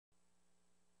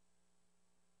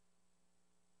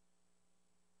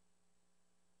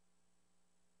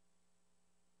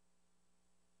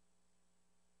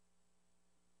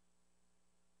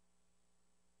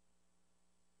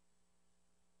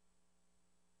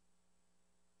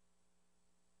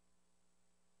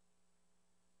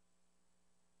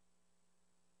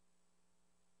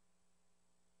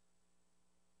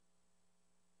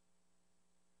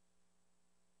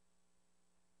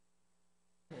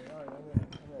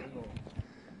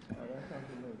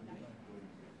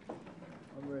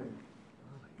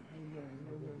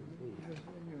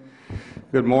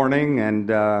Good morning, and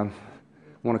I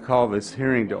want to call this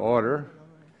hearing to order.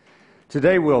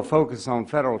 Today we'll focus on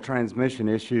federal transmission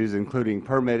issues, including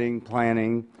permitting,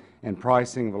 planning, and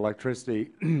pricing of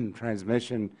electricity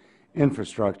transmission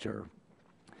infrastructure.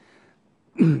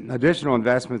 Additional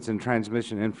investments in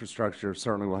transmission infrastructure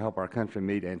certainly will help our country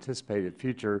meet anticipated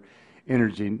future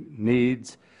energy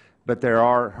needs, but there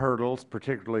are hurdles,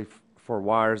 particularly for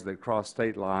wires that cross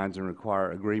state lines and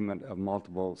require agreement of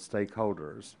multiple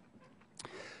stakeholders.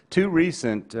 Two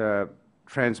recent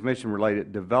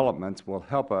transmission-related developments will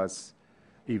help us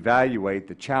evaluate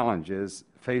the challenges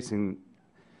facing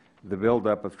the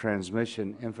buildup of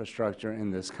transmission infrastructure in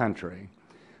this country.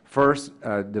 First,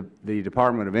 the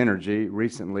Department of Energy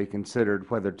recently considered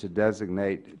whether to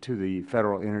designate to the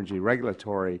Federal Energy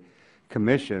Regulatory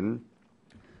Commission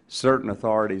certain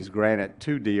authorities granted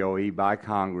to DOE by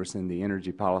Congress in the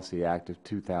Energy Policy Act of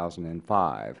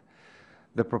 2005.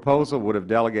 The proposal would have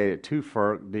delegated to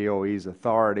FERC DOE's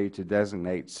authority to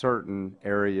designate certain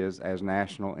areas as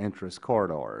national interest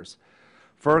corridors.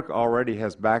 FERC already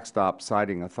has backstop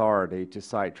siting authority to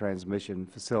site transmission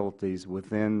facilities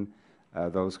within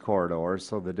those corridors,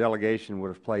 so the delegation would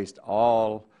have placed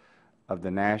all of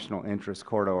the national interest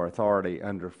corridor authority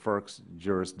under FERC's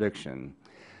jurisdiction.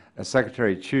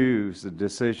 Secretary Chu's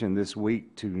decision this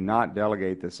week to not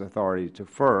delegate this authority to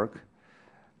FERC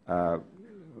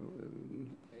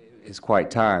is quite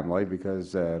timely,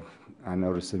 because I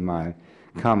noticed in my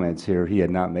comments here he had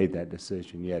not made that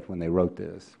decision yet when they wrote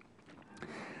this.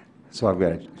 So I've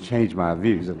got to change my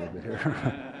views a little bit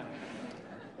here.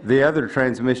 The other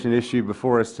transmission issue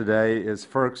before us today is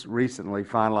FERC's recently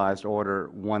finalized Order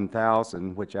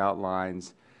 1000, which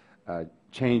outlines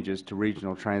changes to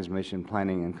regional transmission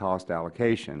planning and cost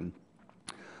allocation.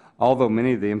 Although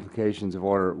many of the implications of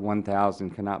Order 1000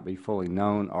 cannot be fully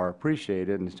known or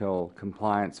appreciated until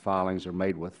compliance filings are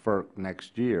made with FERC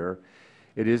next year,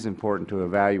 it is important to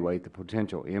evaluate the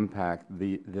potential impact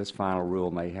this final rule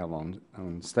may have on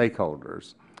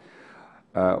stakeholders.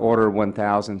 Order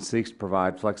 1000 seeks to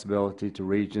provide flexibility to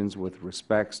regions with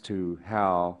respects to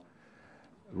how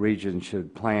regions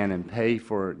should plan and pay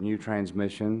for new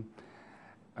transmission.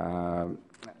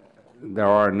 There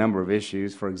are a number of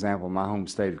issues. For example, my home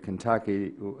state of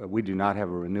Kentucky, we do not have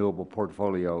a renewable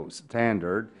portfolio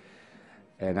standard,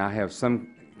 and I have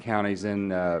some counties in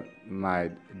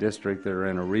my district that are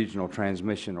in a regional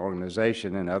transmission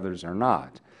organization and others are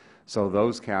not. So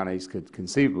those counties could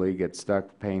conceivably get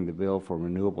stuck paying the bill for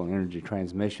renewable energy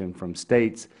transmission from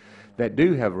states that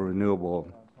do have a renewable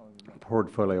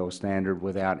portfolio standard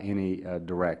without any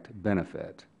direct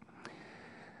benefit.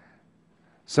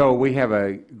 So we have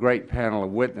a great panel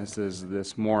of witnesses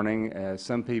this morning.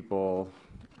 Some people,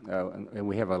 and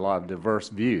we have a lot of diverse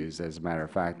views, as a matter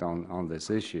of fact, on this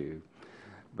issue.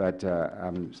 But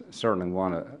I certainly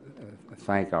want to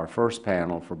thank our first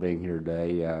panel for being here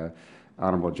today,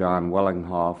 Honorable John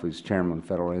Wellinghoff, who's Chairman of the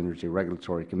Federal Energy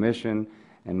Regulatory Commission,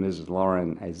 and Mrs.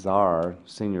 Lauren Azar,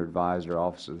 Senior Advisor,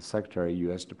 Office of the Secretary,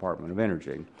 U.S. Department of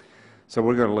Energy. So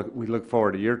we look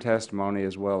forward to your testimony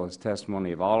as well as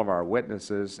testimony of all of our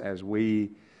witnesses as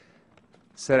we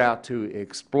set out to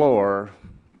explore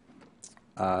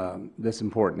this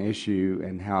important issue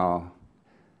and how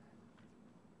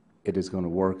it is going to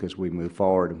work as we move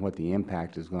forward and what the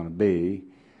impact is going to be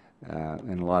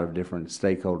and a lot of different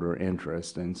stakeholder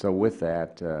interests. And so with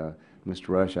that, Mr.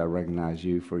 Rush, I recognize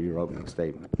you for your opening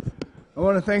statement. I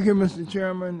want to thank you, Mr.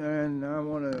 Chairman, and I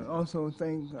want to also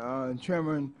thank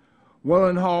Chairman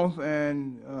Wellinghoff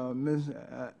and Ms.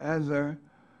 Azar,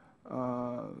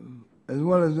 as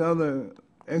well as the other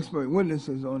expert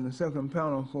witnesses on the second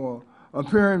panel for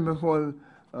appearing before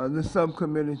the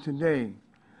subcommittee today.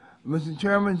 Mr.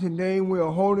 Chairman, today we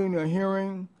are holding a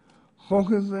hearing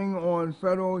focusing on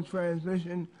federal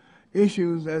transmission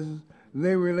issues as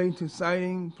they relate to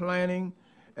siting, planning,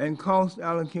 and cost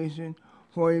allocation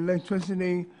for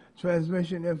electricity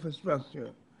transmission infrastructure.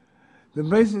 The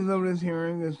basis of this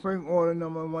hearing is FERC Order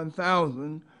number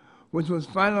 1000, which was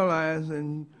finalized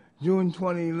in June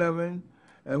 2011,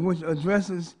 and which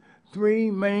addresses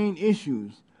three main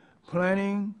issues: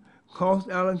 planning, cost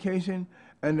allocation,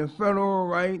 and the federal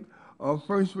right of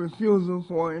first refusal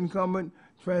for incumbent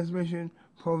transmission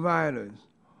providers.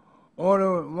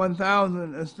 Order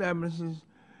 1000 establishes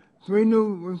three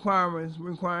new requirements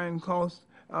requiring cost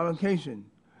allocation.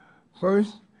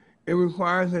 First, it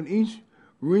requires that each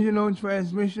regional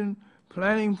transmission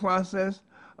planning process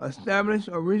establish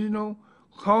a regional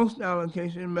cost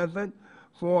allocation method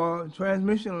for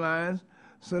transmission lines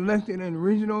selected in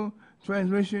regional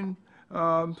transmission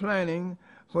planning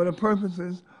for the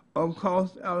purposes of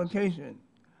cost allocation.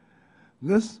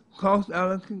 This cost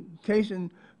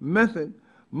allocation method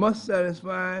must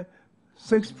satisfy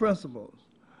 6 principles.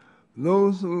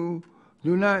 Those who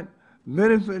do not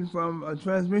benefit from a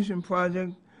transmission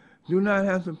project do not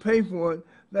have to pay for it.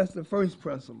 That's the first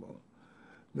principle.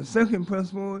 The second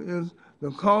principle is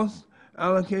the cost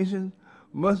allocation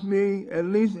must be at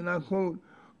least, and I quote,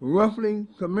 roughly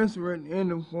commensurate,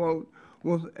 end of quote,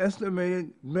 with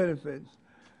estimated benefits.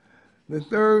 The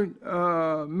third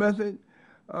method,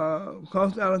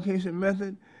 cost allocation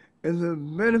method, is the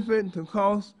benefit to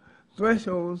cost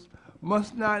thresholds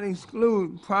must not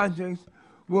exclude projects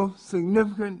with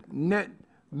significant net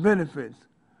benefits.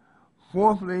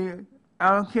 Fourthly,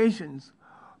 allocations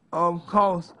of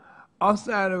costs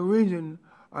outside a region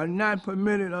are not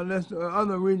permitted unless the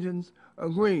other regions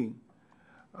agree.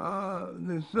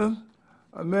 The fifth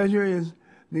measure is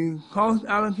the cost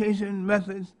allocation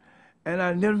methods and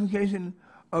identification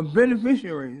of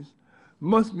beneficiaries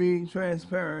must be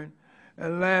transparent.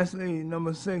 And lastly,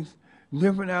 number 6,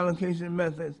 different allocation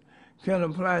methods can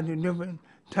apply to different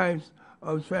types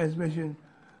of transmission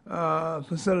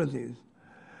facilities.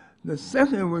 The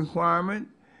second requirement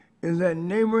is that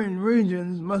neighboring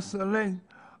regions must select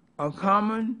a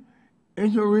common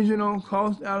interregional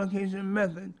cost allocation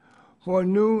method for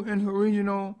new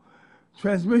interregional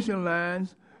transmission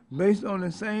lines based on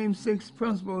the same 6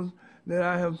 principles that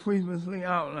I have previously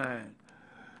outlined.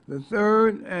 The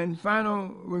third and final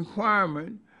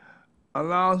requirement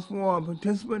allows for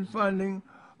participant funding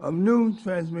of new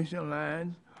transmission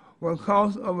lines where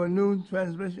costs of a new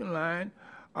transmission line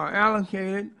are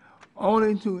allocated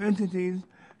only to entities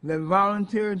that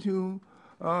volunteer to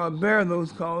bear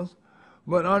those costs,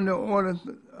 but under Order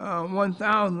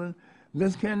 1000,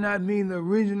 this cannot be the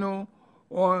regional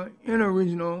or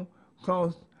interregional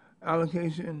cost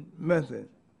allocation method.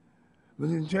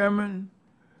 Mr. Chairman,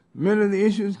 many of the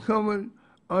issues covered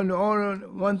under Order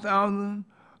 1000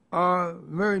 are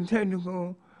very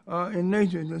technical in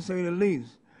nature, to say the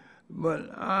least. But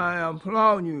I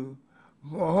applaud you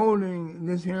for holding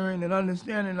this hearing and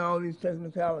understanding all these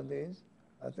technicalities.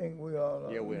 I think we all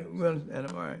we understand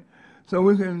them, all right. So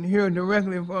we can hear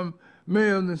directly from many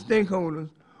of the stakeholders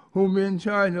who will be in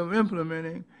charge of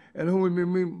implementing and who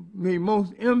will be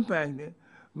most impacted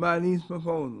by these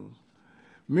proposals.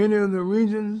 Many of the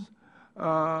regions,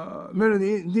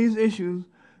 these issues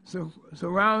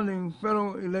surrounding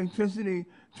federal electricity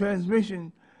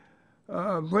transmission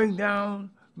break down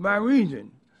by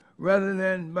region rather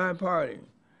than by party.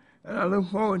 And I look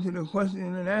forward to the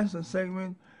question and answer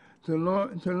segment to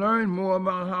learn more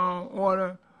about how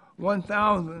Order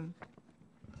 1000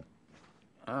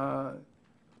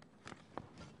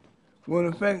 will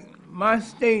affect my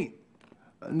state,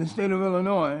 the state of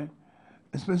Illinois,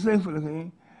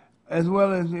 specifically, as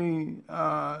well as the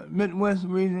Midwest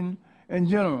region in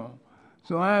general.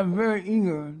 So I am very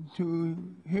eager to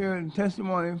hear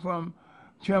testimony from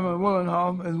Chairman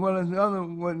Willenhoff as well as the other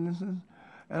witnesses,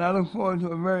 and I look forward to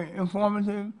a very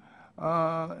informative,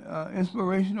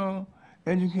 inspirational,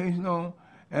 educational,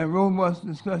 and robust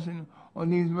discussion on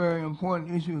these very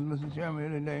important issues, Mr. Chairman,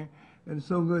 here today. It's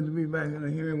so good to be back in a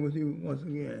hearing with you once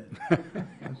again.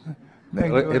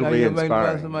 Thank you. It'll be inspiring.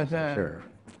 The rest of my time. Sure.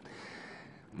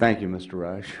 Thank you, Mr.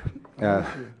 Rush.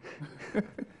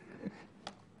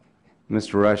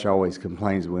 Mr. Rush always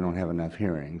complains we don't have enough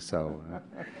hearings, so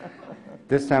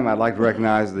this time I'd like to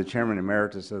recognize the Chairman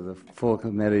Emeritus of the full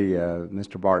committee,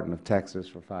 Mr. Barton of Texas,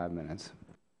 for 5 minutes.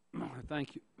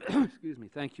 Thank you. Excuse me.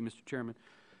 Thank you, Mr. Chairman.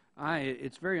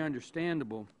 It's very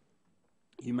understandable.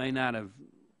 You may not have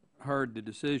heard the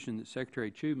decision that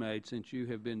Secretary Chu made, since you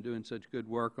have been doing such good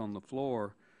work on the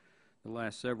floor the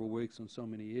last several weeks on so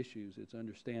many issues. It's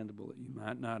understandable that you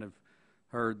might not have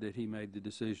heard that he made the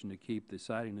decision to keep the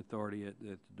siting authority at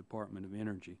the Department of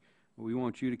Energy. We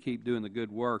want you to keep doing the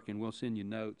good work, and we'll send you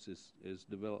notes as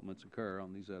developments occur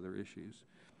on these other issues.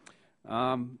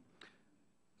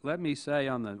 Let me say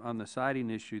on the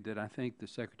siting issue that I think the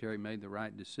Secretary made the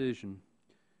right decision.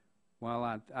 While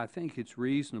I think it's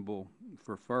reasonable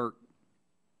for FERC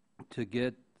to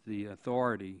get the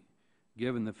authority,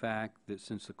 given the fact that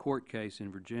since the court case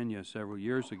in Virginia several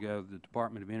years ago, the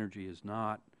Department of Energy has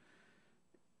not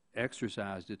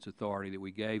exercised its authority that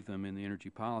we gave them in the Energy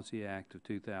Policy Act of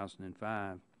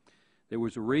 2005. There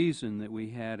was a reason that we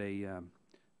had a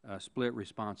split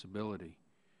responsibility.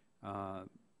 And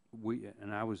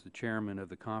I was the chairman of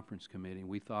the conference committee.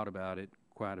 We thought about it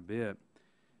quite a bit.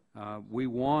 We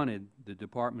wanted the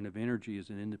Department of Energy as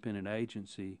an independent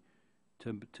agency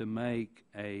to make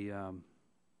a,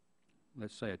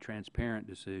 let's say, a transparent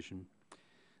decision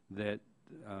that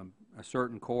a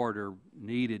certain corridor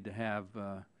needed to have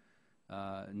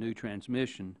new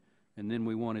transmission, And then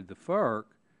we wanted the FERC,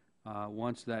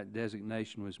 once that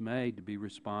designation was made, to be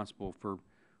responsible for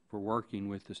working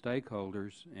with the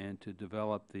stakeholders and to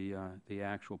develop the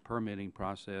actual permitting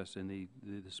process and the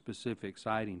specific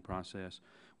siting process.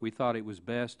 We thought it was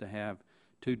best to have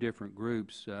two different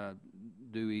groups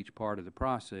do each part of the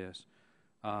process.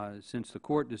 Since the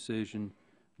court decision,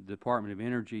 the Department of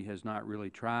Energy has not really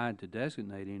tried to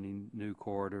designate any new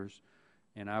corridors,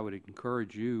 and I would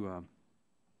encourage you,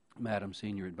 Madam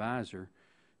Senior Advisor,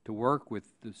 to work with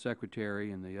the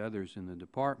Secretary and the others in the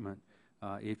Department.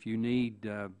 If you need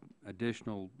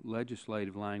additional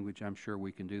legislative language, I'm sure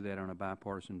we can do that on a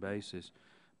bipartisan basis.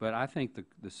 But I think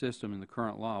the system in the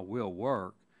current law will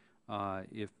work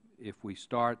if we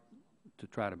start to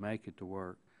try to make it to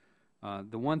work.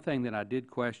 The one thing that I did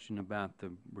question about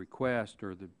the request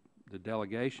or the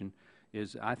delegation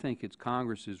is I think it's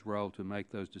Congress's role to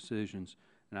make those decisions,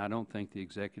 and I don't think the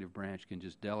executive branch can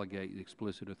just delegate the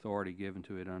explicit authority given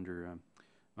to it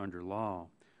under law.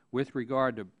 With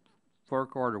regard to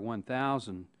FERC Order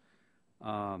 1000,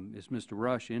 as Mr.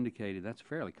 Rush indicated, that's a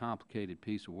fairly complicated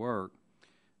piece of work.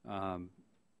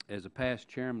 As a past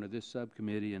chairman of this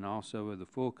subcommittee and also of the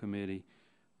full committee,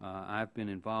 I've been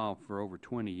involved for over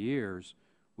 20 years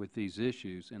with these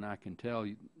issues, and I can tell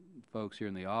you folks here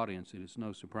in the audience that it's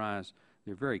no surprise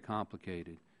they're very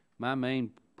complicated. My main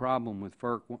problem with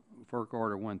FERC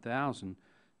Order 1000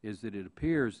 is that it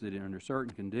appears that under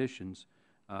certain conditions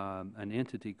an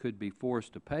entity could be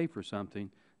forced to pay for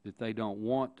something that they don't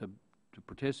want to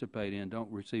participate in,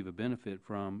 don't receive a benefit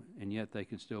from, and yet they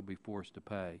can still be forced to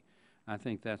pay. I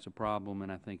think that's a problem,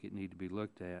 and I think it needs to be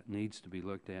looked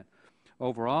at.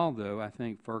 Overall, though, I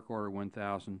think FERC Order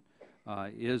 1000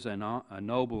 is a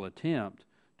noble attempt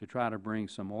to try to bring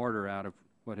some order out of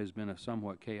what has been a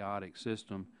somewhat chaotic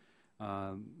system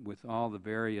with all the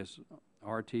various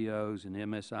RTOs and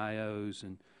MSIOs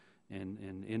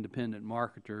and independent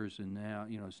marketers, and now,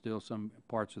 you know, still some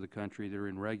parts of the country that are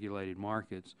in regulated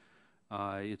markets.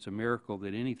 It's a miracle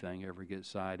that anything ever gets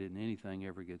cited and anything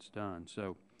ever gets done.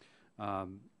 So,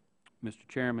 Mr.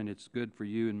 Chairman, it's good for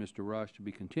you and Mr. Rush to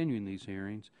be continuing these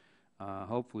hearings.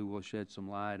 Hopefully we'll shed some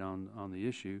light on the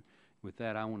issue. With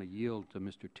that, I want to yield to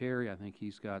Mr. Terry. I think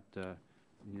he's got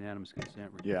unanimous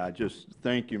consent. Yeah, just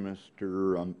thank you,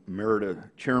 Mr.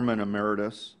 Chairman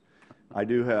Emeritus. I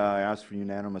do ask for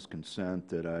unanimous consent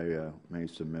that I may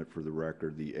submit for the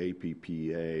record the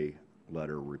APPA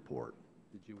letter report.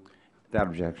 Did you? Without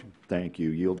objection. Thank you.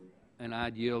 Yield. And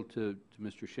I'd yield to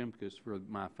Mr. Shimkus for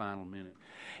my final minute.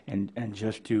 And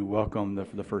just to welcome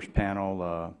the first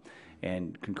panel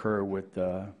and concur with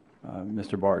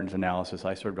Mr. Barton's analysis.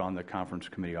 I served on the conference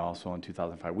committee also in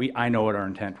 2005. I know what our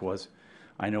intent was.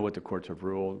 I know what the courts have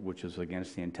ruled, which is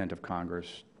against the intent of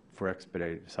Congress for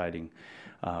expedited siting.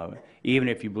 Even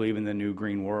if you believe in the new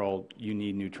green world, you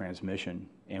need new transmission,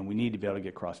 and we need to be able to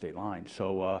get cross state lines.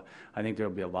 So I think there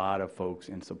will be a lot of folks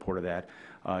in support of that.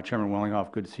 Chairman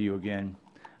Wellinghoff, good to see you again.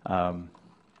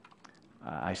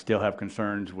 I still have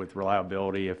concerns with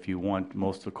reliability if you want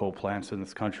most of the coal plants in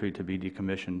this country to be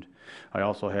decommissioned. I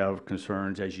also have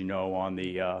concerns, as you know, on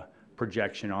the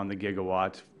projection on the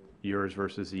gigawatts, yours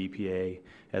versus the EPA,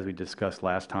 as we discussed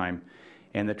last time.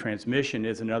 And the transmission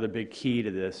is another big key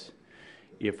to this.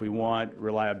 If we want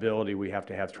reliability, we have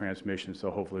to have transmission,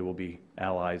 so hopefully we'll be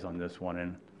allies on this one,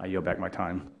 and I yield back my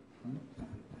time.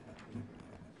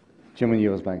 Chairman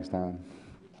yields back his time.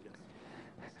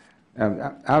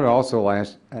 I would also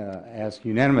ask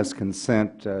unanimous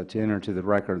consent to enter into the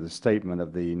record the statement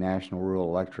of the National Rural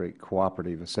Electric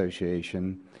Cooperative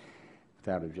Association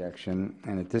without objection.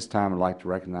 And at this time, I'd like to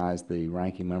recognize the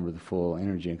ranking member of the full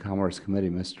Energy and Commerce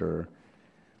Committee, Mr.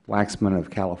 Waxman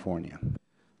of California.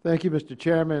 Thank you, Mr.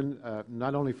 Chairman,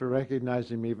 not only for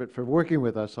recognizing me, but for working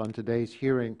with us on today's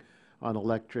hearing on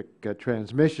electric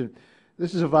transmission.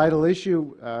 This is a vital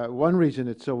issue. One reason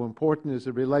it's so important is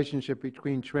the relationship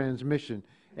between transmission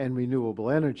and renewable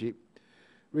energy.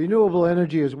 Renewable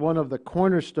energy is one of the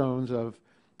cornerstones of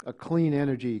a clean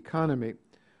energy economy.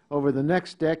 Over the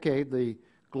next decade, the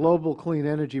global clean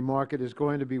energy market is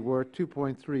going to be worth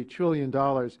 $2.3 trillion,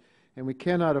 and we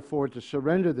cannot afford to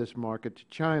surrender this market to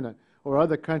China or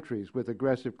other countries with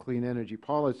aggressive clean energy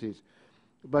policies.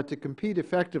 But to compete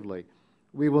effectively,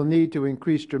 we will need to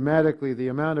increase dramatically the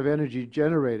amount of energy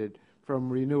generated from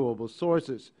renewable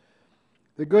sources.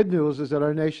 The good news is that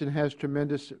our nation has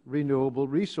tremendous renewable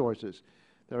resources.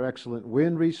 There are excellent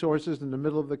wind resources in the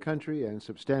middle of the country and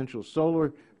substantial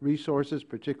solar resources,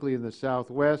 particularly in the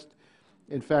Southwest.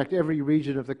 In fact, every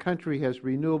region of the country has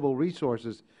renewable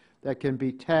resources that can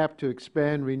be tapped to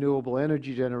expand renewable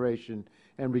energy generation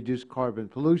and reduce carbon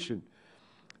pollution.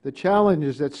 The challenge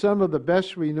is that some of the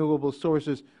best renewable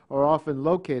sources are often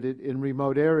located in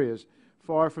remote areas,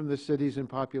 far from the cities and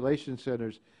population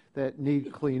centers that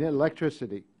need clean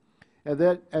electricity. And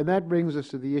that brings us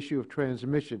to the issue of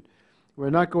transmission. We're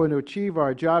not going to achieve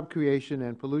our job creation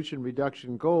and pollution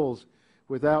reduction goals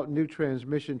without new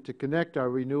transmission to connect our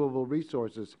renewable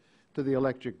resources to the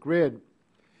electric grid.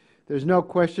 There's no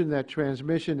question that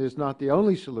transmission is not the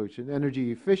only solution.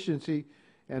 Energy efficiency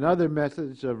and other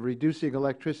methods of reducing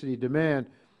electricity demand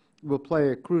will play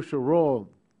a crucial role.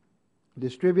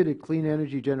 Distributed clean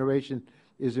energy generation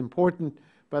is important,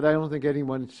 but I don't think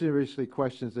anyone seriously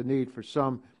questions the need for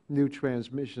some new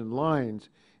transmission lines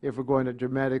if we're going to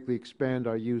dramatically expand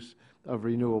our use of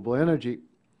renewable energy.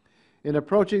 In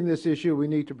approaching this issue, we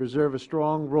need to preserve a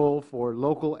strong role for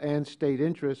local and state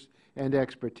interests and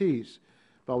expertise,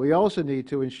 but we also need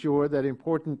to ensure that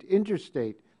important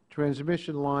interstate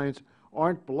transmission lines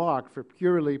aren't blocked for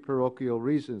purely parochial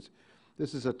reasons.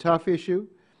 This is a tough issue.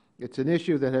 It's an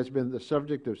issue that has been the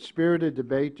subject of spirited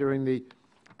debate during the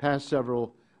past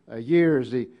several years.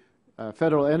 The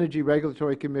Federal Energy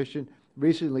Regulatory Commission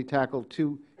recently tackled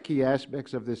two key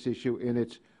aspects of this issue in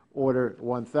its Order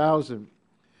 1000.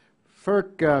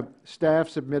 FERC staff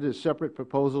submitted a separate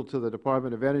proposal to the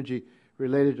Department of Energy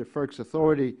related to FERC's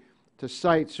authority to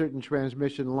cite certain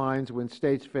transmission lines when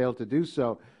states fail to do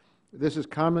so. This is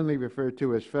commonly referred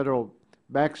to as federal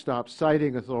backstop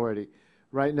siting authority.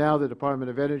 Right now, the Department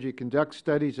of Energy conducts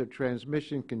studies of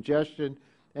transmission congestion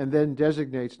and then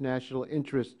designates national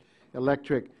interest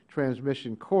electric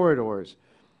transmission corridors.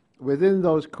 Within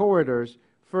those corridors,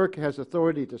 FERC has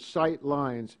authority to cite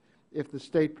lines if the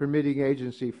state permitting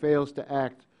agency fails to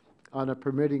act on a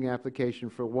permitting application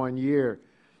for 1 year.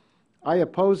 I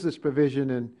opposed this provision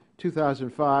in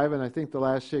 2005, and I think the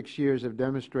last 6 years have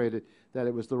demonstrated that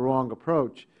it was the wrong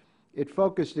approach. It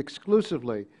focused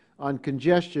exclusively on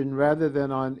congestion rather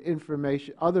than on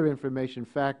other information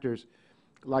factors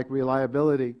like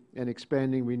reliability and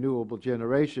expanding renewable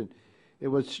generation. It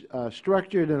was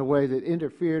structured in a way that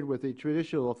interfered with the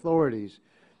traditional authorities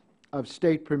of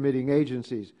state permitting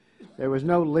agencies. There was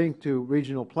no link to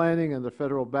regional planning, and the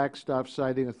federal backstop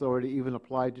siting authority even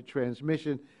applied to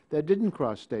transmission that didn't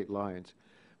cross state lines.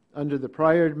 Under the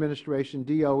prior administration,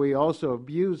 DOE also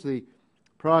abused the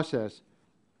process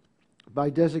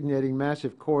by designating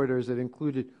massive corridors that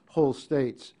included whole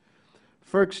states.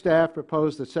 FERC staff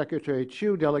proposed that Secretary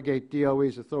Chu delegate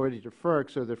DOE's authority to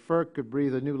FERC so that FERC could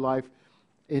breathe a new life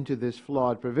into this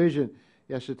flawed provision.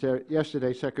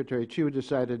 Yesterday, Secretary Chu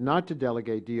decided not to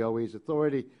delegate DOE's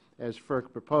authority as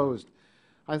FERC proposed.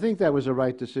 I think that was a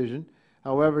right decision.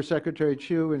 However, Secretary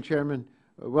Chu and Chairman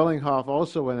Wellinghoff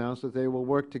also announced that they will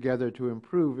work together to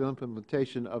improve the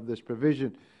implementation of this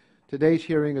provision. Today's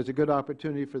hearing is a good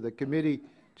opportunity for the committee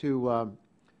to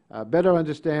better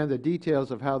understand the details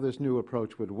of how this new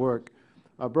approach would work.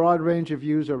 A broad range of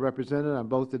views are represented on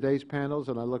both today's panels,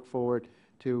 and I look forward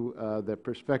to the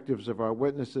perspectives of our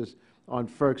witnesses on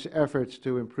FERC's efforts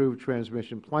to improve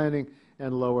transmission planning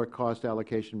and lower cost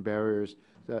allocation barriers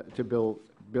to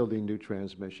building new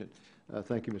transmission.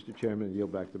 Thank you, Mr. Chairman, and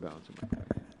yield back the balance of my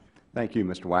time. Thank you,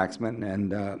 Mr. Waxman.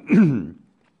 And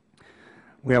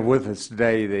we have with us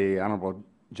today the Honorable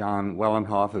John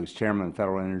Wellenhoff, who's Chairman of the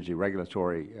Federal Energy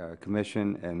Regulatory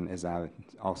Commission, and as I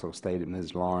also stated,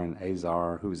 Ms. Lauren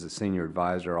Azar, who's the Senior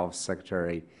Advisor, Office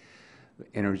Secretary of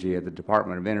Energy at the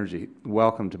Department of Energy.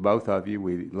 Welcome to both of you.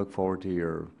 We look forward to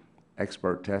your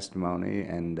expert testimony.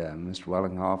 And Mr.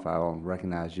 Wellinghoff, I will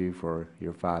recognize you for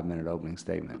your 5-minute opening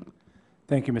statement.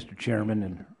 Thank you, Mr. Chairman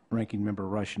and Ranking Member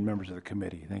Rush and members of the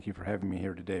committee. Thank you for having me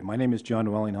here today. My name is John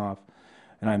Wellinghoff,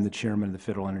 and I'm the Chairman of the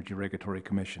Federal Energy Regulatory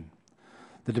Commission.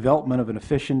 The development of an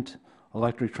efficient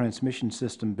electric transmission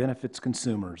system benefits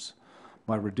consumers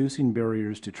by reducing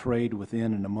barriers to trade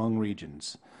within and among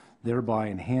regions, thereby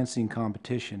enhancing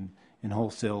competition in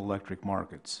wholesale electric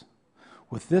markets.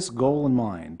 With this goal in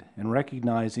mind, and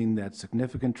recognizing that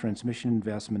significant transmission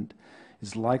investment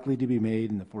is likely to be made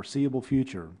in the foreseeable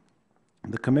future,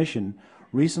 the Commission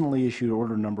recently issued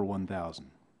Order Number 1000.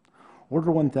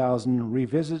 Order 1000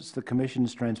 revisits the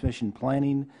Commission's transmission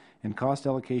planning and cost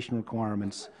allocation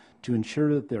requirements to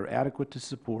ensure that they're adequate to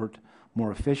support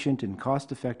more efficient and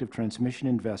cost-effective transmission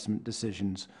investment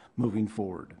decisions moving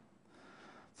forward.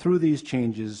 Through these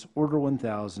changes, Order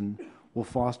 1000 will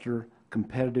foster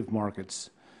competitive markets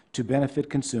to benefit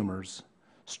consumers,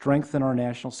 strengthen our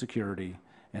national security,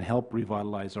 and help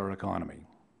revitalize our economy.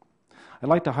 I'd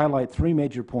like to highlight 3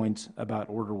 major points about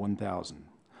Order 1000.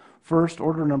 First,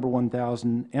 Order Number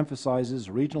 1000 emphasizes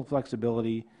regional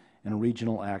flexibility and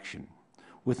regional action.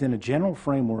 Within a general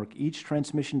framework, each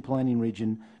transmission planning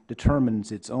region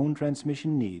determines its own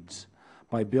transmission needs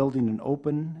by building an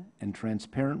open and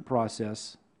transparent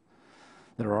process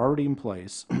that are already in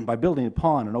place, by building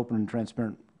upon an open and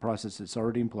transparent process that's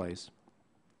already in place,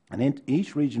 and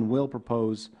each region will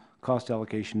propose cost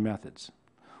allocation methods.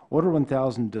 Order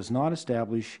 1000 does not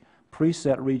establish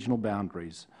preset regional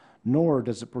boundaries, nor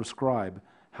does it prescribe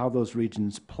how those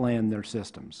regions plan their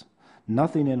systems.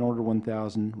 Nothing in Order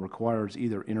 1000 requires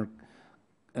either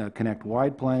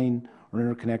interconnect-wide planning or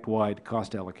interconnect-wide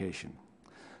cost allocation.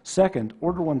 Second,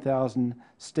 Order 1000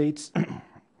 states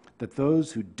that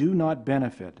those who do not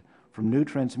benefit from new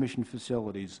transmission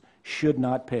facilities should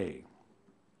not pay.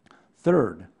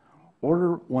 Third,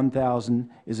 Order 1000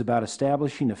 is about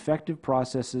establishing effective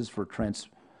processes for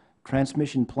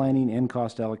transmission planning and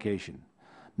cost allocation,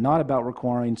 not about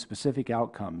requiring specific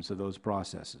outcomes of those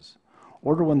processes.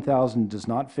 Order 1000 does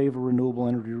not favor renewable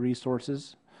energy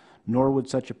resources, nor would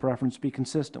such a preference be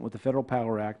consistent with the Federal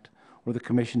Power Act or the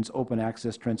Commission's open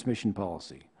access transmission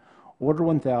policy. Order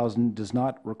 1000 does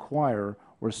not require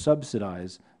or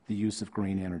subsidize the use of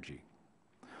green energy.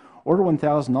 Order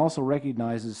 1000 also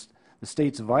recognizes the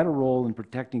state's vital role in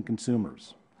protecting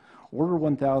consumers. Order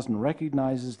 1000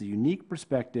 recognizes the unique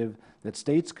perspective that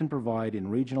states can provide in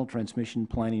regional transmission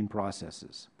planning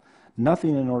processes.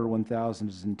 Nothing in Order 1000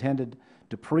 is intended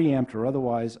to preempt or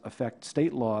otherwise affect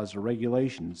state laws or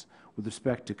regulations with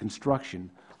respect to construction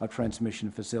of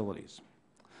transmission facilities.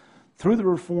 Through the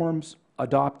reforms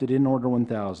adopted in Order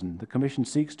 1000, the Commission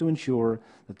seeks to ensure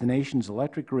that the nation's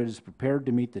electric grid is prepared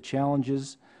to meet the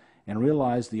challenges and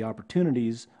realize the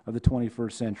opportunities of the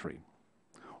 21st century.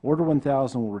 Order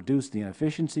 1000 will reduce the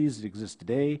inefficiencies that exist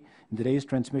today in today's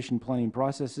transmission planning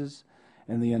processes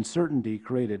and the uncertainty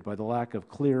created by the lack of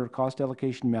clear cost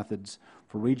allocation methods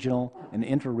for regional and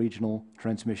interregional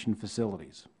transmission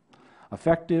facilities.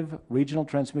 Effective regional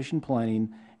transmission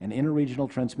planning and interregional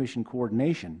transmission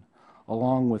coordination,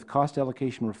 along with cost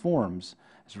allocation reforms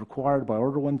as required by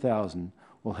Order 1000,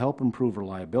 will help improve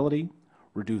reliability,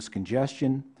 reduce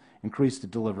congestion, increase the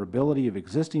deliverability of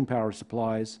existing power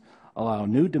supplies, allow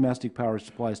new domestic power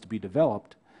supplies to be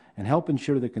developed, and help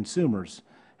ensure that consumers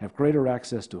have greater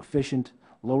access to efficient,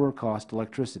 lower-cost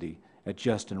electricity at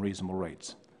just and reasonable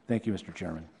rates. Thank you, Mr.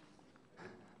 Chairman.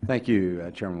 Thank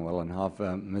you, Chairman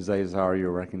Willenhoff. Ms. Azar,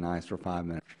 you're recognized for 5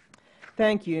 minutes.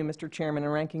 Thank you, Mr. Chairman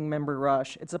and Ranking Member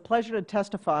Rush. It's a pleasure to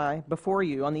testify before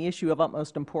you on the issue of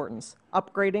utmost importance,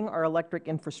 upgrading our electric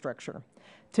infrastructure.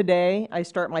 Today, I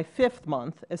start my 5th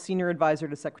month as Senior Advisor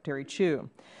to Secretary Chu.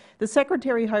 The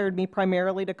Secretary hired me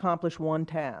primarily to accomplish one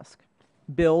task: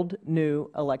 build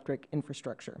new electric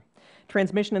infrastructure.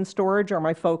 Transmission and storage are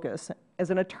my focus. As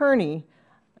an attorney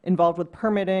involved with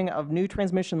permitting of new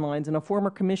transmission lines and a former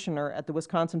commissioner at the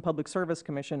Wisconsin Public Service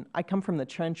Commission, I come from the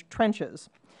trenches.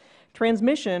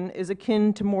 Transmission is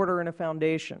akin to mortar and a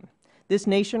foundation. This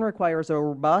nation requires a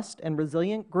robust and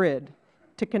resilient grid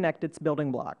to connect its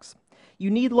building blocks.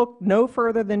 You need look no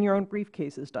further than your own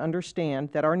briefcases to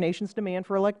understand that our nation's demand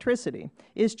for electricity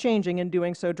is changing and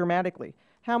doing so dramatically.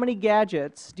 How many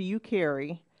gadgets do you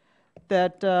carry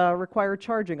that require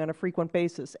charging on a frequent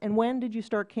basis, and when did you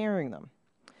start carrying them?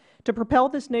 To propel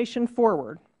this nation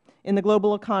forward in the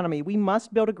global economy, we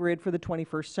must build a grid for the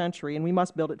 21st century, and we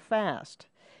must build it fast.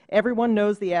 Everyone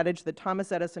knows the adage that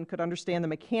Thomas Edison could understand the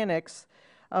mechanics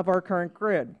of our current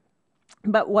grid.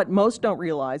 But what most don't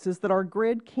realize is that our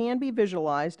grid can be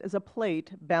visualized as a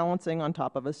plate balancing on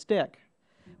top of a stick.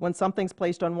 When something's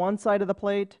placed on one side of the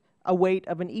plate, a weight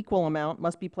of an equal amount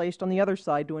must be placed on the other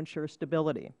side to ensure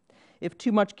stability. If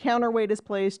too much counterweight is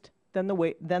placed, then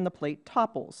the plate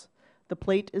topples. The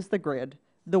plate is the grid.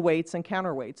 The weights and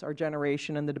counterweights are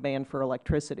generation and the demand for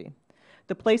electricity.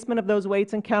 The placement of those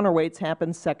weights and counterweights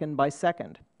happens second by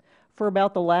second. For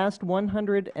about the last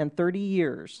 130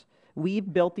 years,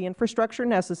 we've built the infrastructure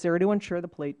necessary to ensure the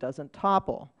plate doesn't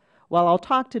topple. While I'll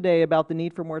talk today about the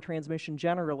need for more transmission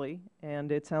generally,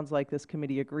 and it sounds like this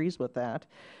committee agrees with that,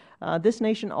 this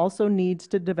nation also needs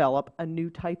to develop a new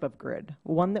type of grid,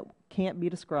 one that can't be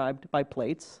described by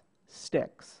plates,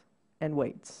 sticks, and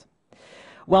weights.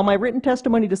 While my written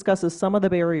testimony discusses some of the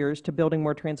barriers to building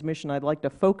more transmission, I'd like to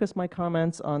focus my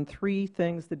comments on 3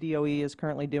 things the DOE is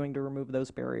currently doing to remove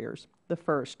those barriers. The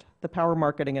first, the power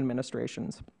marketing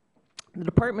administrations. The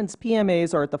Department's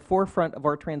PMAs are at the forefront of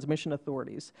our transmission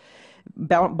authorities.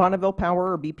 Bonneville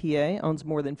Power, or BPA, owns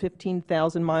more than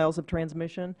 15,000 miles of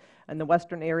transmission, and the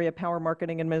Western Area Power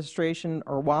Marketing Administration,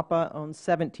 or WAPA, owns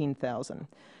 17,000.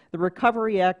 The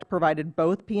Recovery Act provided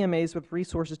both PMAs with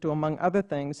resources to, among other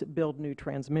things, build new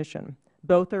transmission.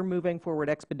 Both are moving forward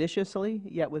expeditiously,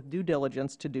 yet with due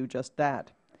diligence to do just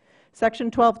that. Section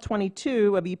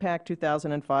 1222 of EPAC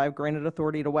 2005 granted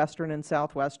authority to Western and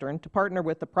Southwestern to partner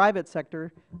with the private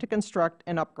sector to construct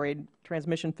and upgrade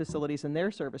transmission facilities in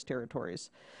their service territories.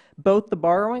 Both the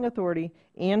borrowing authority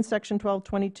and Section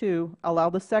 1222 allow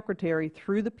the Secretary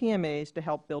through the PMAs to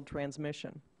help build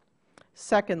transmission.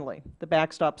 Secondly, the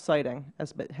backstop siting,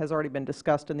 as has already been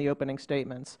discussed in the opening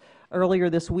statements. Earlier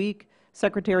this week,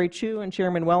 Secretary Chu and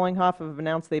Chairman Wellinghoff have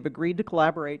announced they've agreed to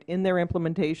collaborate in their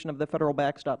implementation of the federal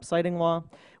backstop siting law,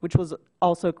 which was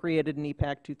also created in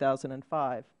EPAC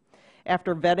 2005.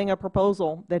 After vetting a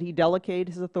proposal that he delegate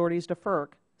his authorities to FERC,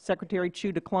 Secretary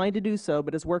Chu declined to do so,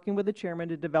 but is working with the Chairman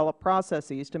to develop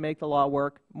processes to make the law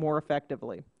work more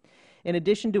effectively. In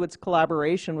addition to its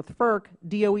collaboration with FERC,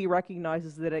 DOE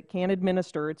recognizes that it can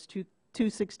administer its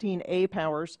 216A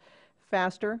powers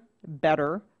faster,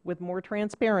 better, with more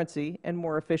transparency, and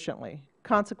more efficiently.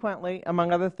 Consequently,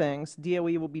 among other things,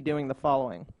 DOE will be doing the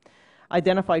following: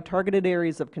 identify targeted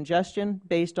areas of congestion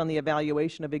based on the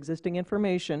evaluation of existing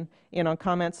information and on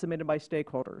comments submitted by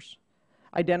stakeholders.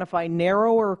 Identify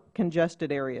narrower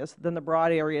congested areas than the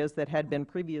broad areas that had been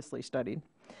previously studied,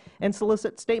 and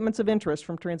solicit statements of interest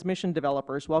from transmission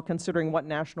developers while considering what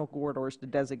national corridors to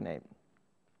designate.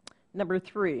 Number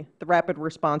 3, the Rapid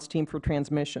Response Team for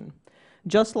Transmission.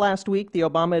 Just last week, the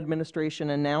Obama administration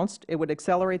announced it would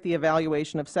accelerate the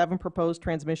evaluation of 7 proposed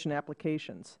transmission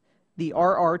applications. The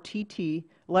RRTT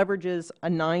leverages a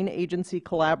 9-agency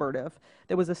collaborative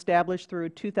that was established through a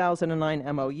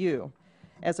 2009 MOU.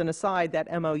 As an aside,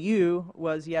 that MOU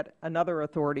was yet another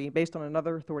authority, based on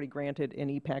another authority granted in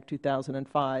EPAC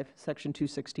 2005, Section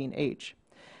 216H.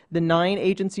 The 9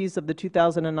 agencies of the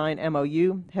 2009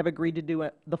 MOU have agreed to do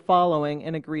the following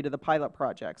and agree to the pilot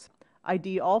projects: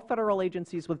 ID all federal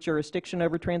agencies with jurisdiction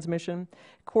over transmission,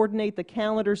 coordinate the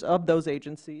calendars of those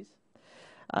agencies,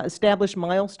 establish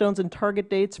milestones and target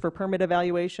dates for permit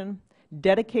evaluation,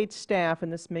 dedicate staff,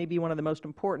 and this may be one of the most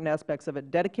important aspects of it,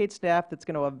 dedicate staff that's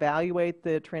going to evaluate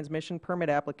the transmission permit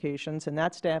applications, and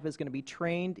that staff is going to be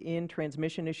trained in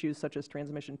transmission issues such as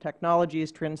transmission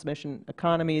technologies, transmission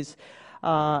economies,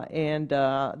 and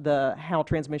how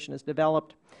transmission is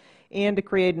developed, and to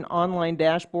create an online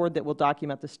dashboard that will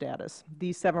document the status.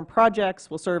 These 7 projects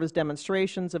will serve as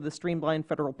demonstrations of the streamlined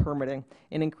federal permitting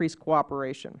and increased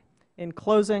cooperation. In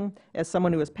closing, as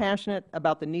someone who is passionate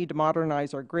about the need to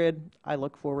modernize our grid, I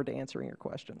look forward to answering your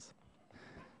questions.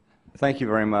 Thank you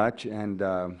very much, and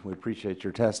we appreciate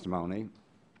your testimony.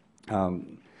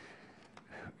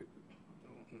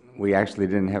 We actually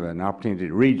didn't have an opportunity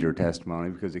to read your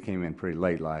testimony because it came in pretty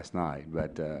late last night,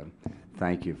 but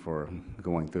thank you for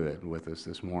going through it with us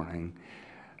this morning.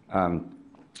 Mr.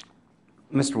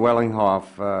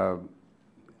 Wellinghoff,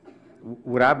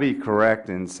 would I be correct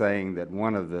in saying that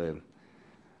one of the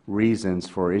reasons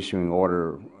for issuing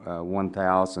Order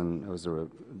 1000 was a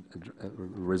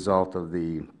result of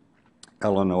the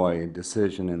Illinois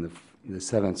decision in the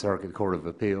 7th Circuit Court of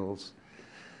Appeals?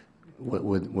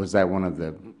 Was that one of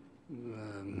the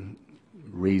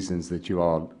reasons that you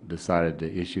all decided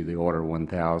to issue the Order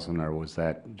 1000, or was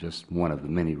that just one of the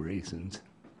many reasons?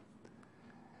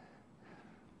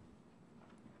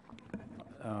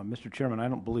 Mr. Chairman, I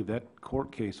don't believe that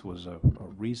court case was a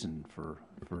reason for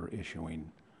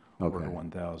issuing Order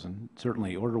 1000.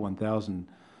 Certainly, Order 1000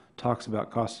 talks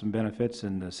about costs and benefits,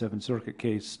 and the 7th Circuit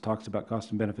case talks about costs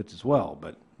and benefits as well,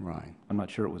 but I'm not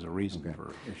sure it was a reason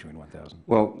for issuing 1000.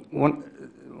 Well,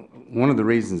 one of the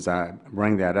reasons I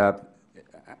bring that up,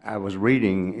 I was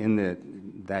reading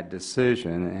in that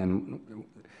decision, and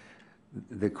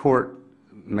the court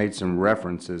made some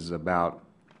references about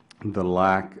the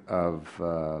lack of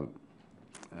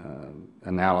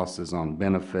analysis on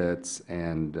benefits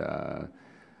and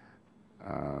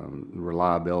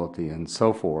reliability and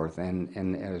so forth.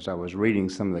 And as I was reading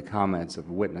some of the comments of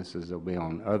witnesses that will be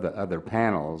on other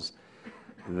panels,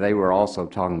 they were also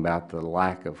talking about the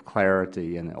lack of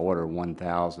clarity in Order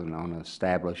 1000 on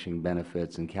establishing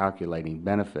benefits and calculating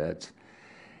benefits.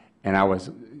 And I was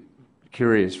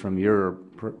curious, from your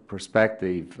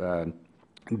perspective,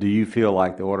 do you feel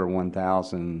like the Order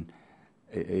 1000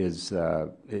 is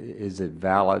it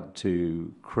valid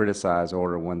to criticize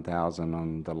Order 1000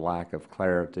 on the lack of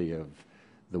clarity of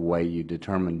the way you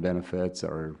determine benefits,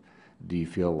 or do you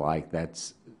feel like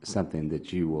that's something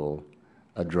that you will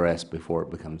address before it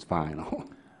becomes final?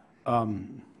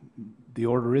 The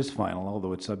order is final,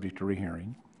 although it's subject to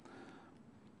rehearing.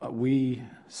 We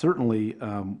certainly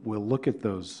will look at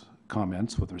those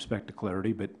comments with respect to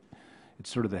clarity, but it's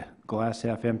sort of the glass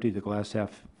half empty, the glass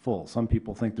half full. Some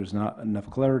people think there's not enough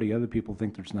clarity, other people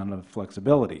think there's not enough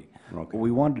flexibility. What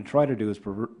we wanted to try to do is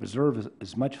preserve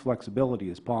as much flexibility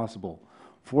as possible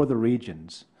for the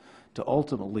regions to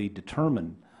ultimately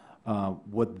determine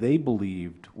what they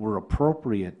believed were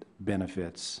appropriate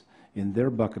benefits in their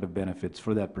bucket of benefits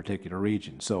for that particular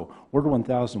region. So Order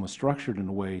 1000 was structured in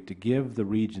a way to give the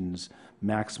regions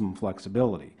maximum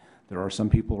flexibility. There are some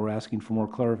people who are asking for more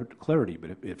clarity,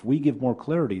 but if we give more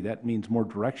clarity, that means more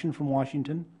direction from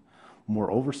Washington,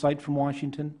 more oversight from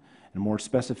Washington, and more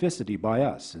specificity by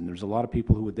us. And there's a lot of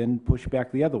people who would then push back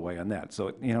the other way on that.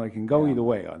 So, you know, it can go either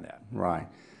way on that. Right.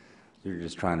 You're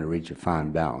just trying to reach a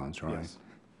fine balance, right?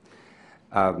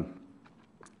 Yes.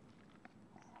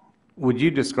 Would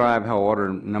you describe how Order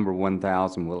Number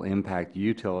 1000 will impact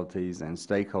utilities and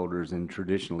stakeholders in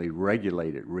traditionally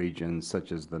regulated regions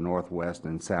such as the Northwest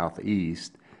and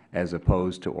Southeast as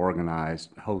opposed to organized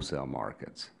wholesale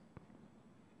markets?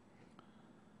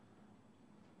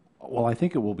 Well, I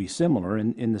think it will be similar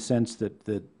in the sense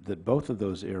that both of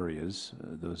those areas,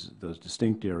 those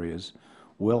distinct areas,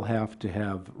 will have to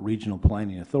have regional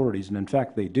planning authorities, and in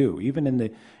fact they do. Even in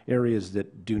the areas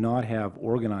that do not have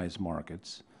organized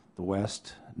markets, the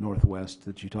West, Northwest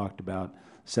that you talked about,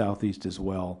 Southeast as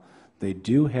well, they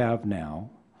do have now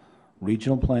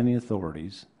regional planning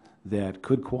authorities that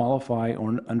could qualify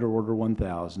under Order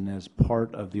 1000 as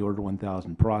part of the Order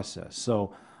 1000 process.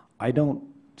 So I don't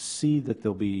see that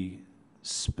there'll be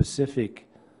specific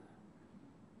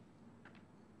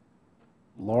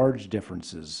large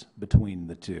differences between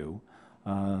the two.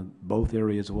 Both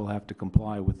areas will have to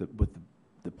comply with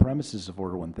the premises of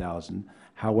Order 1000.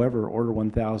 However, Order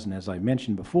 1000, as I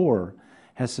mentioned before,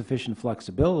 has sufficient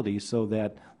flexibility so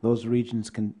that those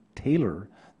regions can tailor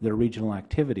their regional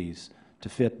activities to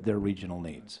fit their regional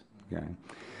needs. Okay.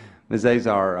 Ms.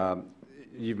 Azar,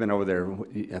 you've been over there,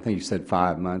 I think you said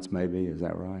 5 months maybe, is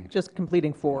that right? Just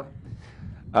completing 4.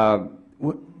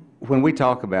 When we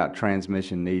talk about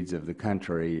transmission needs of the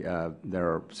country,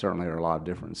 there certainly are a lot of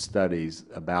different studies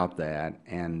about that.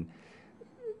 And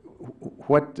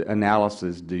what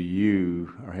analysis do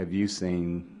you, or have you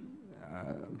seen,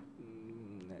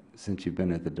 since you've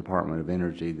been at the Department of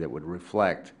Energy, that would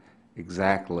reflect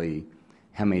exactly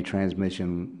how many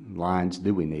transmission lines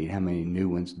do we need, how many new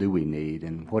ones do we need,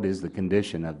 and what is the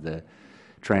condition of the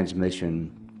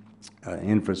transmission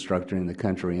infrastructure in the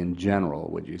country in general,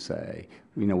 would you say?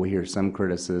 You know, we hear some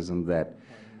criticism that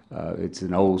it's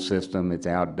an old system, it's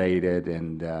outdated,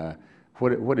 and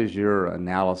what is your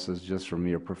analysis, just from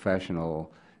your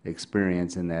professional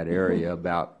experience in that area,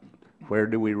 about where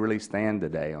do we really stand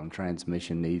today on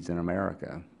transmission needs in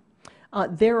America?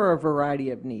 There are a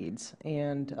variety of needs,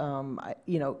 and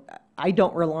I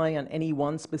don't rely on any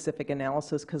one specific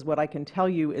analysis, because what I can tell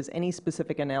you is any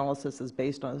specific analysis is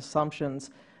based on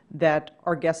assumptions that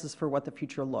are guesses for what the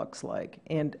future looks like.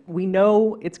 And we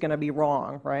know it's going to be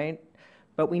wrong, right?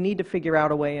 But we need to figure out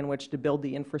a way in which to build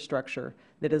the infrastructure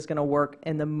that is going to work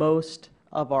in the most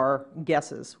of our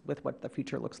guesses with what the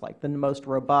future looks like, the most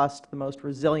robust, the most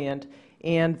resilient,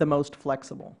 and the most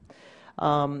flexible.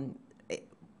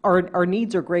 Our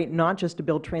needs are great not just to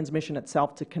build transmission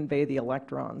itself to convey the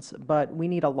electrons, but we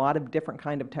need a lot of different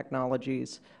kind of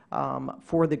technologies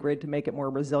for the grid to make it more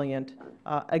resilient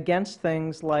against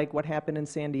things like what happened in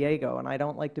San Diego. And I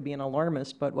don't like to be an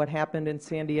alarmist, but what happened in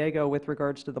San Diego with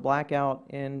regards to the blackout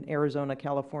in Arizona,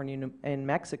 California, and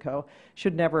Mexico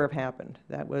should never have happened.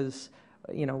 That was,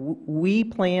 you know, we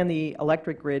plan the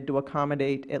electric grid to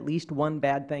accommodate at least one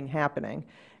bad thing happening.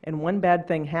 And one bad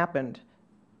thing happened,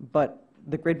 but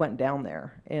the grid went down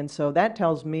there. And so that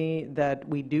tells me that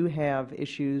we do have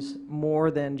issues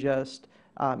more than just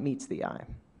meets the eye.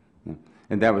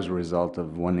 And that was a result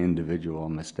of one individual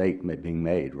mistake being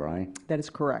made, right? That is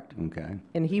correct. Okay.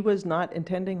 And he was not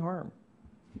intending harm.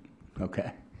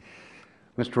 Okay.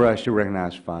 Mr. Rush, you're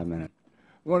recognized for 5 minutes.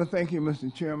 I want to thank you,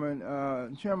 Mr. Chairman.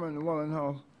 Chairman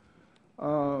Wallenhoff,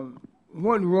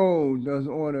 what role does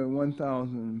Order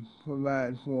 1000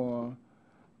 provide for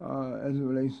as it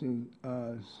relates to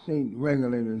state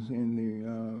regulators in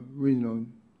the regional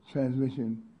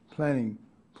transmission planning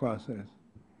process?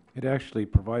 It actually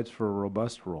provides for a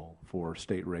robust role for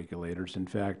state regulators. In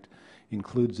fact,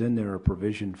 includes in there a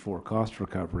provision for cost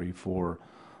recovery for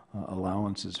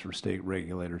allowances for state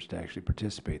regulators to actually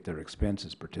participate, their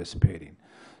expenses participating.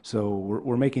 So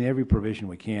we're making every provision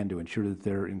we can to ensure that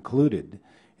they're included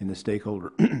in the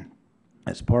stakeholder,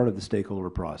 as part of the stakeholder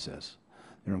process.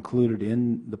 They're included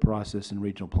in the process in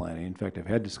regional planning. In fact, I've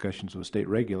had discussions with state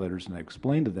regulators, and I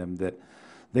explained to them that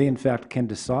they, in fact, can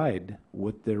decide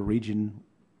what their region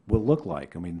will look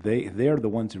like. I mean, they're the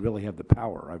ones who really have the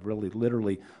power. I've really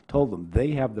literally told them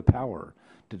they have the power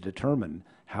to determine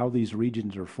how these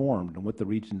regions are formed and what the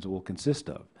regions will consist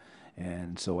of.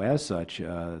 And so as such,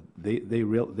 they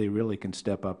really can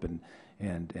step up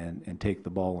and take the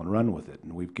ball and run with it.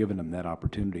 And we've given them that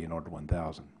opportunity in Order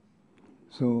 1000.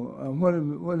 So what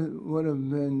have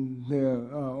been their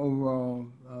overall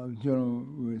general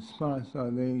response?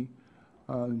 Are they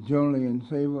generally in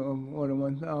favor of Order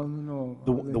 1000? Or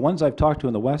The ones I've talked to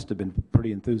in the West have been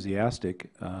pretty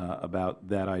enthusiastic about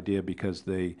that idea, because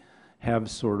they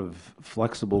have sort of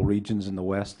flexible regions in the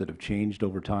West that have changed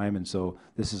over time, and so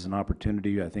this is an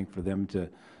opportunity, I think, for them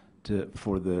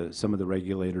for some of the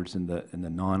regulators in the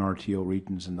non-RTO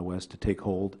regions in the West to take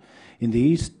hold. In the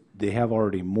East, they have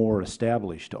already more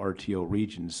established RTO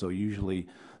regions, so usually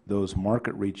those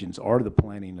market regions are the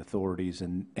planning authorities,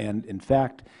 and in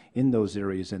fact, in those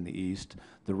areas in the East,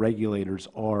 the regulators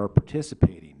are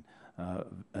participating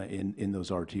in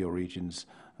those RTO regions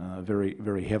very,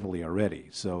 very heavily already,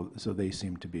 so they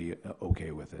seem to be okay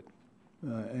with it.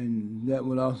 And that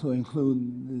would also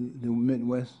include the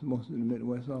Midwest, most of the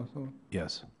Midwest also?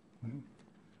 Yes.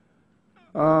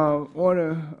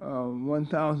 Order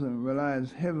 1000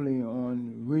 relies heavily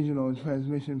on regional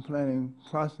transmission planning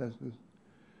processes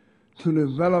to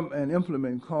develop and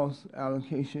implement cost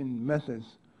allocation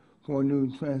methods for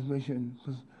new transmission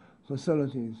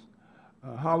facilities.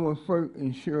 How will FERC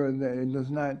ensure that it does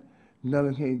not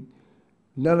delegate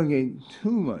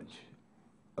too much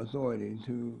authority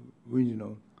to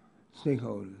regional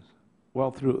stakeholders? Well,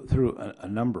 through a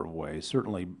number of ways.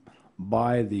 Certainly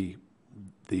by the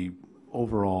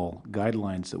overall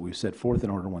guidelines that we've set forth in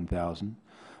Order 1000,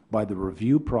 by the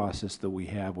review process that we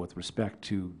have with respect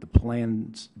to the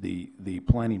plans, the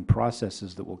planning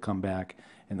processes that will come back,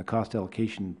 and the cost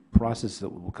allocation process that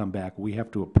will come back. We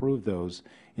have to approve those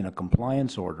in a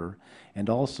compliance order, and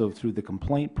also through the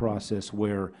complaint process,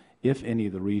 where if any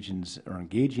of the regions are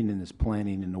engaging in this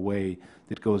planning in a way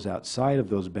that goes outside of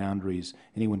those boundaries,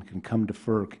 anyone can come to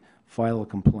FERC, file a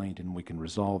complaint, and we can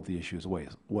resolve the issue as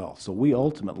well. So we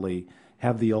ultimately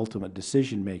have the ultimate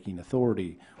decision-making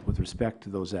authority with respect to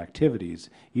those activities,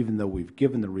 even though we've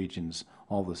given the regions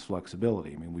all this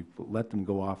flexibility. I mean, we've let them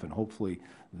go off, and hopefully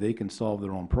they can solve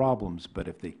their own problems, but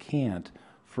if they can't,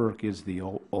 FERC is the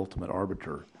ultimate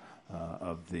arbiter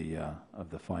of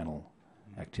the final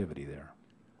activity there.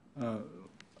 The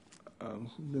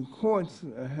courts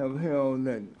have held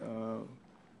that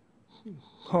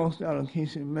cost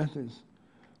allocation methods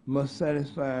must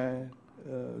satisfy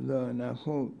the, and I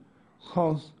quote,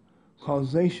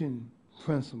 causation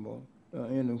principle,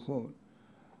 end of quote.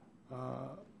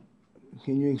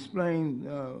 Can you explain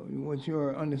what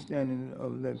your understanding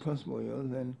of that principle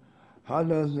is, and how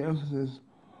does the emphasis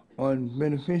on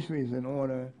beneficiaries in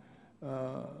Order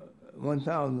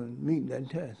 1000 meet that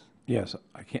test? Yes,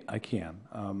 I can.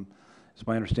 It's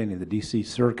my understanding the D.C.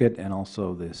 Circuit and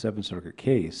also the Seventh Circuit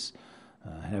case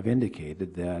have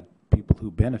indicated that people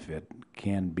who benefit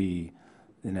can be,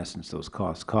 in essence, those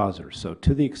cost causers. So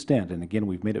to the extent, and again,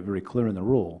 we've made it very clear in the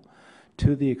rule,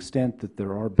 to the extent that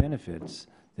there are benefits,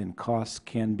 then costs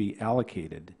can be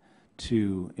allocated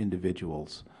to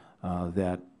individuals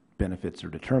that benefits are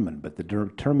determined. But the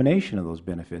determination of those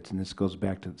benefits, and this goes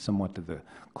back to somewhat to the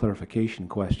clarification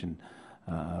question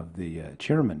of the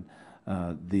chairman,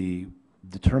 the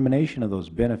determination of those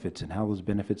benefits and how those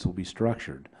benefits will be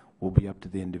structured will be up to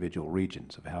the individual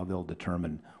regions of how they'll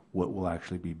determine what will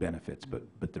actually be benefits.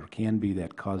 But there can be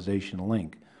that causation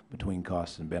link between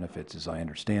costs and benefits, as I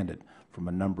understand it, from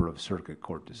a number of circuit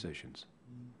court decisions.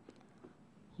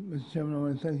 Mr. Chairman, I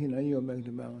want to thank you. Now yield back to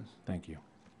balance. Thank you.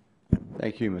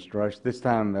 Thank you, Mr. Rush. This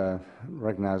time,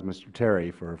 recognize Mr.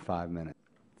 Terry for 5 minutes.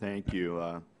 Thank you.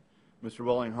 Mr.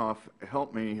 Wellinghoff,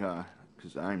 help me,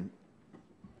 because I'm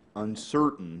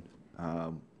uncertain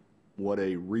what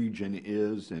a region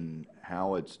is and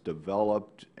how it's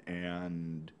developed,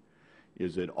 and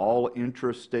is it all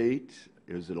intrastate?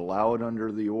 Is it allowed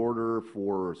under the order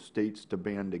for states to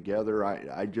band together?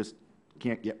 I just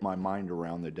can't get my mind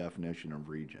around the definition of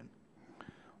region.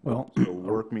 Well, so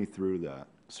work me through that.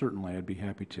 Certainly, I'd be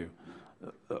happy to.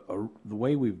 The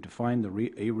way we've defined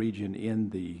a region in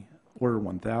the Order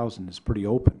 1000 is pretty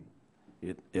open.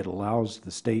 It allows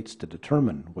the states to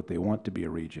determine what they want to be a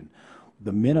region.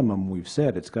 The minimum we've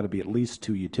said, it's got to be at least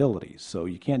 2 utilities. So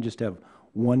you can't just have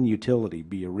one utility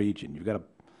be a region. You've got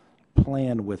to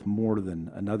plan with more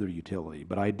than another utility.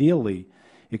 But ideally,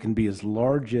 it can be as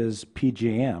large as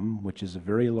PJM, which is a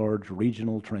very large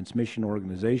regional transmission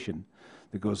organization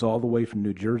that goes all the way from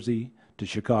New Jersey to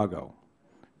Chicago.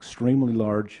 Extremely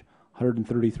large,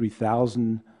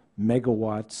 133,000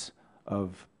 megawatts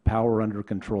of power under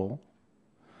control.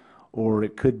 Or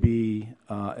it could be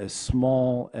as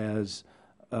small as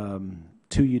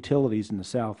 2 utilities in the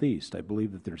Southeast. I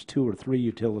believe that there's 2 or 3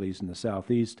 utilities in the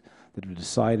Southeast that have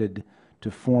decided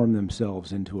to form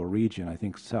themselves into a region. I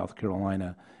think South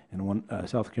Carolina and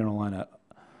South Carolina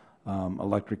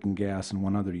Electric and Gas and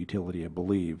one other utility, I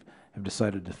believe, have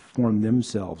decided to form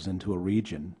themselves into a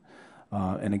region.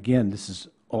 And again, this is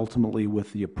ultimately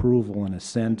with the approval and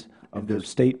assent of their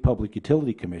state public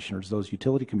utility commissioners. Those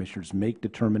utility commissioners make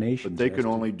determinations. But they can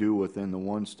only do within the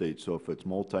one state. So if it's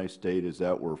multi-state, is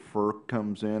that where FERC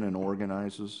comes in and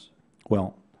organizes?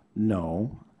 Well,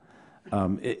 no.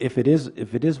 If it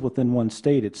is within one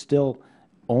state, it's still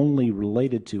only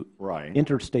related to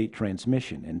interstate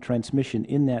transmission, and transmission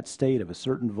in that state of a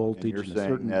certain voltage and a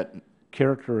certain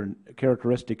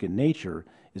characteristic in nature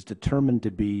is determined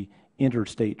to be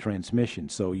interstate transmission.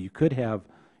 So you could have,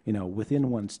 within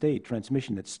one state,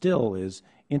 transmission that still is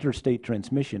interstate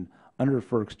transmission under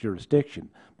FERC's jurisdiction.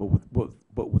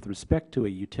 But with respect to a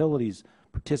utility's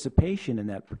participation in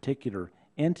that particular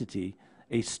entity,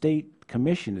 a state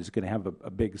commission is going to have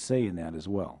a big say in that as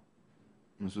well.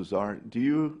 Mrs. R.,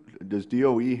 does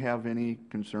DOE have any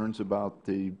concerns about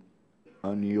the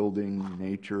unyielding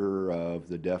nature of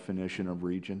the definition of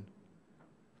region?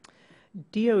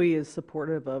 DOE is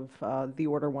supportive of the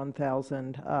Order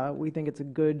 1000. We think it's a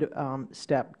good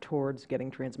step towards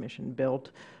getting transmission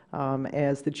built.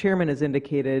 As the chairman has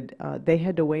indicated, they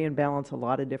had to weigh and balance a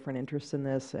lot of different interests in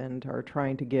this and are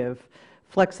trying to give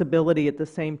flexibility at the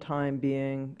same time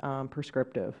being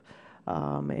prescriptive.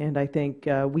 And I think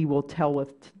we will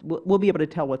we'll be able to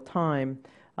tell with time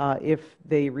if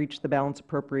they reach the balance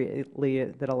appropriately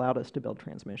that allowed us to build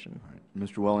transmission. Right.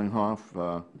 Mr.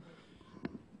 Wellinghoff,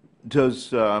 does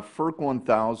FERC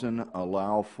 1000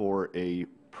 allow for a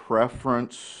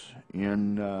preference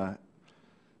in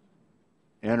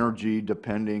energy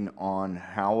depending on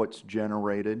how it's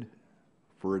generated?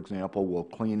 For example, will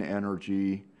clean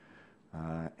energy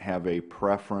have a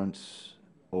preference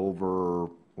over,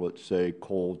 let's say,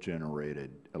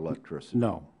 coal-generated electricity?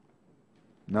 No.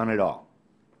 None at all?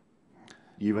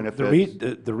 Even if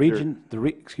the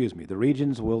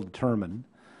regions will determine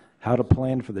how to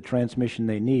plan for the transmission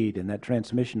they need, and that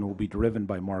transmission will be driven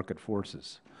by market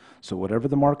forces. So whatever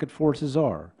the market forces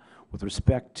are, with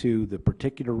respect to the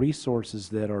particular resources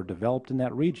that are developed in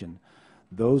that region,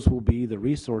 those will be the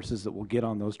resources that will get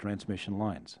on those transmission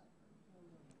lines.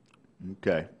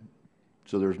 Okay.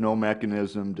 So there's no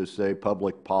mechanism to say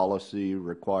public policy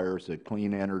requires that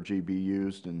clean energy be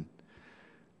used, and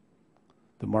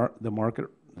the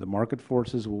market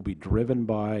forces will be driven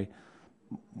by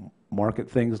market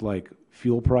things like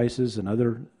fuel prices and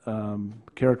other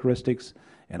characteristics,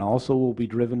 and also will be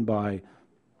driven by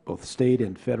both state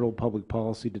and federal public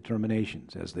policy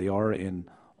determinations, as they are in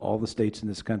all the states in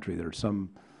this country. There are some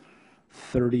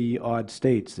 30-odd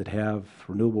states that have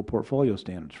renewable portfolio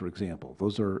standards, for example.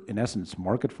 Those are, in essence,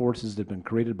 market forces that have been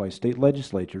created by state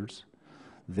legislatures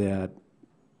that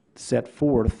set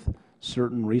forth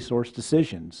certain resource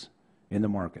decisions in the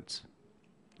markets.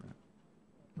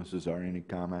 Mrs. R., any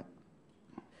comment?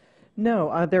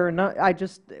 No, there are not.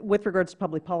 With regards to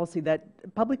public policy, that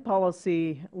public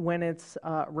policy, when it's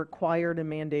required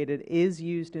and mandated, is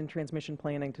used in transmission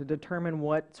planning to determine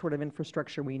what sort of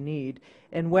infrastructure we need,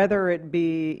 and whether it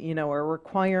be, a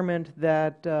requirement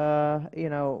that,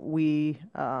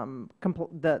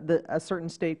 a certain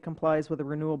state complies with a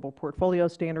renewable portfolio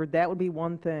standard. That would be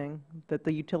one thing that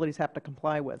the utilities have to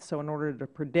comply with. So in order to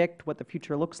predict what the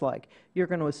future looks like, you're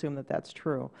going to assume that that's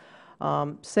true.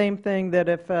 Same thing that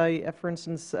if, for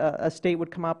instance, a state would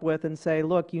come up with and say,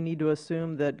 look, you need to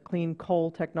assume that clean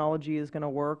coal technology is going to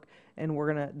work,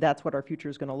 and that's what our future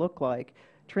is going to look like.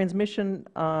 Transmission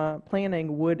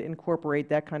planning would incorporate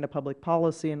that kind of public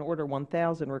policy, and Order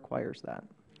 1000 requires that.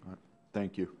 All right.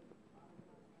 Thank you.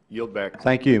 Yield back.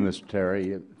 Thank you, Mr.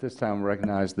 Terry. At this time, we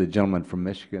recognize the gentleman from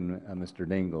Michigan, Mr.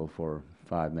 Dingle, for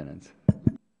 5 minutes.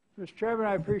 Mr. Chairman,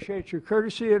 I appreciate your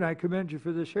courtesy, and I commend you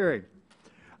for this hearing.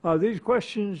 These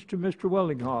questions to Mr.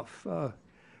 Wellinghoff.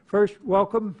 First,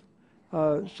 welcome.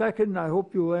 Second, I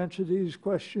hope you will answer these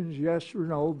questions yes or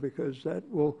no, because that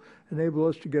will enable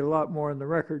us to get a lot more on the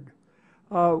record.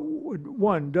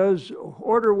 One, does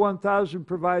Order 1000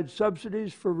 provide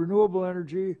subsidies for renewable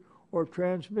energy or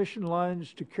transmission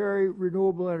lines to carry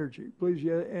renewable energy? Please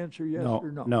answer yes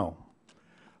or no.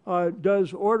 No.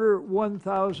 Does Order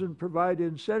 1000 provide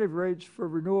incentive rates for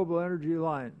renewable energy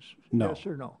lines? No. Yes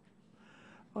or no?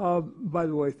 By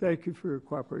the way, thank you for your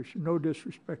cooperation. No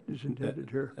disrespect is intended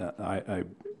here.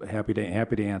 I'm happy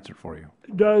to answer for you.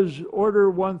 Does Order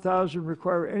 1000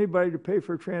 require anybody to pay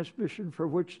for transmission for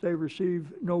which they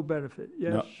receive no benefit?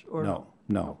 Yes or no?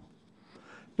 No.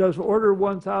 Does Order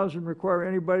 1000 require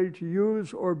anybody to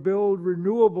use or build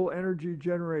renewable energy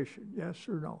generation? Yes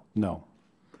or no? No.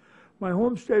 My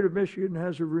home state of Michigan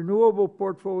has a renewable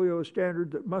portfolio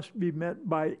standard that must be met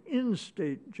by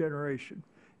in-state generation.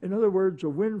 In other words, a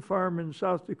wind farm in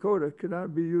South Dakota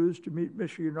cannot be used to meet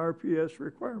Michigan RPS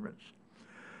requirements.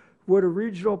 Would a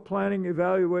regional planning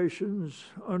evaluations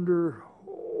under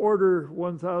Order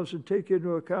 1000 take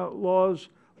into account laws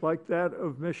like that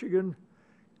of Michigan?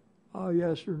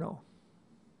 Yes or no?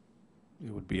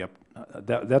 It would be up,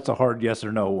 that's a hard yes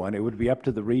or no one. It would be up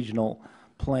to the regional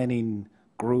planning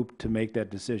group to make that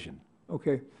decision.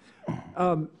 Okay.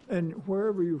 And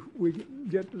wherever we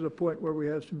get to the point where we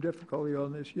have some difficulty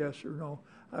on this yes or no,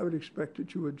 I would expect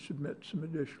that you would submit some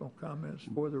additional comments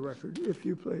for the record, if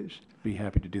you please. Be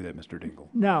happy to do that, Mr. Dingle.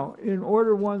 Now, in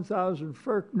Order 1000,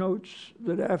 FERC notes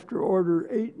that after Order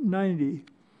 890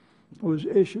 was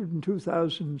issued in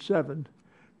 2007,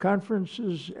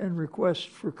 conferences and requests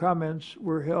for comments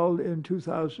were held in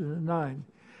 2009.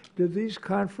 Did these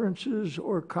conferences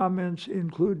or comments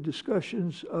include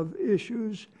discussions of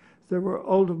issues that were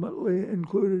ultimately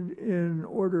included in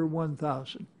Order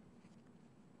 1000?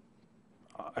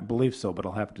 I believe so, but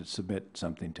I'll have to submit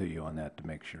something to you on that to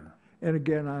make sure. And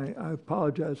again, I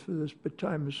apologize for this, but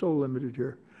time is so limited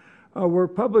here. Were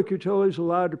public utilities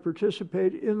allowed to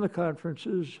participate in the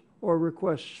conferences or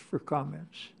requests for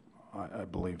comments? I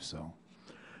believe so.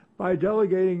 By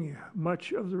delegating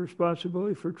much of the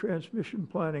responsibility for transmission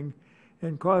planning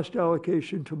and cost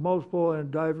allocation to multiple and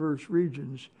diverse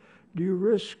regions, do you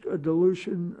risk a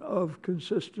dilution of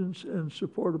consistent and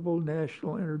supportable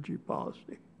national energy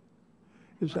policy?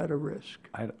 Is that a risk?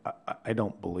 I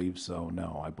don't believe so,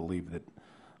 no. I believe that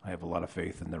I have a lot of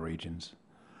faith in the regions.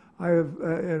 I have,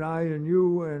 and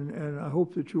you, and I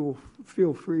hope that you will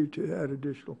feel free to add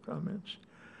additional comments.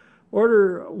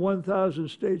 Order 1000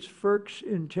 states FERC's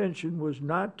intention was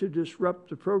not to disrupt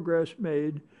the progress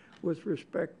made with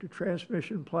respect to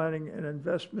transmission planning and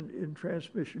investment in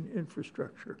transmission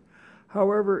infrastructure.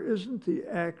 However, isn't the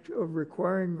act of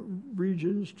requiring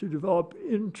regions to develop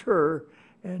inter-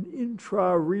 and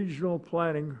intra-regional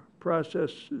planning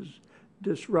processes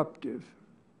disruptive?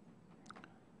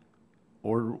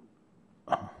 Or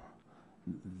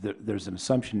there's an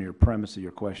assumption in your premise of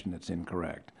your question that's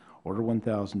incorrect. Order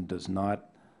 1000 does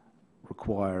not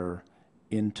require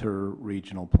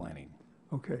inter-regional planning.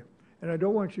 Okay. And I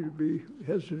don't want you to be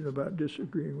hesitant about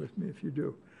disagreeing with me if you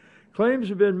do. Claims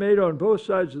have been made on both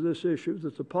sides of this issue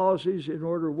that the policies in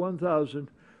Order 1000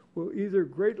 will either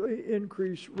greatly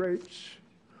increase rates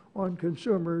on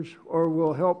consumers or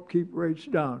will help keep rates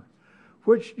down.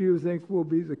 Which do you think will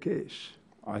be the case?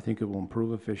 I think it will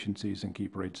improve efficiencies and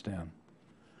keep rates down.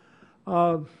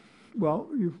 Well,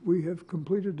 we have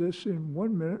completed this in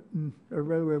 1 minute, or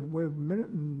rather we have 1 minute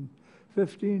and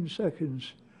 15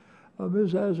 seconds.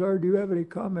 Ms. Azar, do you have any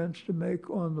comments to make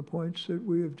on the points that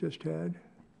we have just had?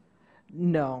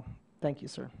 No. Thank you,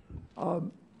 sir.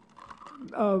 Mr.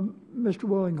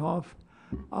 Willinghoff,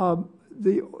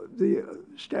 the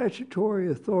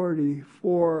statutory authority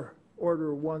for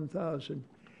Order 1000,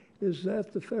 is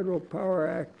that the Federal Power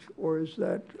Act, or is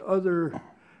that other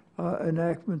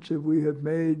enactments that we have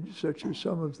made, such as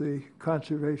some of the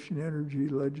conservation energy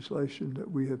legislation that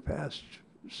we have passed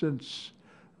since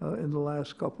in the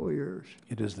last couple of years?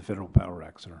 It is the Federal Power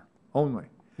Act, sir. Only?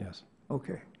 Yes.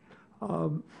 Okay.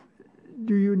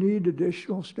 Do you need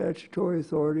additional statutory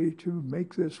authority to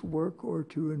make this work or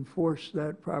to enforce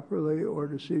that properly or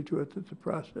to see to it that the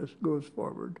process goes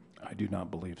forward? I do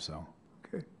not believe so.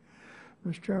 Okay.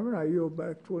 Mr. Chairman, I yield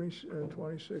back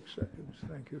 26 seconds.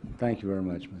 Thank you. Thank you very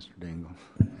much, Mr. Dingle.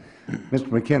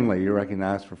 Mr. McKinley, you're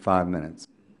recognized for 5 minutes.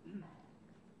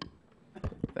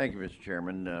 Thank you, Mr.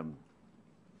 Chairman.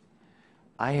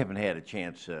 I haven't had a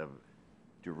chance to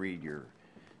read your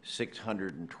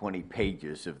 620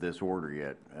 pages of this order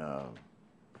yet,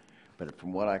 but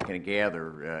from what I can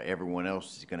gather, everyone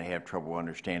else is going to have trouble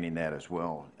understanding that as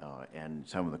well, and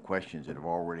some of the questions that have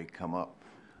already come up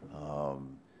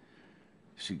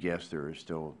suggest there is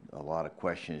still a lot of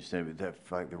questions.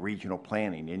 Like the regional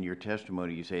planning, in your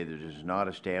testimony you say that it does not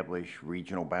establish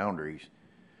regional boundaries,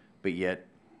 but yet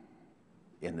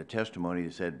in the testimony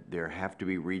you said there have to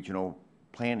be regional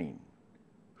planning.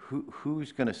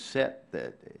 Who's going to set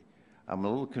that? I'm a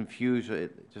little confused,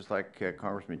 just like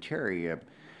Congressman Terry, as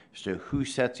to who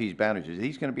sets these boundaries. Are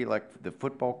these going to be like the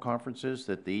football conferences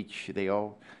that they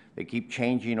keep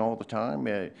changing all the time?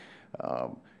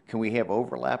 Can we have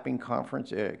overlapping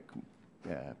conference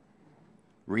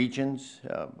regions?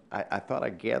 I thought I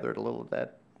gathered a little of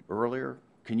that earlier.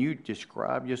 Can you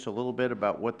describe just a little bit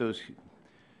about what those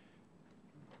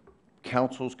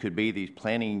councils could be, these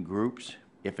planning groups?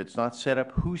 If it's not set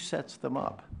up, who sets them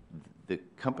up? The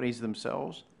companies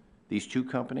themselves? These two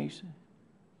companies?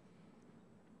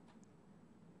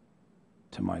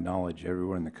 to my knowledge,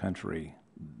 everywhere in the country,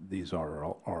 these are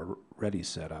already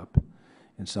set up.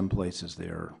 In some places, they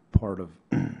are part of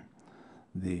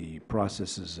the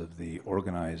processes of the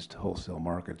organized wholesale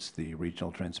markets, the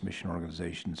regional transmission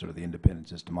organizations or the independent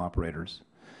system operators.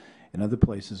 In other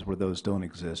places where those don't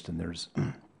exist, and there's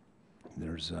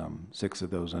 6 of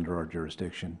those under our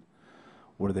jurisdiction,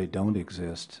 where they don't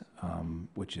exist,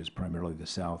 which is primarily the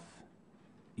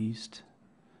southeast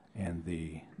and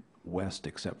the west,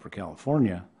 except for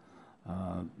California,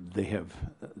 they have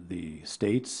the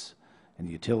states and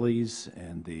the utilities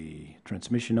and the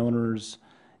transmission owners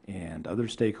and other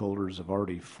stakeholders have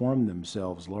already formed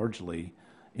themselves largely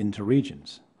into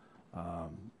regions.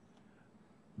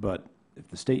 But if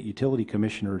the state utility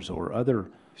commissioners or other...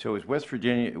 So is West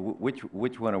Virginia,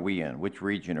 which one are we in? Which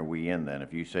region are we in then,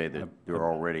 if you say that they're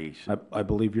already... I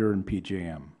believe you're in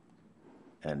PJM.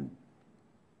 And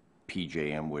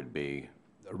PJM would be?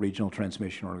 A regional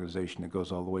transmission organization that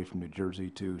goes all the way from New Jersey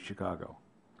to Chicago.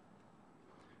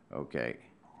 Okay.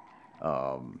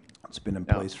 It's been in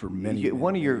place for many years.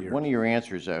 One of your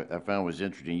answers I found was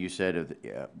interesting. You said,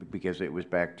 because it was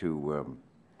back to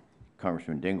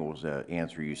Congressman Dingell's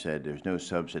answer, you said there's no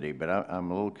subsidy, but I'm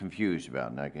a little confused about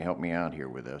it, and I can help me out here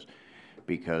with this,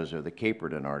 because of the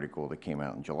Caperton article that came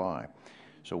out in July.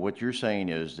 So what you're saying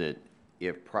is that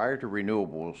if prior to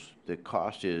renewables, the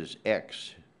cost is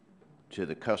X to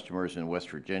the customers in West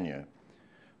Virginia,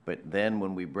 but then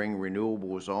when we bring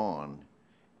renewables on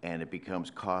and it becomes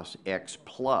cost X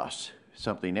plus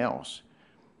something else,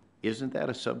 isn't that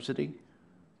a subsidy?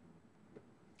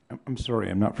 I'm sorry,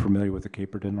 I'm not familiar with the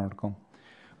Caperton article.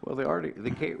 Well,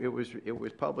 it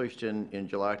was published in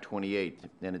July 28th,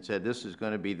 and it said this is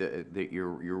going to be your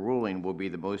ruling will be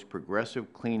the most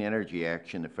progressive clean energy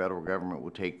action the federal government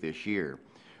will take this year,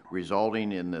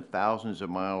 resulting in the thousands of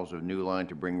miles of new line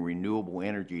to bring renewable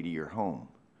energy to your home.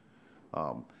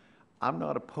 I'm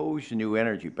not opposed to new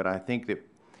energy, but I think that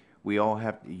we all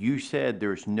have, you said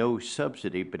there's no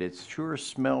subsidy, but it sure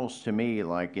smells to me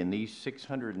like in these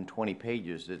 620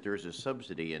 pages that there's a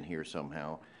subsidy in here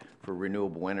somehow for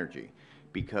renewable energy.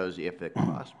 Because if the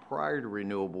cost prior to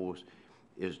renewables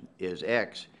is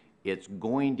X, it's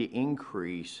going to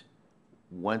increase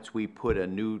once we put a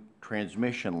new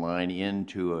transmission line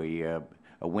into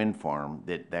a wind farm,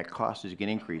 that cost is going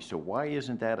to increase. So why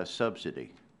isn't that a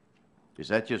subsidy? Is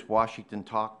that just Washington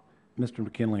talk? Mr.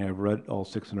 McKinley, I've read all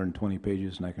 620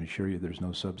 pages, and I can assure you there's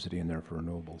no subsidy in there for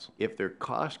renewables. If their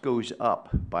cost goes up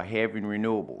by having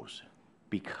renewables,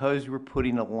 because we're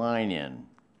putting a line in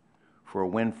for a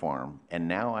wind farm, and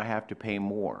now I have to pay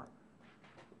more,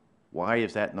 why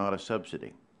is that not a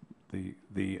subsidy?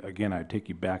 Again, I take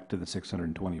you back to the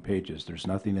 620 pages. There's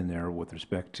nothing in there with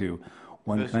respect to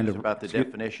one kind of... This is about the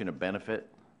definition of benefit?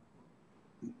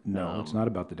 No, it's not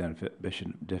about the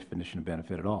definition of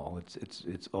benefit at all.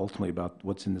 It's ultimately about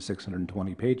what's in the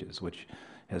 620 pages, which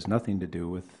has nothing to do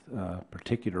with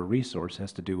particular resource,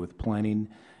 has to do with planning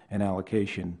and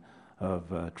allocation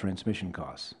of transmission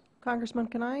costs. Congressman,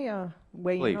 can I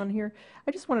weigh Please. in on here?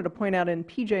 I just wanted to point out in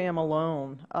PJM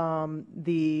alone,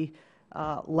 the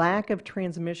lack of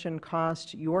transmission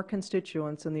cost your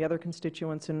constituents and the other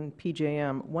constituents in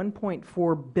PJM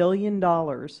 $1.4 billion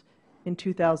in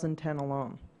 2010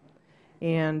 alone.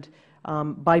 And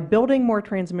by building more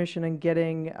transmission and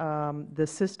getting the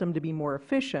system to be more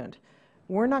efficient,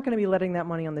 we're not going to be letting that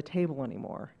money on the table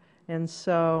anymore. And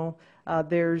so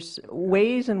there's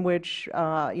ways in which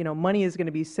money is going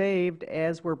to be saved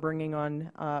as we're bringing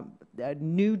on a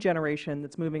new generation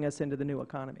that's moving us into the new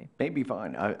economy. Maybe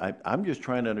fine. I'm just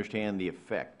trying to understand the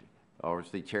effect.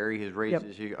 Obviously, Terry has raised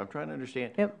this issue. I'm trying to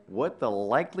understand what the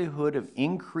likelihood of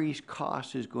increased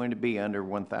cost is going to be under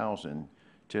 1,000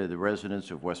 to the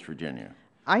residents of West Virginia.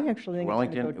 I actually think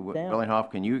Wellington, it's going to go down. Wellinghoff,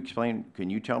 can you explain?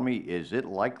 Can you tell me? Is it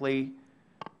likely?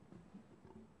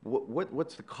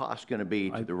 What's the cost going to be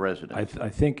to the residents? I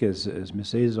think, as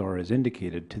Ms. Azar has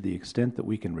indicated, to the extent that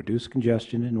we can reduce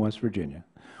congestion in West Virginia,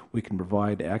 we can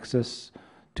provide access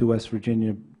to West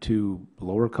Virginia to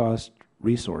lower cost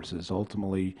resources.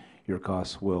 Ultimately, your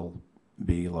costs will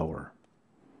be lower.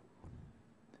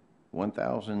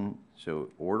 1,000. So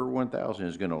order 1,000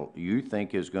 is going to, you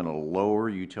think, is going to lower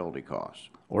utility costs.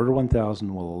 Order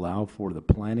 1,000 will allow for the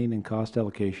planning and cost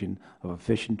allocation of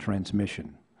efficient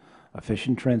transmission.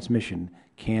 Efficient transmission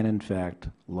can, in fact,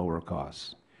 lower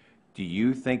costs. Do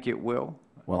you think it will?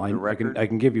 Well, I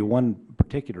can give you one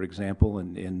particular example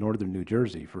in northern New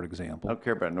Jersey, for example. I don't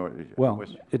care about northern. Well,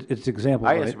 it's example.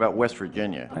 I asked about West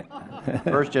Virginia,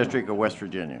 First District of West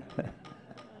Virginia.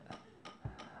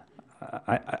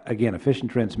 Again, efficient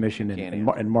transmission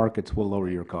and markets will lower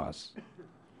your costs.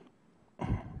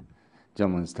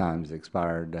 gentleman's time's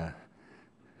expired.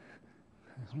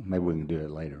 Maybe we can do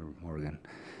it later, Morgan.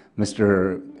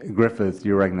 Mr. Griffith,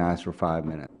 you're recognized for 5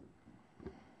 minutes.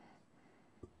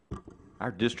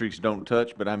 Our districts don't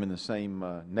touch, but I'm in the same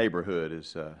neighborhood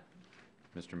as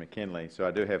Mr. McKinley, so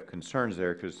I do have concerns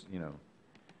there because, you know,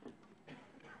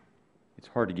 it's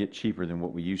hard to get cheaper than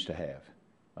what we used to have,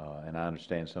 and I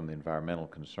understand some of the environmental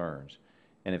concerns.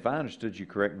 And if I understood you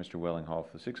correct, Mr.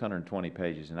 Wellinghoff, the 620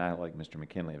 pages, and I, like Mr.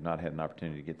 McKinley, have not had an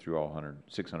opportunity to get through all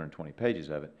 620 pages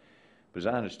of it, but as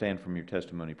I understand from your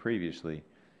testimony previously,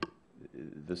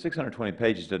 the 620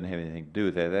 pages doesn't have anything to do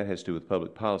with that. That has to do with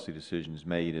public policy decisions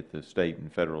made at the state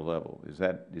and federal level. Is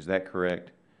that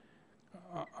correct?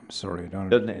 I'm sorry, I don't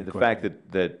Doesn't understand the the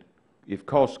fact that if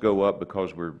costs go up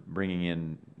because we're bringing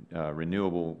in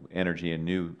renewable energy and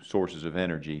new sources of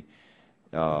energy,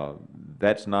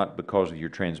 that's not because of your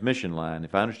transmission line.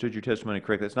 If I understood your testimony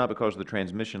correctly, that's not because of the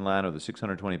transmission line or the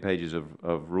 620 pages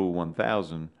of Rule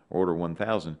 1000, Order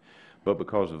 1000, but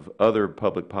because of other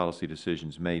public policy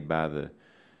decisions made by the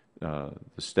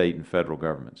state and federal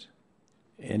governments.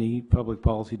 Any public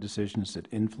policy decisions that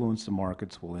influence the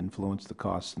markets will influence the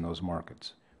costs in those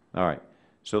markets. All right.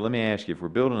 So let me ask you, if we're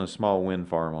building a small wind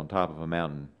farm on top of a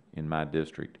mountain in my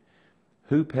district,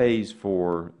 who pays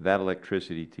for that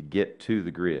electricity to get to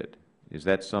the grid? Is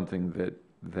that something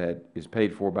that is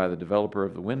paid for by the developer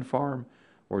of the wind farm,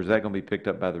 or is that going to be picked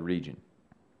up by the region?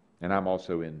 And I'm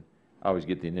also in, I always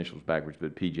get the initials backwards,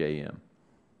 but PJM.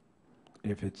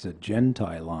 If it's a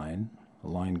gen-tie line, a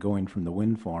line going from the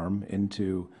wind farm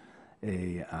into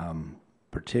a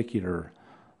particular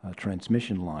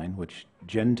transmission line, which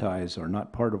gen-ties are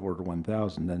not part of Order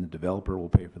 1000, then the developer will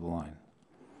pay for the line.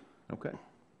 Okay.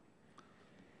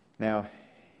 Now,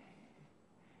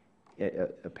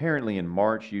 apparently in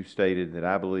March you stated that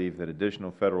I believe that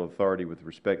additional federal authority with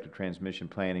respect to transmission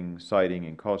planning, siting,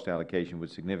 and cost allocation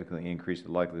would significantly increase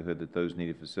the likelihood that those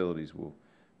needed facilities will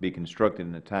be constructed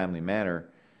in a timely manner.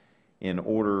 In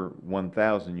Order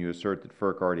 1000, you assert that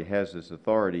FERC already has this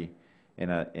authority,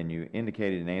 and you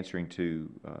indicated in answering to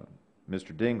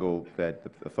Mr. Dingell that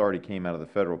the authority came out of the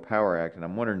Federal Power Act, and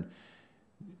I'm wondering,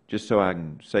 just so I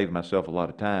can save myself a lot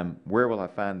of time, where will I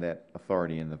find that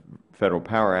authority in the Federal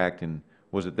Power Act, and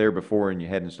was it there before and you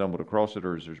hadn't stumbled across it,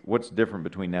 or is there, what's different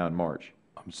between now and March?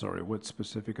 I'm sorry, what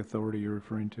specific authority you're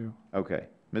referring to? Okay.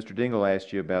 Mr. Dingell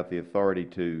asked you about the authority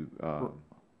to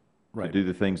Right. do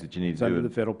the things that you need It's to do. under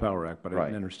the Federal Power Act, but I Right.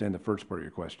 didn't understand the first part of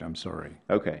your question. I'm sorry.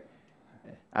 Okay.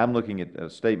 I'm looking at a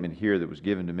statement here that was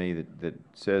given to me that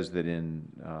says that in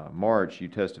March you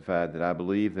testified that I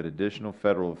believe that additional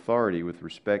federal authority with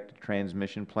respect to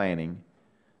transmission planning,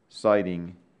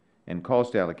 siting, and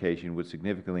cost allocation would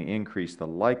significantly increase the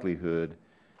likelihood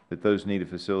that those needed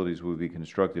facilities will be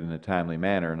constructed in a timely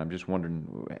manner. And I'm just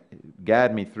wondering,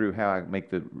 guide me through how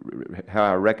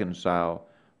I reconcile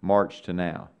March to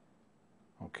now.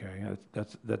 Okay,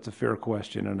 that's a fair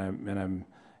question, and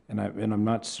I'm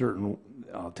not certain.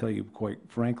 I'll tell you quite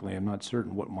frankly, I'm not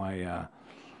certain what my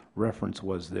reference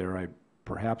was there. I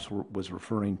perhaps was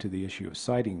referring to the issue of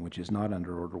siting, which is not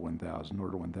under Order 1000.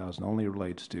 Order 1000 only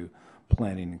relates to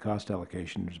planning and cost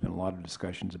allocation. There's been a lot of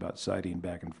discussions about siting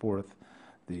back and forth,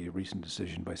 the recent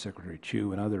decision by Secretary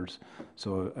Chu and others,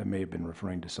 so I may have been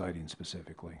referring to siting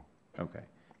specifically. Okay,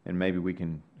 and maybe we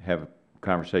can have a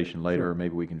conversation later, Sure. or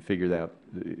maybe we can figure out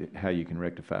how you can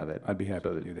rectify that. I'd be happy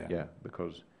to do that. Yeah,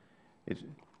 because it's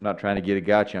not trying to get a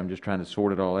gotcha. I'm just trying to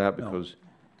sort it all out, because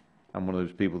I'm one of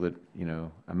those people that, you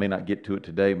know, I may not get to it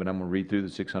today, but I'm going to read through the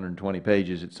 620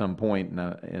 pages at some point,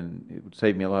 and it would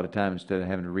save me a lot of time instead of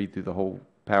having to read through the whole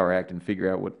Power Act and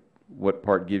figure out what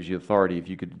part gives you authority. If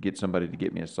you could get somebody to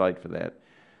get me a site for that,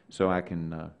 so I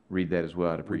can read that as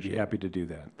well, I'd appreciate it. We'd be happy to do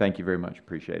that. Thank you very much.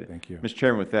 Appreciate it. Thank you. Mr.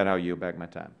 Chairman, with that, I'll yield back my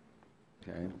time.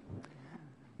 Okay.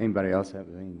 Anybody else have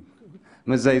anything?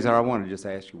 Ms. Azar, I want to just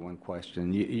ask you one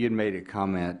question. You'd made a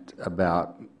comment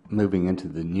about moving into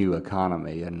the new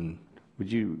economy, and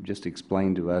would you just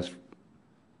explain to us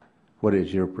what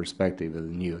is your perspective of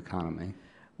the new economy?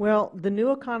 Well, the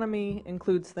new economy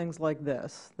includes things like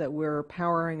this, that we're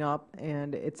powering up,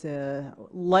 and it's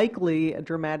likely a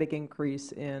dramatic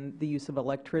increase in the use of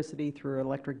electricity through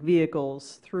electric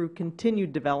vehicles, through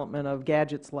continued development of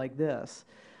gadgets like this.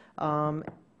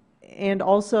 And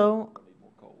also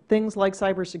things like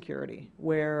cybersecurity,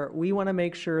 where we want to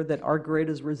make sure that our grid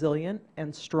is resilient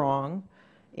and strong,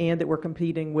 and that we're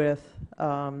competing with,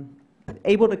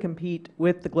 able to compete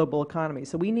with the global economy.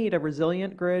 So we need a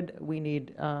resilient grid, we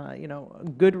need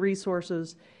good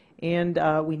resources, and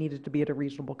we need it to be at a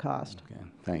reasonable cost. Okay,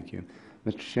 thank you.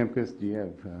 Mr. Shimkus, do you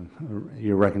have,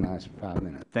 you're recognized for 5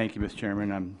 minutes. Thank you, Mr.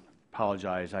 Chairman. I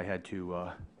apologize. I had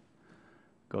to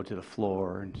go to the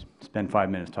floor and spend 5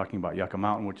 minutes talking about Yucca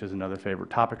Mountain, which is another favorite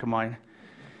topic of mine.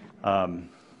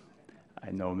 I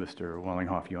know, Mr.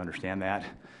 Wellinghoff, you understand that.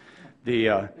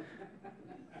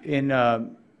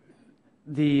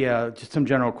 Just some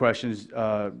general questions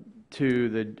to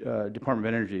the Department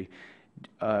of Energy.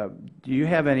 Do you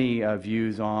have any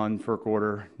views on FERC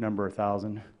order number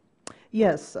 1000?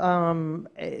 Yes.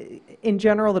 In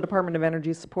general, the Department of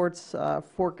Energy supports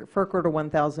FERC Order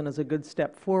 1000 as a good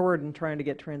step forward in trying to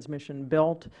get transmission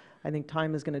built. I think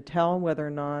time is going to tell whether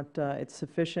or not it's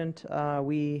sufficient.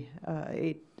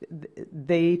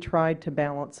 They tried to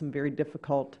balance some very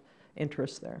difficult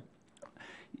interests there.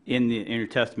 In your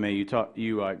testimony,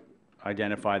 you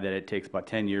identified that it takes about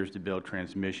 10 years to build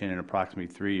transmission and approximately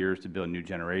 3 years to build new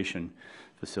generation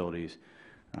facilities.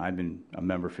 I've been a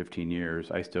member 15 years.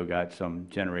 I still got some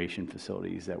generation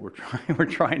facilities that we're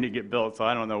trying to get built, so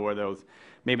I don't know where those,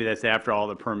 maybe that's after all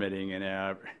the permitting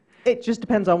and it just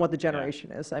depends on what the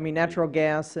generation is. I mean, natural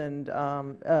gas and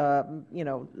you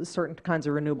know, certain kinds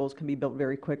of renewables can be built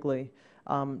very quickly.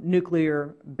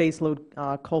 Nuclear baseload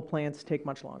coal plants take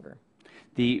much longer.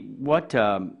 What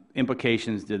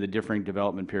implications do the differing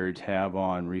development periods have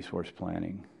on resource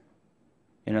planning?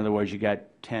 In other words, you got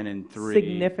 10 and 3.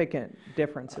 Significant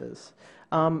differences.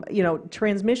 You know,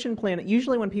 transmission planning,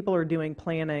 usually when people are doing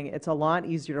planning, it's a lot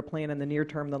easier to plan in the near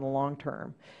term than the long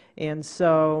term. And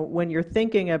so when you're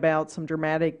thinking about some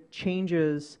dramatic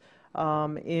changes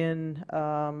in,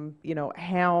 you know,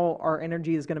 how our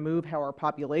energy is going to move, how our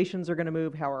populations are going to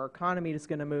move, how our economy is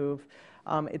going to move,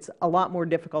 it's a lot more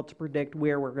difficult to predict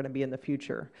where we're going to be in the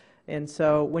future. And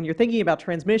so when you're thinking about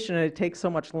transmission and it takes so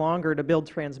much longer to build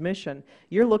transmission,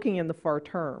 you're looking in the far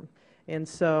term. And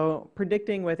so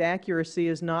predicting with accuracy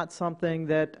is not something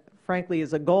that, frankly,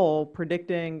 is a goal.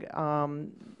 Predicting,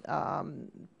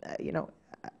 you know,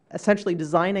 essentially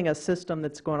designing a system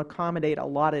that's going to accommodate a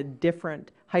lot of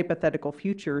different hypothetical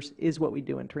futures is what we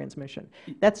do in transmission.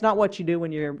 That's not what you do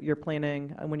when you're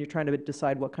planning and when you're trying to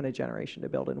decide what kind of generation to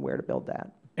build and where to build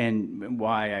that. And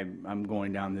why I'm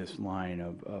going down this line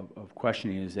of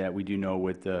questioning is that we do know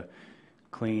with the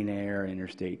Clean Air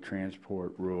Interstate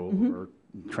Transport Rule, or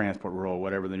Transport Rule,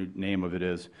 whatever the name of it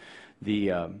is,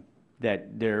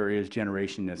 that there is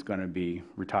generation that's going to be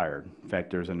retired. In fact,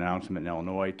 there's an announcement in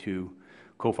Illinois to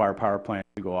coal-fired power plants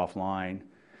to go offline,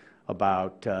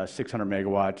 about 600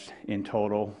 megawatts in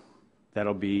total.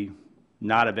 That'll be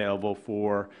not available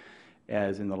for,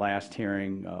 as in the last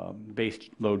hearing, base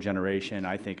load generation.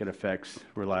 I think it affects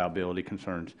reliability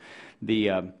concerns.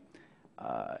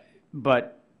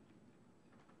 But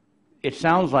it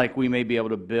sounds like we may be able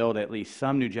to build at least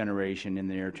some new generation in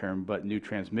the near term, but new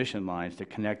transmission lines to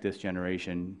connect this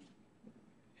generation,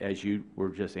 as you were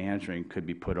just answering, could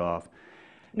be put off.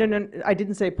 No, I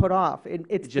didn't say put off.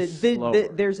 It's just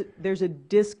there's a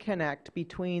disconnect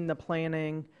between the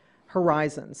planning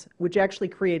horizons, which actually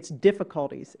creates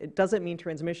difficulties. It doesn't mean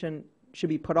transmission should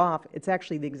be put off. It's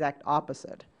actually the exact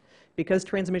opposite. Because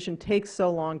transmission takes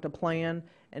so long to plan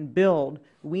and build,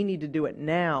 we need to do it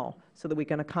now so that we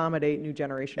can accommodate new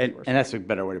generation sources. And that's a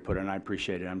better way to put it, and I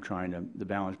appreciate it. I'm trying to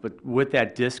balance. But with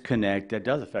that disconnect, that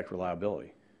does affect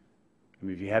reliability. I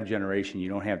mean, if you have generation, you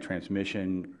don't have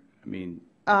transmission. I mean,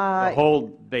 the whole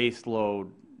base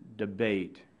load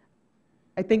debate.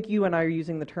 I think you and I are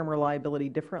using the term reliability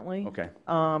differently. Okay.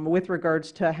 With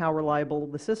regards to how reliable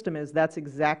the system is, that's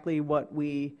exactly what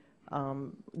we,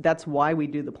 that's why we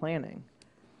do the planning.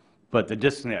 But the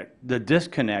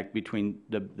disconnect between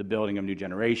the building of new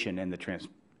generation and the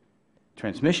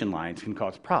transmission lines can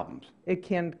cause problems. It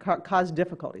can cause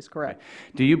difficulties, correct.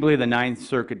 Do you believe the Ninth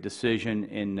Circuit decision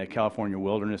in the California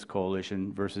Wilderness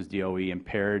Coalition versus DOE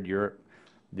impaired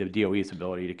the DOE's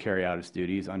ability to carry out its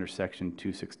duties under Section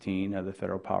 216 of the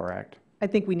Federal Power Act? I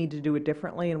think we need to do it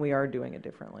differently, and we are doing it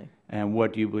differently. And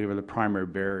what do you believe are the primary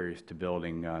barriers to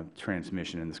building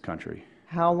transmission in this country?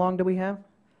 How long do we have?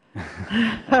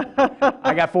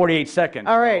 I got 48 seconds.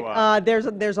 All right.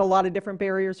 So, there's a lot of different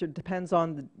barriers. It depends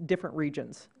on the different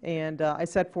regions. And I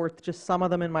set forth just some of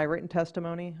them in my written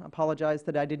testimony. I apologize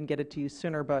that I didn't get it to you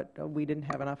sooner, but we didn't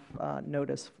have enough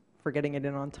notice for getting it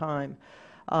in on time.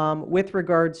 With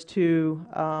regards to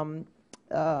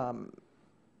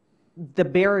the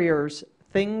barriers,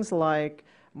 things like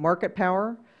market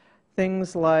power,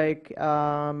 things like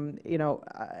you know,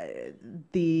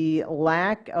 the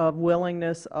lack of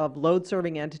willingness of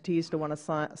load-serving entities to want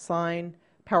to sign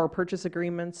power purchase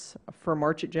agreements for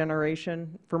merchant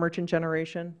generation,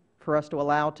 for us to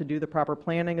allow to do the proper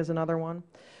planning is another one.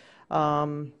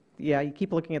 Yeah, you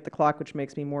keep looking at the clock, which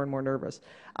makes me more and more nervous.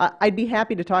 I'd be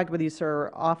happy to talk with you, sir,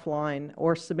 offline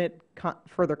or submit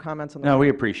further comments on the No, we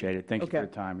appreciate it. Thank you for the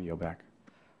time. You'll back.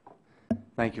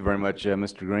 Thank you very much,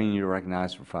 Mr. Green. You're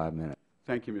recognized for 5 minutes.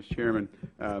 Thank you, Mr. Chairman.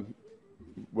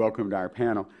 Welcome to our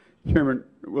panel. Chairman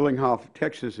Willinghoff,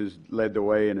 Texas has led the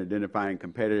way in identifying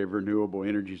competitive renewable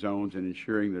energy zones and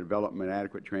ensuring the development of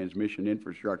adequate transmission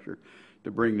infrastructure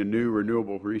to bring the new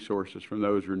renewable resources from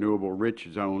those renewable-rich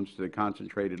zones to the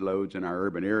concentrated loads in our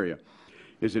urban area.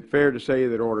 Is it fair to say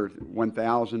that Order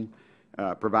 1000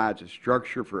 provides a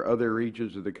structure for other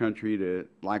regions of the country to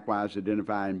likewise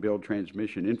identify and build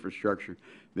transmission infrastructure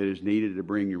that is needed to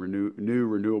bring new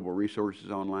renewable resources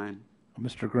online?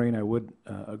 Mr. Green, I would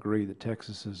agree that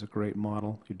Texas is a great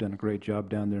model. You've done a great job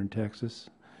down there in Texas,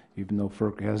 even though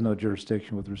FERC has no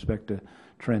jurisdiction with respect to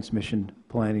transmission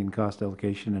planning and cost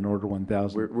allocation, and Order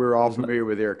 1000. We're all familiar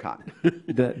with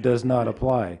ERCOT. That does not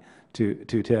apply to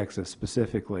Texas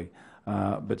specifically.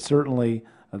 But certainly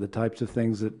the types of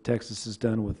things that Texas has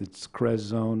done with its CREZ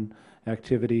zone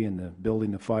activity and the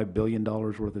building of $5 billion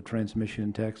worth of transmission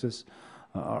in Texas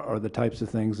are the types of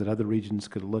things that other regions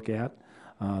could look at.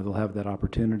 They'll have that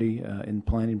opportunity in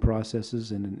planning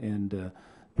processes and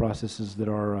processes that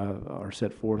are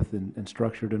set forth and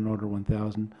structured in Order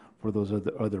 1000 for those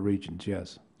other regions,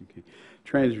 yes. Okay.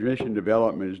 Transmission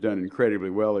development is done incredibly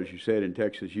well, as you said, in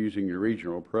Texas using the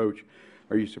regional approach.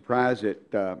 Are you surprised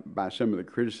by some of the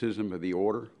criticism of the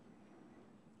order?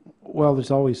 Well, there's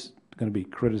always going to be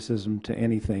criticism to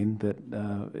anything that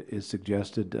is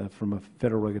suggested from a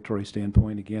federal regulatory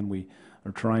standpoint. Again, we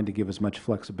are trying to give as much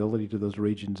flexibility to those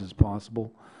regions as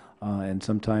possible, and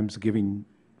sometimes giving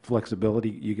flexibility,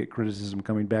 you get criticism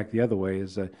coming back the other way,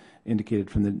 as indicated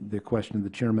from the question of the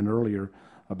chairman earlier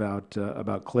about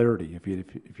clarity. If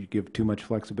you give too much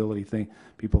flexibility,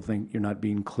 people think you're not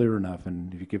being clear enough,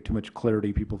 and if you give too much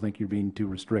clarity, people think you're being too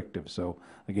restrictive. So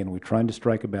again, we're trying to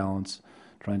strike a balance,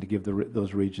 trying to give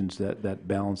those regions that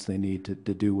balance they need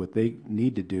to do what they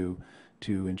need to do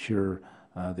to ensure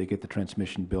they get the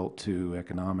transmission built to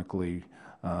economically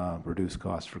reduce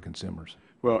costs for consumers.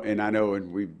 Well, and I know,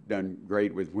 and we've done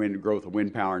great with growth of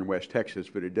wind power in West Texas,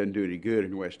 but it doesn't do any good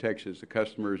in West Texas. The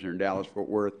customers are in Dallas, Fort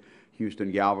Worth,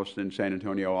 Houston, Galveston, San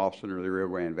Antonio, Austin, or the Rio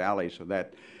Grande Valley. So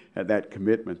that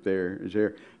commitment there is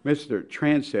there. Mr.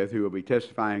 Transeth, who will be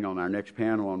testifying on our next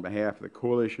panel on behalf of the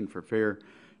Coalition for Fair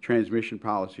Transmission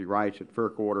Policy Rights at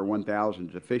FERC Order 1000,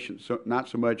 is efficient, not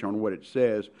so much on what it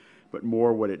says, but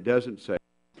more what it doesn't say.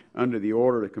 Under the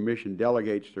order, the Commission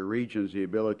delegates to regions the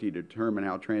ability to determine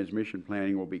how transmission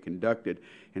planning will be conducted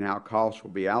and how costs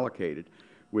will be allocated,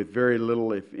 with very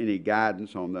little, if any,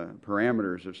 guidance on the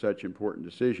parameters of such important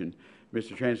decision.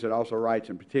 Mr. Transett also writes,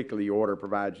 in particular, the order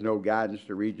provides no guidance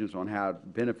to regions on how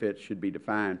benefits should be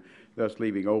defined, thus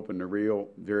leaving open the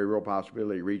very real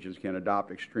possibility regions can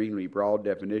adopt extremely broad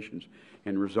definitions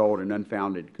and result in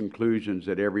unfounded conclusions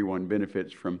that everyone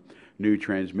benefits from new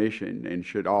transmission and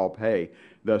should all pay,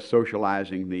 thus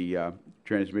socializing the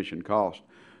transmission cost.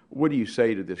 What do you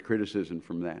say to this criticism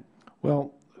from that?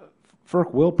 Well,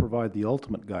 FERC will provide the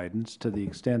ultimate guidance to the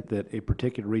extent that a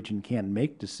particular region can't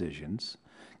make decisions,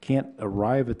 can't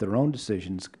arrive at their own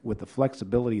decisions with the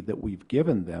flexibility that we've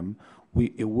given them.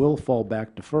 It will fall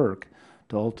back to FERC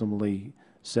to ultimately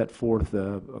set forth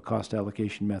a cost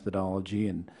allocation methodology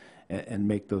and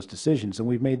make those decisions, and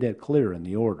we've made that clear in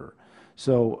the order.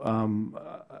 So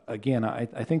again, I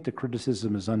think the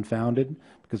criticism is unfounded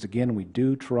because, again, we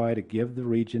do try to give the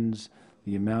regions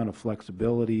the amount of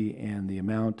flexibility and the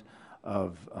amount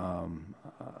of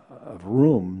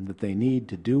room that they need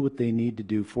to do what they need to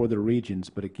do for the regions.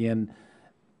 But again,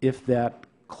 if that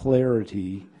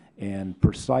clarity and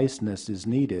preciseness is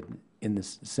needed in the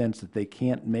sense that they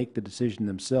can't make the decision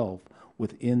themselves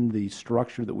within the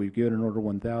structure that we've given in Order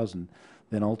 1000,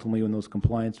 then ultimately when those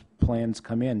compliance plans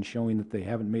come in showing that they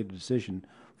haven't made a decision,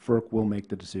 FERC will make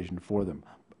the decision for them.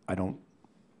 I don't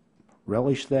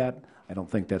relish that. I don't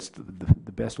think that's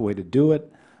the best way to do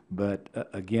it. But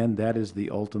again, that is the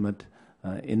ultimate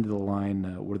end of the line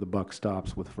where the buck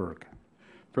stops with FERC.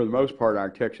 For the most part, our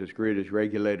Texas grid is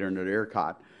regulated under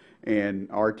ERCOT and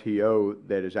RTO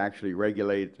that is actually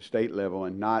regulated at the state level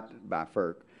and not by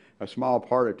FERC. A small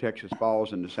part of Texas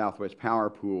falls in the Southwest Power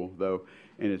Pool, though,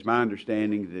 and it's my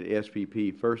understanding that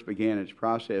SPP first began its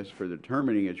process for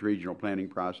determining its regional planning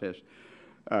process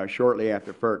shortly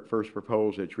after FERC first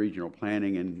proposed its regional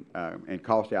planning and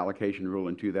cost allocation rule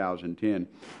in 2010.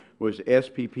 Was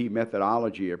SPP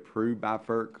methodology approved by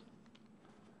FERC?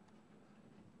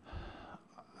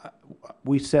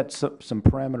 We set some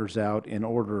parameters out in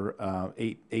Order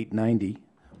 890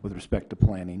 with respect to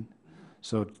planning.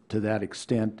 So to that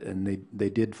extent, and they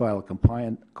did file a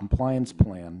compliance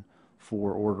plan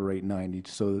for Order 890.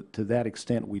 So to that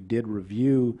extent, we did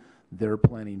review their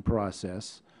planning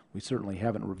process. We certainly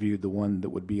haven't reviewed the one that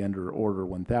would be under Order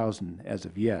 1000 as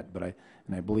of yet, but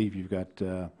I believe you've got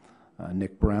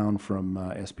Nick Brown from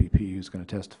SPP who's going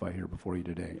to testify here before you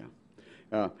today.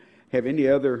 Yeah. Have any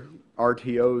other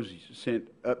RTOs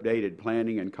sent updated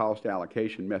planning and cost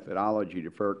allocation methodology to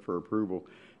FERC for approval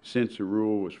since the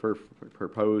rule was first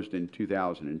proposed in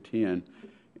 2010?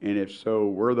 And if so,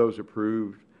 were those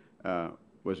approved?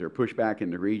 Was there pushback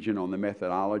in the region on the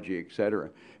methodology, et cetera?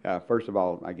 First of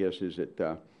all, I guess, is it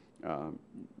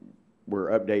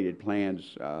were updated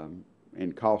plans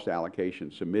and cost allocation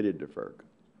submitted to FERC?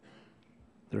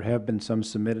 There have been some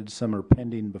submitted, some are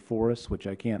pending before us, which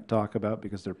I can't talk about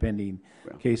because they're pending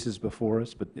cases before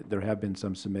us, but there have been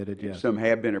some submitted, yes. Some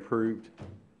have been approved?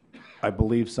 I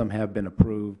believe some have been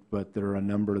approved, but there are a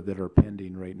number that are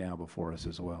pending right now before us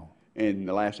as well. And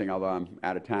the last thing, although I'm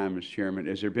out of time, Mr. Chairman,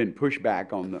 has there been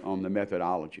pushback on the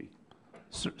methodology?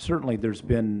 Certainly there's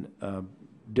been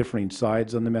differing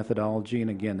sides on the methodology, and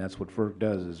again, that's what FERC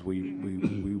does, is we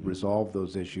resolve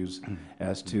those issues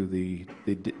as to the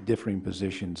differing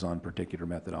positions on particular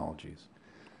methodologies.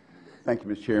 Thank you,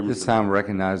 Mr. Chairman. This time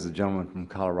recognize the gentleman from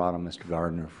Colorado, Mr.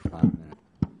 Gardner, for 5 minutes.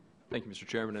 Thank you, Mr.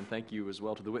 Chairman, and thank you as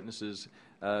well to the witnesses.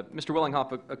 Mr.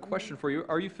 Wellinghoff, a question for you.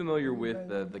 Are you familiar with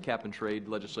the cap-and-trade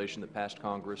legislation that passed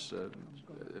Congress,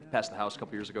 passed the House a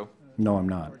couple years ago? No, I'm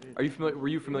not. Were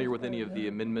you familiar with any of the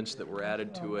amendments that were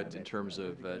added to it in terms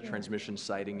of transmission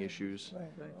siting issues,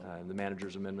 the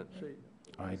manager's amendment?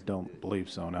 I don't believe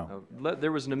so, no.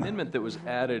 There was an amendment that was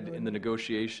added in the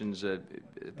negotiations at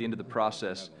the end of the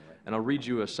process, and I'll read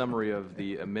you a summary of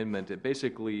the amendment.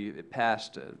 It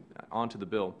passed onto the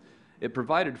bill. It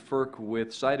provided FERC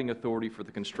with siting authority for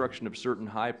the construction of certain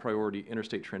high-priority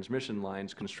interstate transmission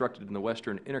lines constructed in the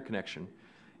Western Interconnection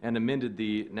and amended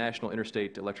the National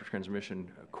Interstate Electric Transmission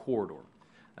Corridor.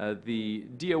 The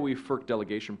DOE FERC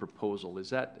delegation proposal,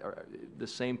 is that the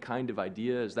same kind of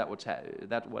idea? Is that what's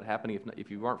happening?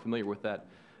 If you aren't familiar with that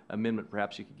amendment,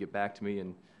 perhaps you could get back to me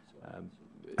and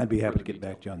I'd be happy to get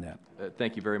back to you on that.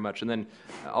 Thank you very much. And then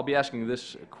I'll be asking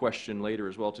this question later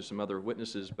as well to some other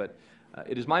witnesses, but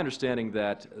it is my understanding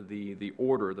that the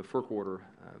FERC order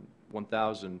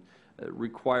 1000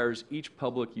 requires each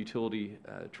public utility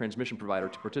transmission provider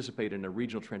to participate in a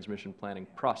regional transmission planning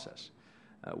process.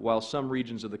 While some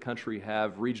regions of the country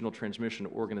have regional transmission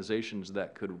organizations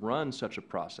that could run such a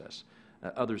process,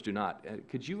 others do not.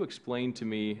 Could you explain to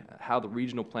me how the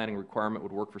regional planning requirement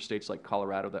would work for states like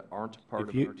Colorado that aren't part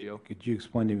of the RTO? Could you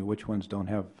explain to me which ones don't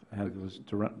have those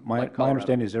to run? My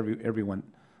understanding is everyone,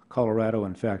 Colorado,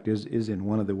 in fact, is in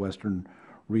one of the Western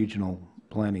regional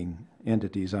planning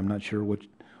entities. I'm not sure which.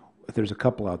 There's a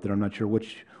couple out there. I'm not sure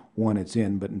which one it's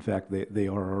in, but in fact they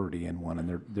are already in one,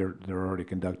 and they're already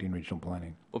conducting regional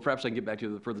planning. Well, perhaps I can get back to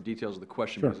the further details of the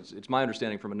question, sure. Because it's my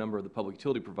understanding from a number of the public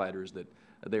utility providers that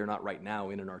they are not right now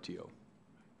in an RTO.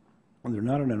 Well, they're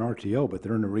not in an RTO, but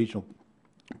they're in a regional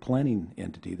planning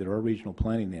entity. There are regional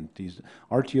planning entities.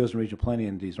 RTOs and regional planning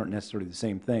entities aren't necessarily the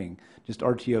same thing. Just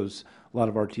RTOs, a lot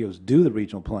of RTOs do the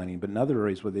regional planning, but in other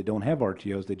areas where they don't have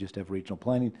RTOs, they just have regional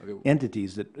planning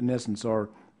entities that in essence are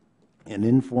an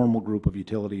informal group of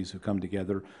utilities who come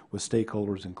together with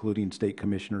stakeholders, including state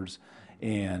commissioners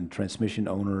and transmission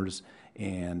owners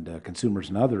and consumers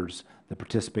and others that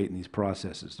participate in these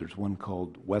processes. There's one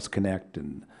called West Connect,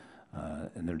 and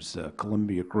there's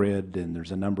Columbia Grid, and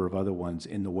there's a number of other ones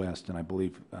in the West. And I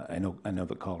believe I know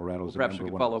that Colorado's perhaps you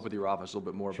could follow up with your office a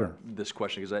little bit more sure. about this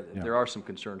question, because there are some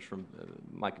concerns from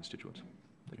my constituents.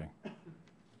 Okay.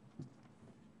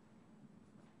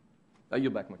 I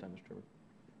yield back my time, Mr. Chairman.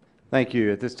 Thank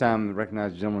you. At this time, I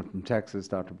recognize the gentleman from Texas,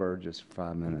 Dr. Burgess, for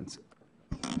 5 minutes.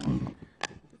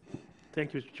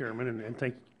 Thank you, Mr. Chairman, and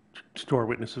thank you to our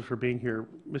witnesses for being here.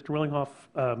 Mr. Wellinghoff,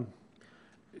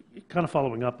 kind of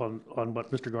following up on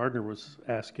what Mr. Gardner was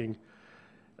asking,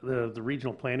 the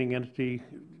regional planning entity,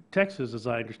 Texas, as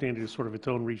I understand it, is sort of its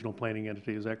own regional planning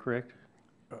entity. Is that correct?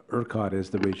 ERCOT is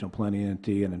the regional planning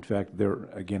entity, and in fact, they're,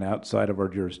 again, outside of our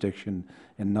jurisdiction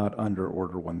and not under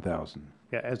Order 1000.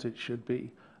 Yeah, as it should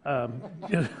be.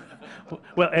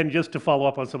 Well, and just to follow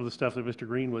up on some of the stuff that Mr.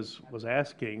 Green was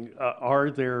asking, are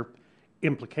there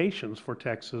implications for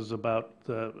Texas about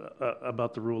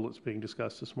the rule that's being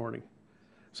discussed this morning?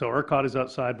 So ERCOT is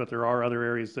outside, but there are other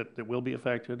areas that will be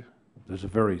affected? There's a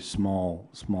very small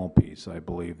piece, I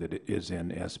believe, that it is in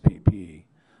SPP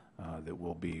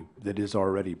that is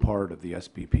already part of the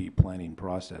SPP planning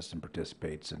process and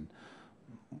participates and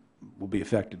will be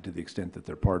affected to the extent that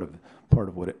they're part of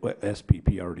what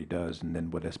SPP already does, and then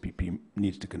what SPP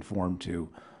needs to conform to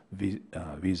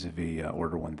vis-a-vis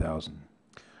Order 1000.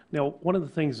 Now, one of the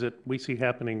things that we see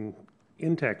happening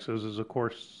in Texas is, of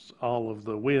course, all of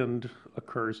the wind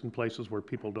occurs in places where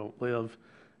people don't live,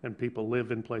 and people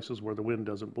live in places where the wind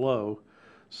doesn't blow.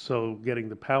 So getting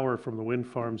the power from the wind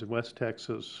farms in West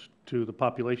Texas to the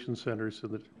population centers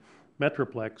in the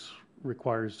Metroplex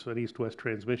requires an east-west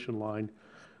transmission line,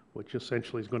 which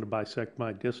essentially is going to bisect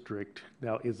my district.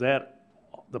 Now, is that,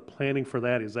 the planning for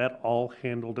that, is that all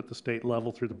handled at the state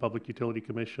level through the Public Utility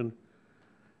Commission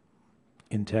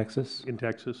In Texas? in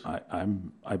Texas?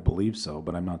 I believe so,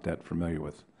 but I'm not that familiar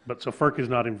with. But so FERC is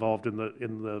not involved in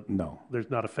the, No.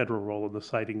 there's not a federal role in the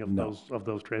siting of No.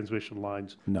 those transmission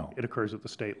lines? No. It occurs at the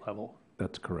state level?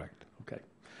 That's correct. Okay.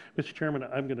 Mr. Chairman,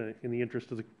 I'm going to, in the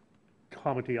interest of the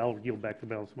committee, I'll yield back the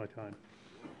balance of my time.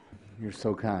 You're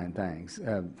so kind, thanks.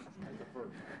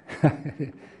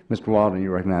 Mr. Walden,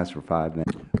 you're recognized for 5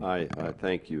 minutes. Hi,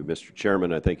 thank you, Mr.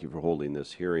 Chairman. I thank you for holding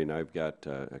this hearing. I've got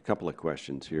a couple of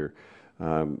questions here.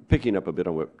 Picking up a bit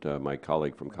on what my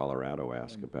colleague from Colorado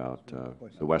asked about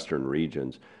the western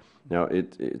regions. Now,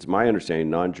 it's my understanding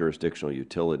non-jurisdictional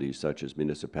utilities such as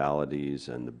municipalities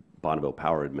and the Bonneville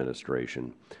Power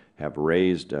Administration have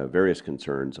raised various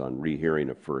concerns on rehearing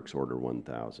of FERC's Order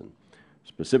 1000.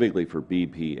 Specifically for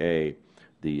BPA,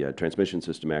 the Transmission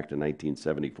System Act of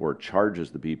 1974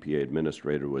 charges the BPA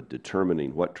administrator with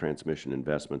determining what transmission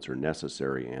investments are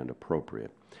necessary and appropriate.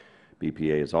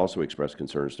 BPA has also expressed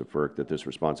concerns to FERC that this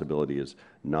responsibility is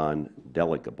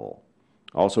non-delegable.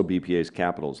 Also, BPA's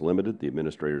capital is limited. The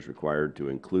administrator is required to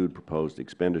include proposed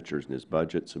expenditures in his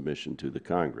budget submission to the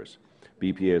Congress.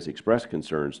 BPA has expressed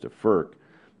concerns to FERC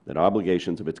that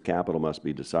obligations of its capital must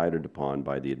be decided upon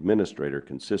by the administrator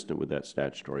consistent with that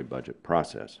statutory budget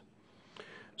process.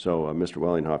 So, Mr.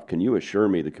 Wellinghoff, can you assure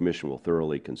me the Commission will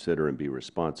thoroughly consider and be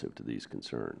responsive to these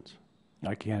concerns?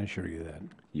 I can assure you that.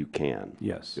 You can?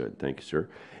 Yes. Good. Thank you, sir.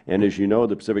 And as you know,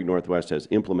 the Pacific Northwest has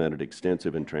implemented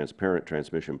extensive and transparent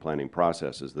transmission planning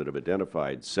processes that have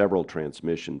identified several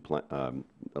transmission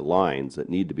lines that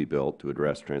need to be built to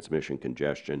address transmission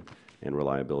congestion and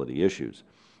reliability issues.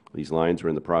 These lines are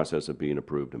in the process of being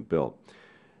approved and built.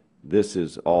 This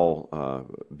is all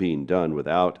being done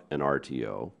without an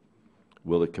RTO.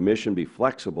 Will the Commission be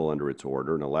flexible under its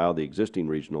order and allow the existing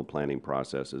regional planning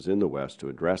processes in the West to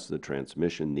address the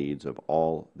transmission needs of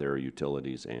all their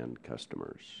utilities and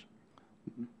customers?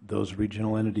 Those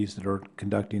regional entities that are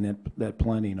conducting that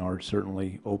planning are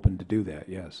certainly open to do that,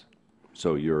 yes.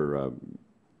 So your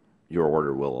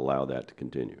order will allow that to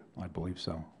continue? I believe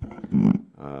so.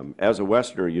 As a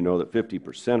Westerner, you know that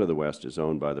 50% of the West is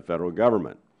owned by the federal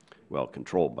government. Well,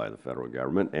 controlled by the federal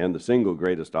government, and the single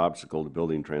greatest obstacle to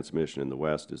building transmission in the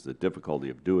West is the difficulty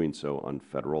of doing so on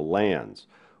federal lands.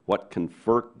 What can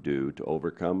FERC do to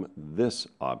overcome this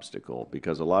obstacle?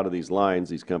 Because a lot of these lines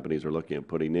these companies are looking at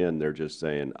putting in, they're just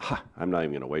saying, I'm not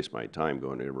even going to waste my time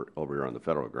going over here on the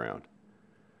federal ground.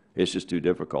 It's just too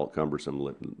difficult, cumbersome,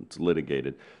 it's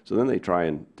litigated. So then they try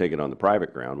and take it on the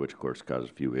private ground, which of course causes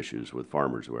a few issues with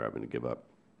farmers who are having to give up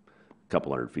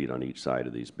couple hundred feet on each side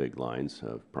of these big lines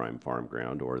of prime farm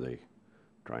ground, or they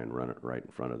try and run it right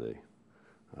in front of the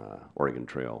Oregon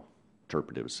Trail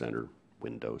Interpretive Center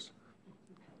windows.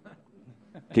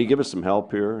 Can you give us some help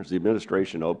here? Is the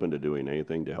administration open to doing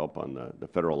anything to help on the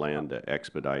federal land to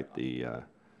expedite the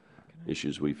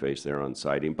issues we face there on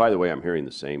siting? By the way, I'm hearing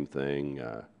the same thing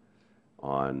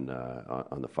on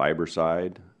the fiber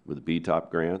side with the BTOP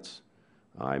grants.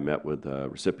 I met with a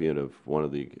recipient of one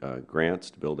of the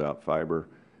grants to build out fiber,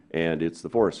 and it's the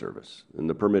Forest Service and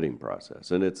the permitting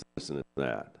process, and it's this and it's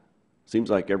that. Seems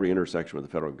like every intersection with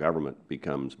the federal government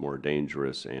becomes more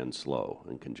dangerous and slow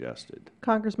and congested.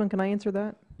 Congressman, can I answer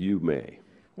that? You may.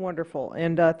 Wonderful.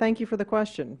 And thank you for the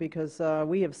question, because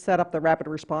we have set up the Rapid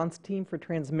Response Team for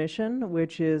Transmission,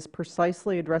 which is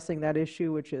precisely addressing that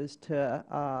issue, which is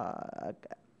to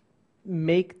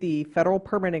make the federal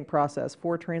permitting process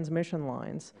for transmission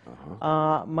lines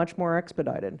much more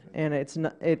expedited. And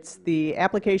it's the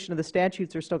application of the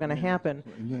statutes are still going to happen,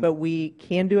 but we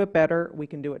can do it better, we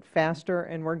can do it faster,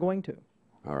 and we're going to.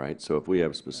 All right. So if we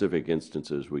have specific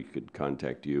instances, we could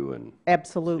contact you and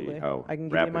absolutely. See how I can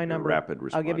give you my number. Rapid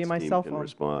response I'll give you my team cell can phone.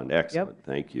 Respond. Excellent. Yep.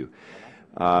 Thank you.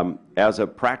 As a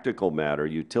practical matter,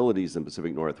 utilities in the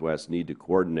Pacific Northwest need to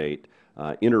coordinate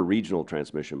interregional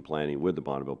transmission planning with the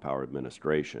Bonneville Power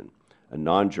Administration, a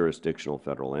non-jurisdictional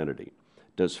federal entity.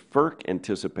 Does FERC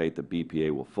anticipate that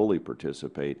BPA will fully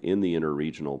participate in the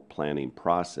interregional planning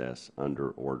process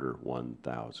under Order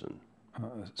 1000?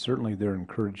 Certainly they're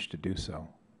encouraged to do so.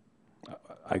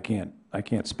 I can't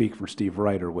speak for Steve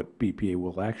Wright or what BPA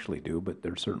will actually do, but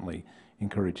they're certainly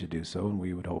encouraged to do so, and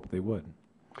we would hope they would.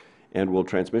 And will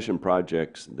transmission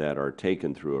projects that are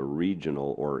taken through a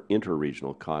regional or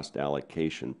interregional cost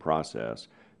allocation process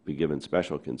be given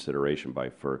special consideration by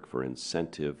FERC for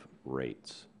incentive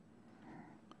rates?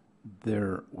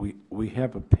 We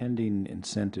have a pending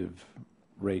incentive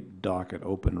rate docket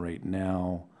open right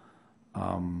now.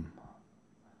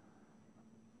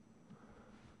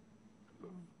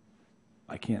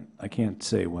 I can't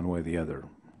say one way or the other.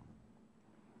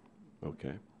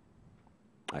 Okay.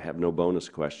 I have no bonus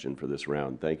question for this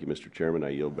round. Thank you, Mr. Chairman. I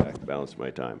yield back the balance of my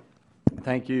time.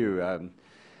 Thank you.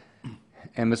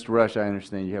 And Mr. Rush, I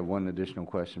understand you have one additional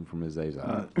question from Ms.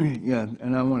 Azar. Yes,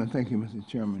 and I want to thank you, Mr.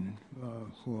 Chairman,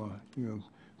 for your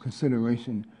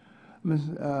consideration.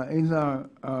 Ms. Azar,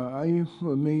 are you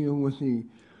familiar with the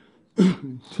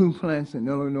two plants in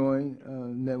Illinois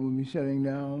that will be shutting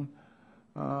down?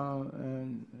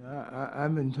 And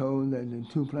I've been told that the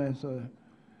two plants are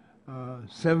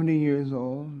 70 years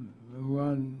old,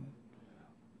 run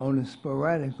only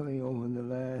sporadically over the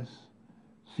last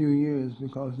few years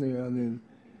because they are the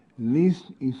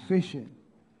least efficient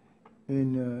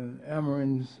in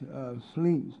Ameren's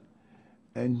fleet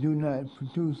and do not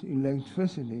produce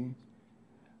electricity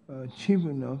cheap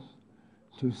enough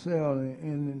to sell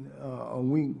in a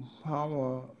weak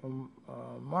power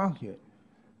market.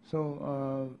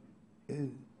 So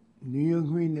do you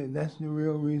agree that that's the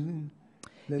real reason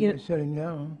that they're shutting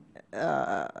down?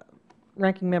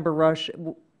 Ranking Member Rush,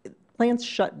 plants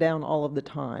shut down all of the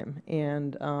time,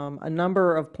 and a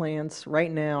number of plants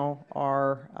right now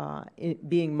are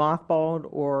being mothballed,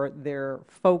 or they're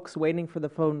folks waiting for the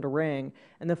phone to ring,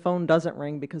 and the phone doesn't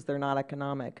ring because they're not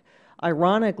economic.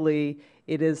 Ironically,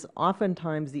 it is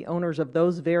oftentimes the owners of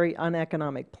those very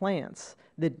uneconomic plants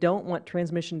that don't want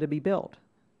transmission to be built.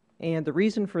 And the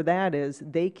reason for that is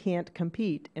they can't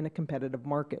compete in a competitive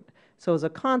market. So as a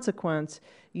consequence,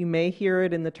 you may hear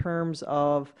it in the terms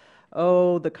of,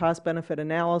 oh, the cost-benefit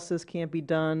analysis can't be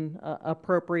done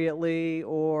appropriately,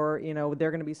 or, you know,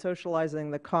 they're going to be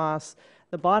socializing the costs.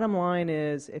 The bottom line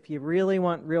is, if you really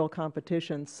want real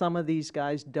competition, some of these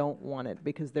guys don't want it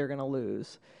because they're going to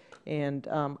lose. And,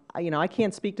 you know, I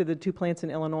can't speak to the two plants in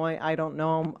Illinois. I don't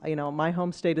know. You know, my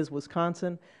home state is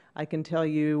Wisconsin. I can tell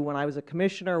you when I was a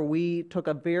commissioner, we took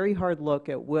a very hard look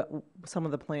at some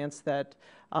of the plants that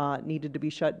needed to be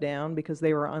shut down because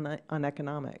they were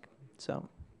uneconomic. So.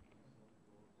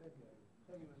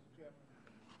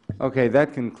 Okay,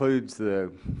 that concludes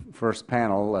the first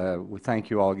panel. We thank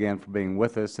you all again for being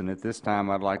with us, and at this time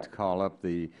I'd like to call up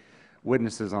the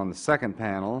witnesses on the second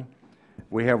panel.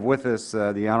 We have with us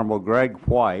the Honorable Greg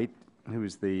White, who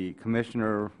is the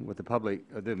Commissioner with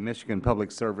the Michigan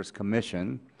Public Service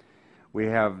Commission. We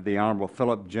have the Honorable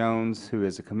Philip Jones, who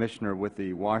is a Commissioner with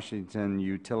the Washington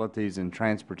Utilities and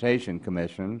Transportation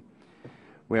Commission.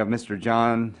 We have Mr.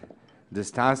 John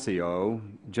DeStasio,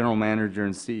 General Manager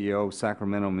and CEO,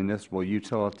 Sacramento Municipal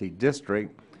Utility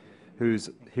District, who's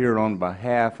here on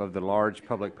behalf of the Large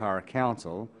Public Power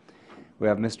Council. We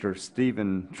have Mr.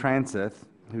 Stephen Transith,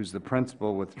 who's the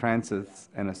Principal with Transith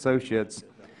and Associates,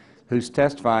 who's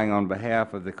testifying on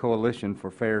behalf of the Coalition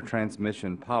for Fair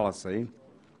Transmission Policy.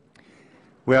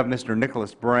 We have Mr.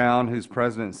 Nicholas Brown, who's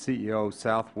President and CEO,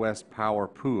 Southwest Power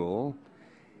Pool.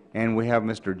 And we have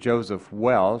Mr. Joseph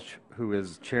Welch, who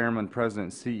is Chairman,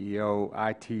 President, CEO,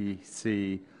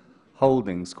 ITC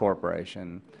Holdings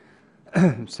Corporation.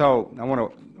 So I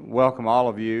want to welcome all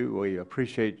of you. We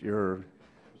appreciate your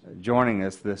joining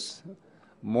us this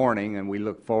morning, and we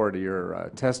look forward to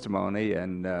your testimony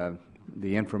and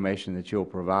the information that you'll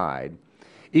provide.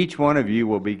 Each one of you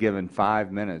will be given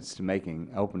 5 minutes to make an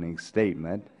opening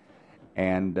statement,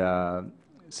 and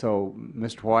so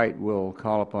Mr. White, will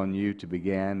call upon you to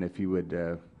begin. If you would,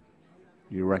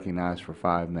 you're recognized for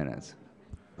 5 minutes.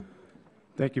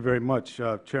 Thank you very much,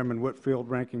 Chairman Whitfield,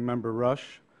 Ranking Member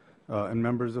Rush, and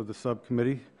members of the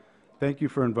subcommittee. Thank you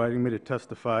for inviting me to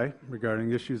testify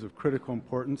regarding issues of critical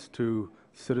importance to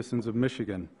citizens of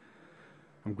Michigan.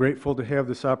 I'm grateful to have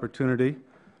this opportunity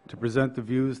to present the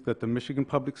views that the Michigan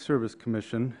Public Service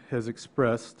Commission has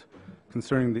expressed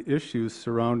concerning the issues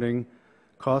surrounding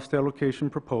cost allocation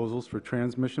proposals for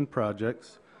transmission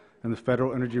projects and the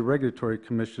Federal Energy Regulatory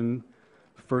Commission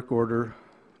FERC Order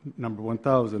number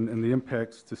 1000 and the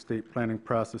impacts to state planning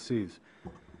processes.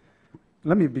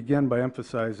 Let me begin by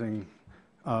emphasizing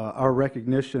our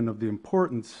recognition of the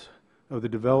importance of the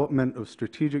development of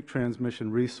strategic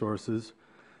transmission resources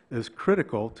is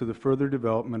critical to the further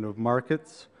development of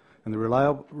markets and the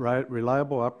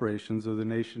reliable operations of the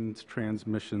nation's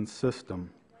transmission system.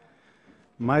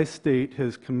 My state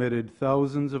has committed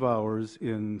thousands of hours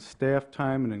in staff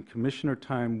time and in commissioner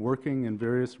time working in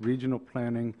various regional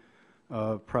planning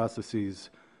processes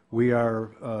We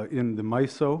are in the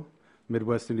MISO,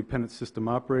 Midwest Independent System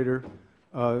Operator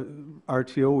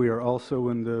RTO. We are also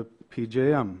in the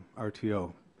PJM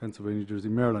RTO, Pennsylvania, New Jersey,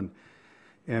 Maryland.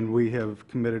 And we have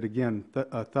committed, again,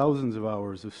 thousands of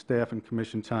hours of staff and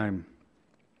commission time.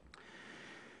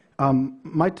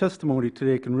 My testimony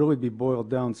today can really be boiled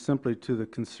down simply to the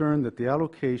concern that the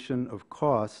allocation of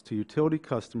costs to utility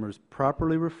customers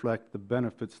properly reflect the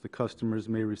benefits the customers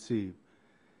may receive.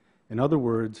 In other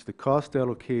words, the cost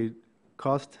allocated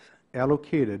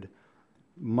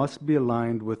must be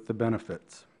aligned with the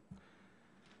benefits.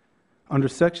 Under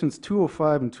Sections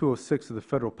 205 and 206 of the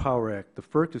Federal Power Act, the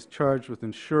FERC is charged with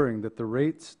ensuring that the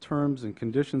rates, terms, and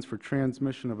conditions for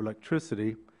transmission of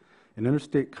electricity and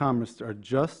interstate commerce are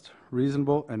just,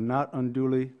 reasonable, and not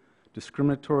unduly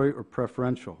discriminatory or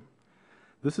preferential.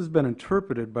 This has been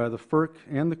interpreted by the FERC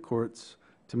and the courts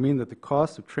to mean that the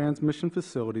cost of transmission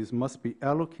facilities must be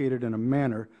allocated in a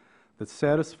manner that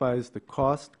satisfies the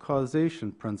cost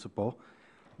causation principle,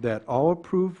 that all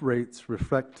approved rates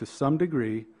reflect to some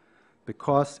degree the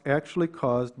costs actually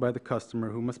caused by the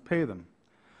customer who must pay them.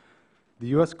 The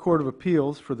U.S. Court of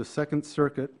Appeals for the Second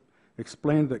Circuit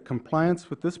explained that compliance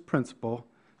with this principle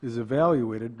is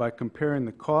evaluated by comparing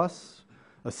the costs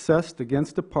assessed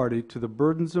against a party to the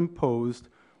burdens imposed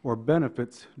or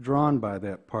benefits drawn by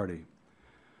that party.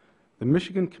 The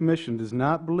Michigan Commission does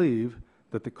not believe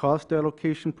that the cost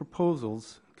allocation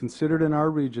proposals considered in our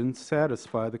region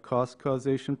satisfy the cost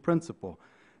causation principle,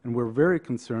 and we're very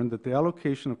concerned that the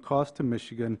allocation of cost to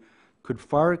Michigan could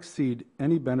far exceed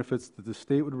any benefits that the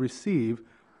state would receive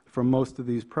from most of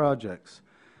these projects.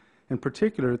 In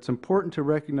particular, it's important to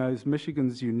recognize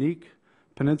Michigan's unique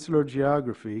peninsular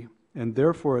geography and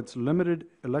therefore its limited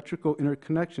electrical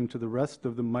interconnection to the rest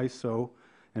of the MISO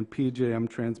and PJM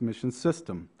transmission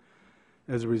system.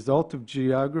 As a result of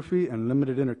geography and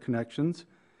limited interconnections,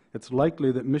 it's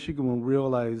likely that Michigan will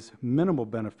realize minimal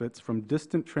benefits from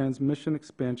distant transmission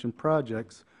expansion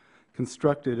projects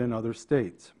constructed in other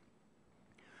states.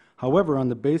 However, on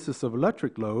the basis of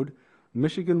electric load,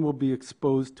 Michigan will be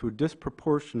exposed to a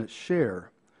disproportionate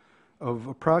share of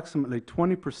approximately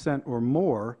 20% or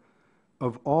more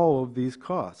of all of these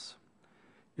costs.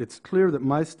 It's clear that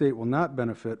my state will not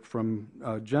benefit from,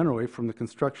 generally from the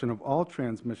construction of all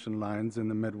transmission lines in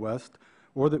the Midwest,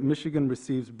 or that Michigan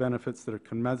receives benefits that are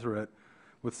commensurate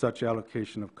with such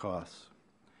allocation of costs.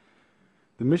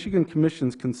 The Michigan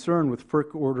Commission's concern with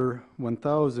FERC Order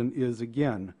 1000 is,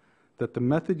 again, that the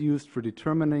method used for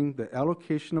determining the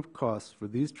allocation of costs for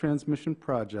these transmission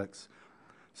projects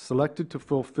selected to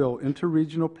fulfill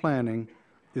interregional planning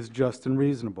is just and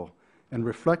reasonable, and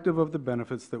reflective of the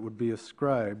benefits that would be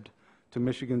ascribed to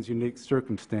Michigan's unique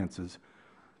circumstances.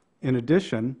 In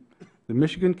addition, the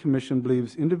Michigan Commission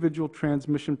believes individual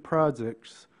transmission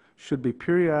projects should be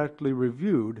periodically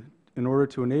reviewed in order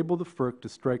to enable the FERC to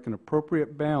strike an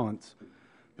appropriate balance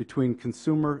between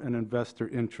consumer and investor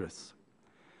interests.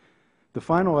 The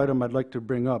final item I'd like to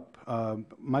bring up,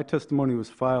 my testimony was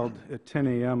filed at 10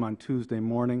 a.m. on Tuesday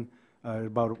morning. At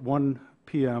about 1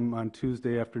 p.m. on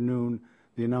Tuesday afternoon,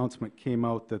 the announcement came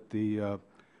out that the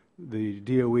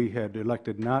DOE had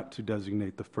elected not to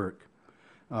designate the FERC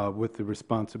with the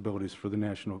responsibilities for the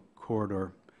National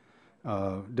Corridor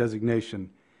designation.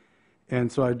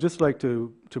 And so I'd just like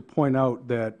to point out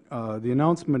that the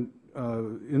announcement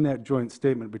in that joint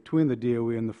statement between the DOE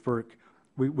and the FERC,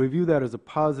 we view that as a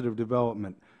positive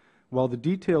development. While the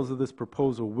details of this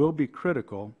proposal will be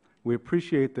critical, we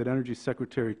appreciate that Energy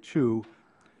Secretary Chu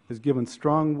has given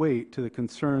strong weight to the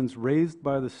concerns raised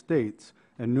by the states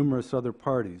and numerous other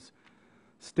parties.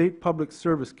 State public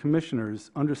service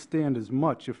commissioners understand as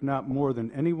much, if not more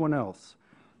than anyone else,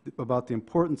 about the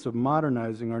importance of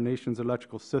modernizing our nation's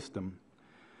electrical system.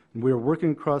 And we are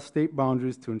working across state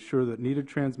boundaries to ensure that needed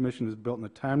transmission is built in a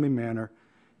timely manner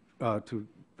to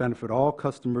benefit all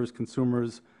customers,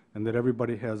 consumers, and that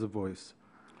everybody has a voice.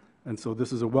 And so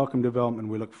this is a welcome development.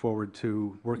 We look forward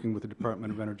to working with the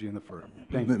Department of Energy and the FERC.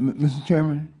 Thank you. Mr.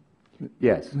 Chairman?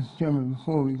 Yes. Mr. Chairman,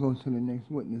 before we go to the next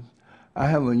witness, I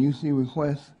have a UC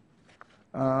request.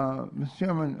 Mr.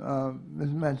 Chairman, Ms.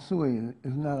 Matsui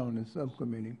is not on the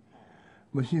subcommittee,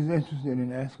 but she's interested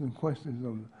in asking questions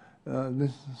of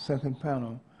this second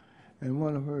panel, and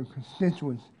one of her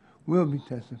constituents will be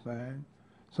testifying.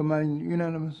 So my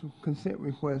unanimous consent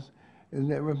request is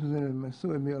that Representative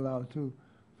Matsui be allowed to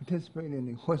participate in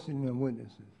the questioning of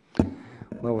witnesses.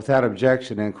 Well, without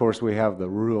objection, and of course we have the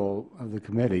rule of the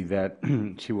committee that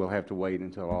she will have to wait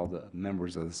until all the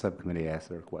members of the subcommittee ask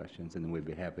their questions, and then we'd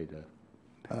be happy to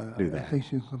do that. I think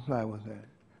she'll comply with that.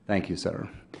 Thank you, sir.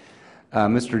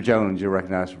 Mr. Jones, you're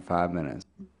recognized for 5 minutes.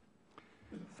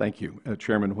 Thank you.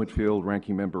 Chairman Whitfield,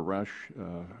 Ranking Member Rush,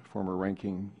 former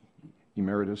Ranking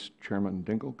Emeritus Chairman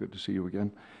Dingell, good to see you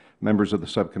again. Members of the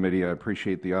subcommittee, I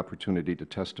appreciate the opportunity to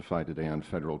testify today on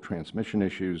federal transmission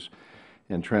issues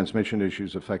and transmission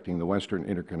issues affecting the Western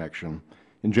interconnection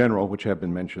in general, which have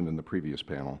been mentioned in the previous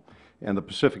panel, and the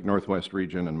Pacific Northwest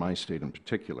region and my state in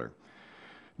particular.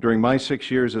 During my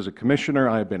 6 years as a commissioner,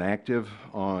 I have been active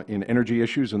in energy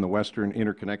issues in the Western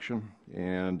interconnection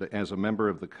and as a member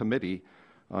of the Committee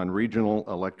on Regional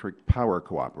Electric Power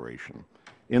Cooperation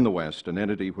in the West, an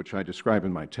entity which I describe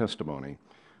in my testimony,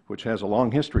 which has a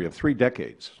long history of 3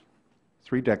 decades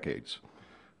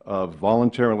of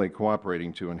voluntarily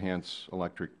cooperating to enhance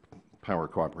electric power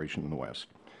cooperation in the West.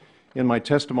 In my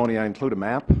testimony, I include a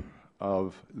map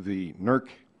of the NERC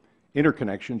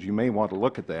interconnections. You may want to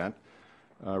look at that.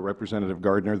 Representative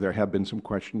Gardner, there have been some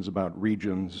questions about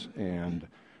regions and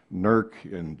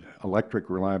NERC and electric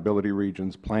reliability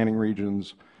regions, planning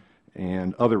regions,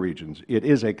 and other regions. It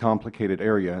is a complicated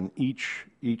area, and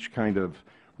each kind of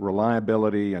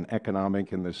reliability and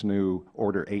economic in this new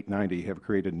Order 890 have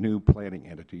created new planning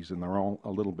entities, and they're all a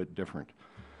little bit different.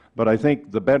 But I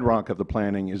think the bedrock of the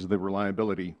planning is the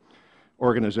reliability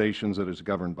organizations that is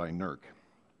governed by NERC.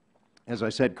 As I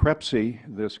said, CREPC,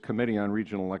 this Committee on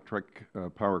Regional Electric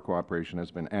Power Cooperation, has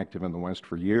been active in the West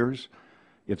for years.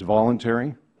 It's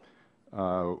voluntary.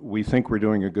 We think we're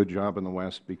doing a good job in the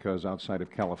West because outside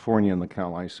of California and the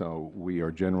CAISO, we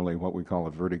are generally what we call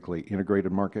a vertically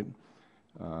integrated market,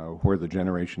 where the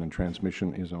generation and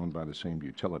transmission is owned by the same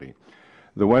utility.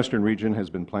 The Western region has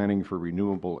been planning for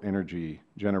renewable energy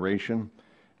generation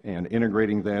and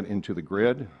integrating that into the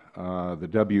grid. The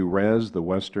WRES, the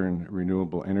Western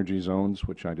Renewable Energy Zones,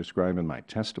 which I describe in my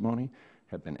testimony,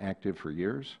 have been active for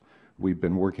years. We've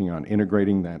been working on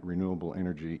integrating that renewable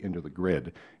energy into the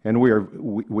grid, and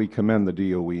we commend the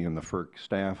DOE and the FERC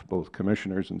staff, both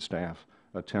commissioners and staff,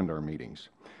 attend our meetings.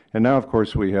 And now, of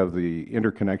course, we have the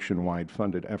interconnection-wide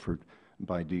funded effort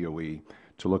by DOE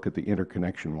to look at the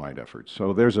interconnection-wide efforts.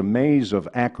 So there's a maze of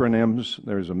acronyms,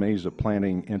 there's a maze of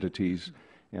planning entities,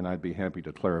 and I'd be happy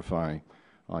to clarify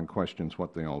on questions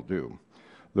what they all do.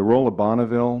 The role of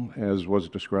Bonneville, as was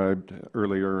described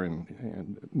earlier,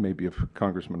 and maybe if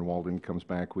Congressman Walden comes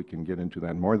back, we can get into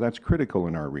that more. That's critical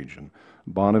in our region.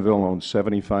 Bonneville owns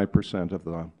 75%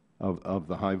 of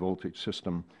the high voltage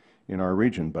system in our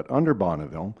region. But under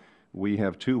Bonneville, we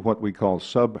have two what we call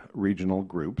sub-regional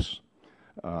groups,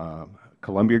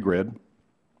 Columbia Grid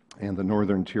and the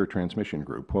Northern Tier Transmission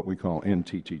Group, what we call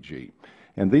NTTG.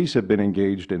 And these have been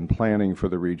engaged in planning for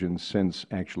the region since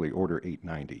actually Order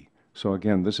 890. So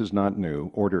again, this is not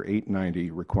new. Order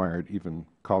 890 required even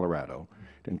Colorado.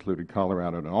 It included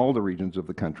Colorado and all the regions of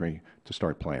the country to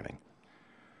start planning.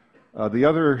 The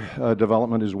other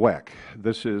development is WEC.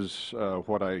 This is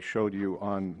what I showed you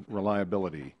on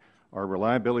reliability. Our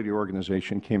reliability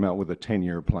organization came out with a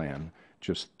 10-year plan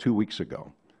just 2 weeks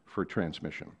ago for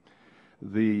transmission.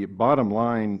 The bottom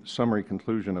line summary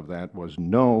conclusion of that was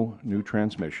no new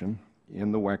transmission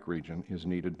in the WEC region is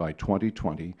needed by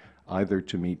 2020, either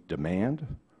to meet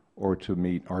demand or to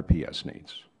meet RPS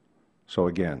needs. So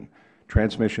again,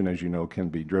 transmission, as you know, can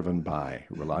be driven by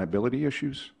reliability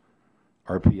issues,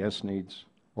 RPS needs,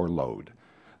 or load.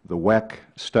 The WEC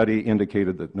study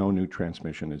indicated that no new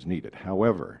transmission is needed.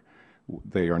 However,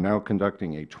 they are now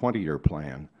conducting a 20-year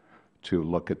plan to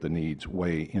look at the needs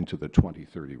way into the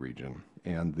 2030 region,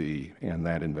 and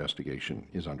that investigation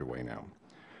is underway now.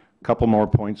 A couple more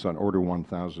points on Order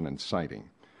 1000 and siting.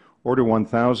 Order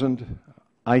 1000,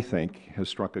 I think, has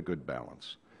struck a good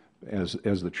balance, as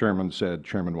the Chairman said,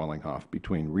 Chairman Wellinghoff,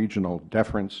 between regional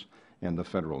deference and the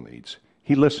federal needs.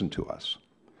 He listened to us.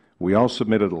 We all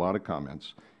submitted a lot of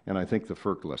comments, and I think the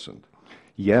FERC listened.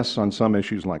 Yes, on some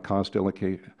issues like cost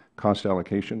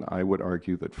allocation, I would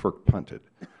argue that FERC punted.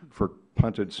 FERC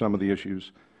punted some of the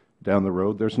issues down the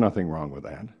road. There's nothing wrong with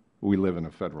that. We live in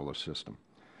a federalist system.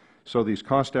 So these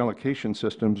cost allocation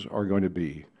systems are going to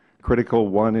be critical.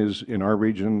 One is in our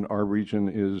region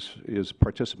is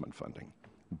participant funding.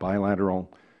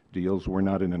 Bilateral deals, we're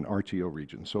not in an RTO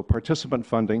region. So participant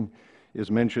funding is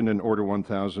mentioned in Order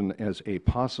 1000 as a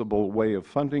possible way of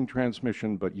funding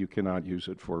transmission, but you cannot use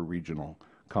it for a regional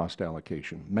cost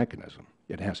allocation mechanism.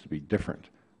 It has to be different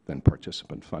than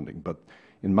participant funding. But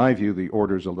in my view, the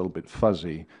order is a little bit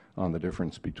fuzzy on the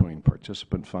difference between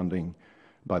participant funding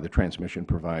by the transmission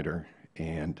provider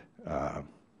and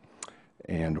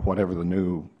whatever the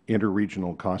new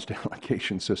interregional cost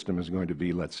allocation system is going to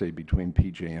be, let's say, between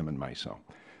PJM and MISO.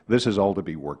 This is all to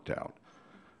be worked out.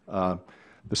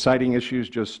 The siting issues,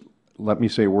 just let me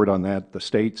say a word on that. The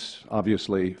states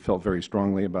obviously felt very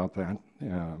strongly about that.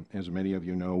 As many of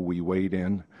you know, we weighed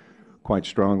in quite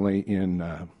strongly in,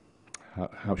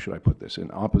 how should I put this, in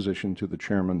opposition to the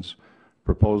chairman's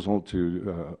proposal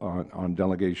to, on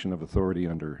delegation of authority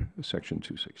under Section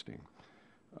 216.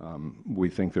 We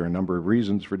think there are a number of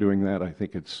reasons for doing that. I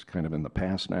think it's kind of in the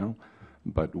past now,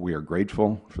 but we are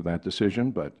grateful for that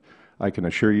decision. But I can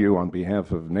assure you on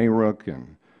behalf of NARUC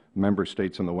and member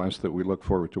states in the West that we look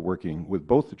forward to working with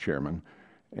both the chairman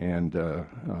and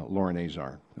Lauren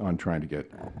Azar on trying to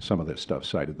get some of this stuff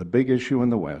cited. The big issue in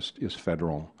the West is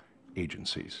federal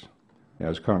agencies.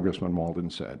 As Congressman Walden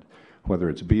said, whether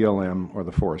it's BLM or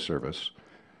the Forest Service,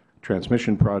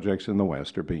 transmission projects in the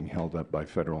West are being held up by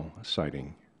federal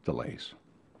siting delays.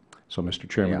 So, Mr.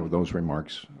 Chairman, with those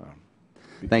remarks.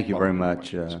 Thank you very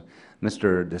much.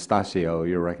 Mr. DeStacio,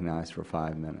 you're recognized for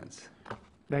 5 minutes.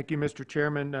 Thank you, Mr.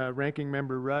 Chairman, Ranking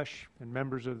Member Rush, and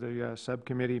members of the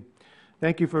subcommittee.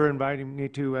 Thank you for inviting me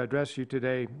to address you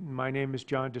today. My name is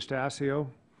John DeStacio.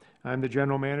 I'm the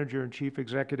General Manager and Chief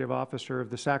Executive Officer of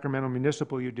the Sacramento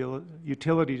Municipal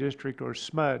Utility District, or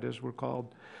SMUD, as we're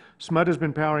called. SMUD has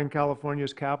been powering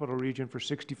California's capital region for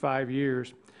 65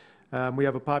 years. We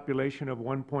have a population of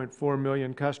 1.4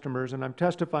 million customers, and I'm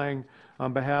testifying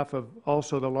on behalf of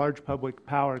also the Large Public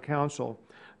Power Council.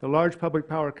 The Large Public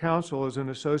Power Council is an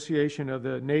association of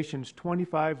the nation's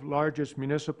 25 largest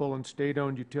municipal and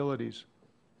state-owned utilities.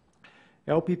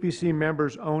 LPPC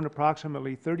members own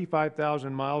approximately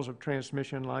 35,000 miles of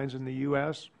transmission lines in the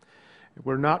U.S.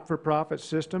 We're not-for-profit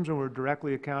systems, and we're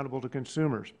directly accountable to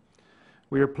consumers.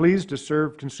 We are pleased to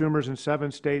serve consumers in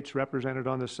 7 states represented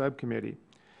on the subcommittee.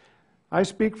 I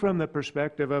speak from the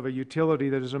perspective of a utility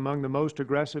that is among the most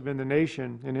aggressive in the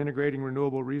nation in integrating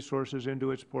renewable resources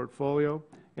into its portfolio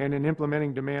and in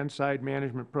implementing demand-side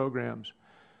management programs.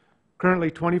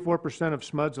 Currently, 24% of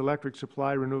SMUD's electric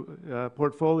supply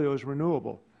portfolio is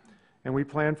renewable, and we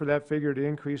plan for that figure to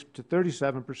increase to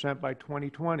 37% by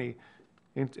 2020,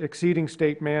 exceeding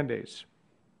state mandates.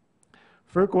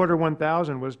 FERC Order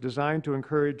 1000 was designed to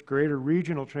encourage greater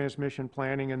regional transmission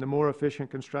planning and the more efficient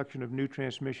construction of new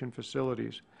transmission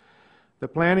facilities. The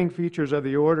planning features of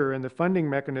the order and the funding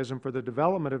mechanism for the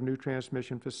development of new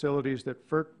transmission facilities that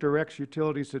FERC directs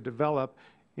utilities to develop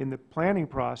in the planning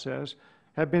process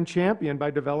have been championed by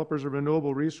developers of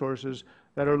renewable resources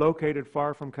that are located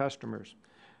far from customers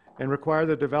and require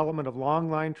the development of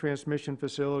long-line transmission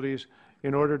facilities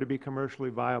in order to be commercially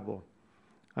viable.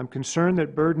 I'm concerned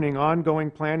that burdening ongoing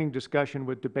planning discussion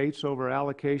with debates over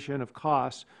allocation of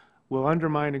costs will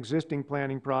undermine existing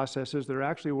planning processes that are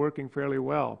actually working fairly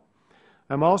well.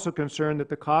 I'm also concerned that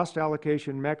the cost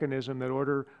allocation mechanism that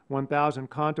Order 1000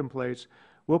 contemplates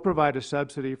will provide a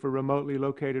subsidy for remotely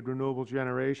located renewable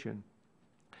generation.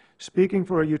 Speaking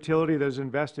for a utility that has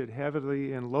invested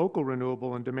heavily in local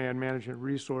renewable and demand management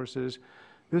resources,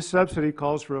 this subsidy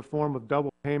calls for a form of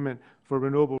double payment for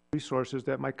renewable resources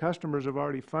that my customers have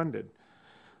already funded.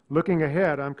 Looking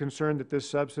ahead, I'm concerned that this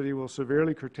subsidy will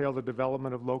severely curtail the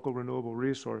development of local renewable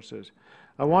resources.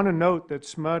 I want to note that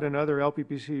SMUD and other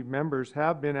LPPC members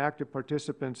have been active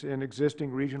participants in existing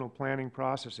regional planning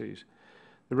processes.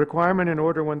 The requirement in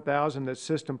Order 1000 that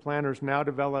system planners now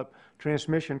develop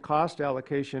transmission cost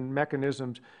allocation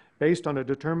mechanisms based on a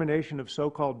determination of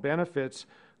so-called benefits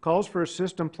calls for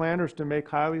system planners to make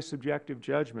highly subjective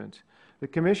judgments. The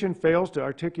Commission fails to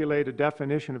articulate a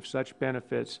definition of such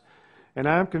benefits, and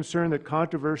I am concerned that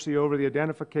controversy over the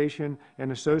identification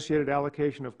and associated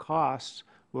allocation of costs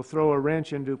will throw a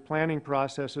wrench into planning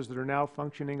processes that are now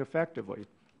functioning effectively.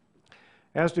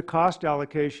 As to cost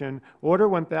allocation, Order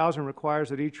 1000 requires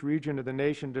that each region of the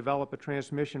nation develop a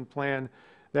transmission plan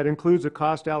that includes a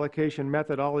cost allocation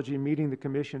methodology meeting the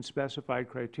Commission's specified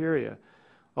criteria.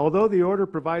 Although the order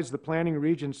provides the planning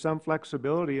region some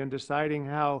flexibility in deciding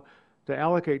how to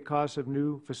allocate costs of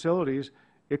new facilities,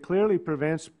 it clearly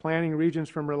prevents planning regions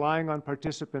from relying on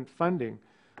participant funding.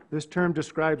 This term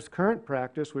describes current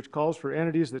practice, which calls for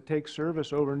entities that take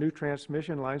service over new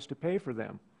transmission lines to pay for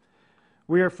them.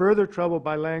 We are further troubled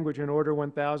by language in Order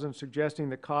 1000 suggesting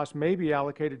that costs may be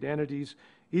allocated to entities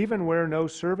even where no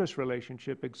service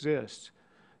relationship exists.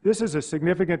 This is a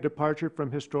significant departure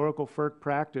from historical FERC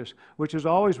practice, which has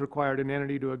always required an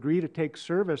entity to agree to take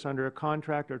service under a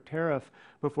contract or tariff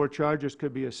before charges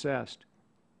could be assessed.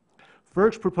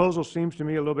 FERC's proposal seems to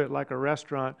me a little bit like a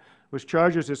restaurant which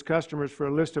charges its customers for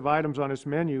a list of items on its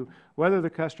menu, whether the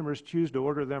customers choose to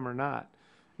order them or not.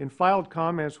 In filed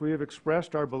comments, we have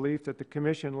expressed our belief that the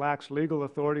Commission lacks legal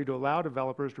authority to allow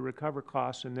developers to recover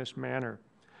costs in this manner.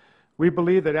 We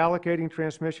believe that allocating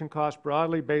transmission costs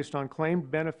broadly based on claimed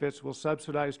benefits will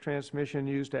subsidize transmission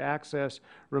used to access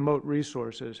remote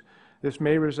resources. This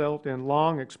may result in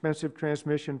long, expensive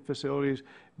transmission facilities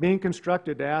being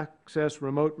constructed to access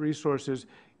remote resources,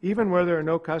 even where there are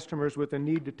no customers with a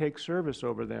need to take service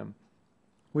over them.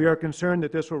 We are concerned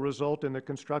that this will result in the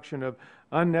construction of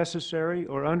unnecessary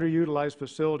or underutilized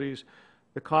facilities,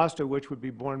 the cost of which would be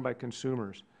borne by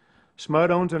consumers.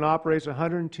 SMUD owns and operates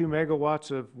 102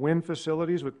 megawatts of wind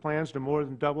facilities with plans to more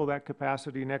than double that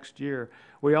capacity next year.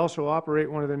 We also operate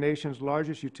one of the nation's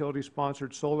largest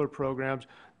utility-sponsored solar programs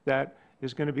that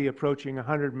is going to be approaching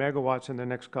 100 megawatts in the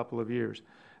next couple of years.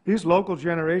 These local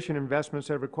generation investments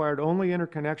have required only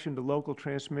interconnection to local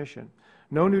transmission.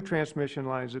 No new transmission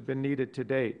lines have been needed to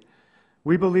date.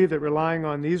 We believe that relying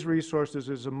on these resources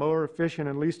is a more efficient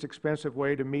and least expensive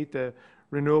way to meet the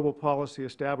renewable policy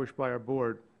established by our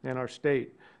board and our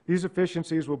state. These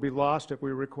efficiencies will be lost if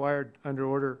we are required under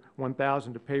Order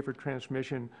 1000 to pay for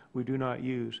transmission we do not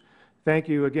use. Thank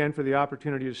you again for the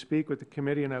opportunity to speak with the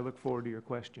committee, and I look forward to your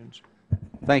questions.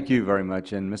 Thank you very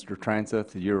much. And Mr.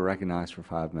 Transeth, you are recognized for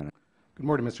 5 minutes. Good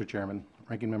morning, Mr. Chairman,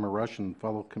 Ranking Member Rush, and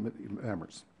fellow committee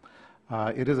members.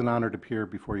 It is an honor to appear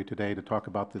before you today to talk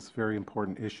about this very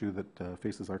important issue that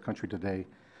faces our country today.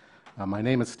 My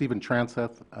name is Stephen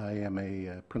Transeth. I am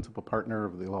a principal partner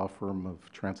of the law firm of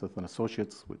Transeth and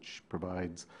Associates, which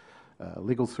provides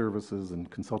legal services and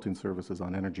consulting services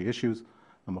on energy issues.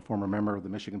 I'm a former member of the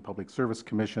Michigan Public Service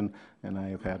Commission, and I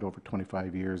have had over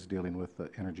 25 years dealing with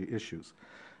energy issues.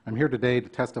 I'm here today to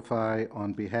testify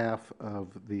on behalf of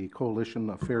the Coalition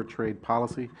of Fair Trade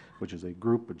Policy, which is a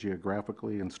group of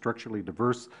geographically and structurally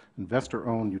diverse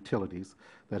investor-owned utilities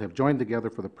that have joined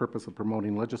together for the purpose of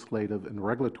promoting legislative and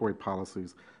regulatory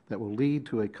policies that will lead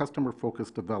to a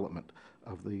customer-focused development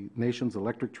of the nation's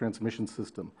electric transmission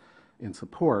system in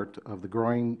support of the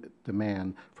growing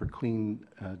demand for clean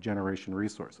generation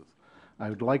resources. I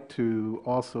would like to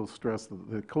also stress that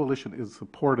the Coalition is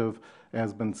supportive,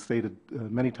 as been stated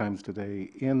many times today,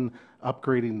 in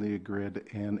upgrading the grid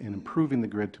and in improving the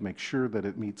grid to make sure that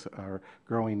it meets our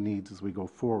growing needs as we go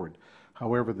forward.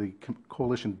 However, the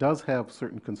Coalition does have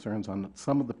certain concerns on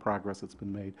some of the progress that's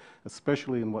been made,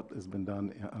 especially in what has been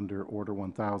done under Order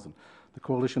 1000. The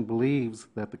Coalition believes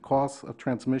that the costs of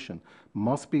transmission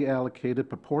must be allocated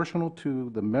proportional to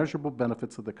the measurable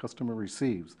benefits that the customer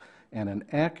receives, and an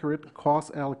accurate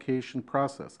cost allocation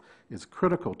process is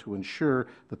critical to ensure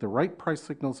that the right price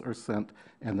signals are sent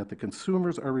and that the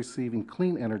consumers are receiving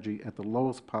clean energy at the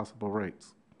lowest possible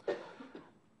rates.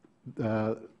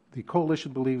 The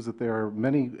Coalition believes that there are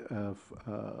many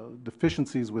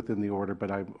deficiencies within the order, but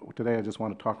today I just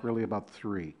want to talk really about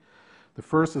 3. The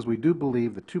first is we do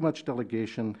believe that too much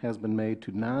delegation has been made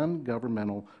to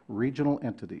non-governmental regional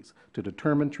entities to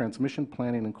determine transmission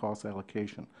planning and cost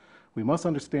allocation. We must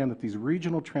understand that these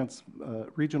regional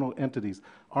entities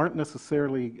aren't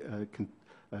necessarily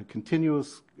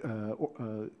continuous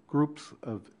groups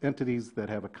of entities that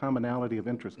have a commonality of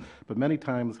interest, but many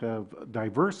times have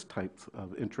diverse types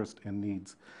of interest and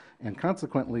needs. And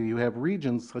consequently, you have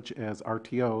regions such as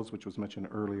RTOs, which was mentioned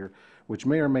earlier, which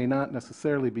may or may not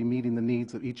necessarily be meeting the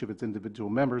needs of each of its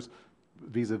individual members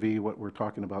vis-a-vis what we're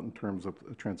talking about in terms of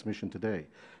transmission today.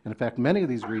 And in fact, many of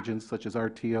these regions, such as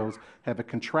RTOs, have a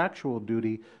contractual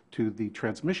duty to the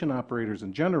transmission operators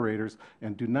and generators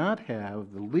and do not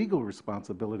have the legal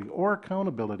responsibility or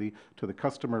accountability to the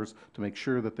customers to make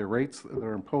sure that the rates that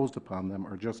are imposed upon them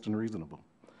are just and reasonable.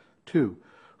 2,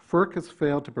 FERC has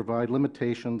failed to provide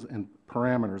limitations and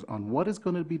parameters on what is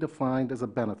going to be defined as a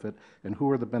benefit and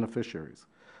who are the beneficiaries.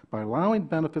 By allowing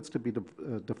benefits to be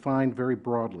defined very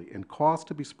broadly and costs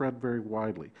to be spread very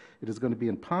widely, it is going to be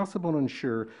impossible to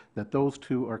ensure that those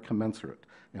two are commensurate.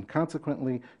 And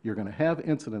consequently, you're going to have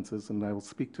incidences, and I will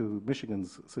speak to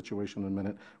Michigan's situation in a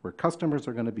minute, where customers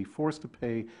are going to be forced to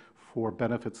pay for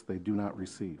benefits they do not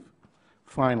receive.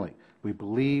 Finally, we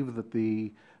believe that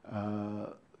the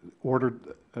Order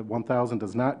 1000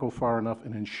 does not go far enough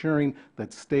in ensuring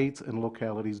that states and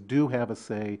localities do have a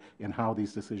say in how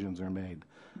these decisions are made.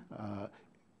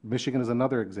 Michigan is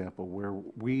another example where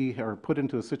we are put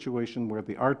into a situation where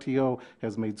the RTO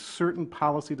has made certain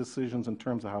policy decisions in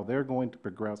terms of how they're going to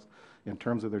progress in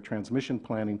terms of their transmission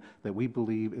planning that we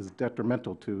believe is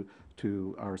detrimental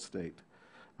to our state.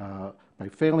 By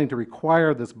failing to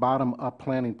require this bottom-up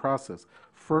planning process,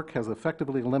 FERC has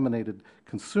effectively eliminated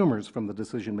consumers from the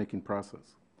decision-making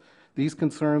process. These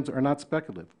concerns are not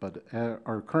speculative, but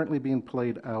are currently being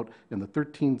played out in the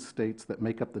 13 states that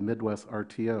make up the Midwest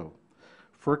RTO.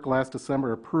 FERC last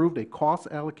December approved a cost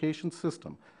allocation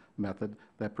system method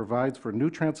that provides for new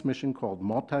transmission called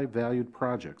multi-valued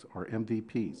projects, or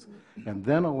MVPs, and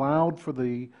then allowed for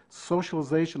the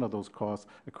socialization of those costs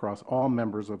across all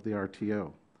members of the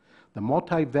RTO. The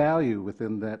multi-value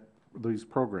within these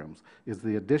programs is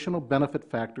the additional benefit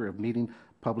factor of meeting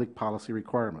public policy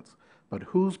requirements. But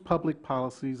whose public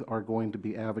policies are going to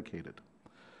be advocated?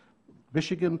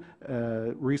 Michigan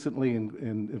recently,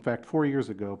 in fact 4 years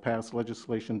ago, passed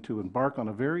legislation to embark on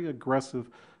a very aggressive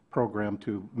program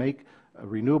to make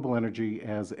renewable energy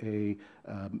as a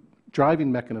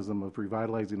driving mechanism of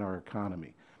revitalizing our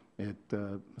economy.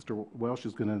 Mr. Welsh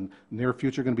is going to, in the near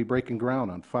future, going to be breaking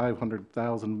ground on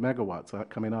 500,000 megawatts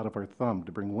coming out of our thumb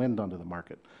to bring wind onto the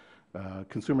market.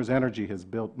 Consumers Energy has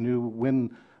built new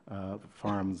wind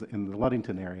farms in the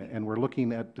Ludington area, and we're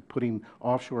looking at putting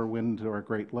offshore wind to our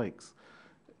Great Lakes.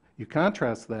 You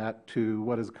contrast that to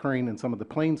what is occurring in some of the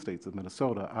plain states of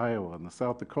Minnesota, Iowa, and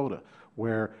South Dakota,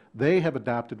 where they have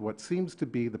adopted what seems to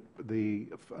be the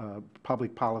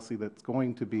public policy that's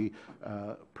going to be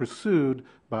pursued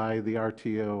by the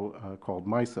RTO called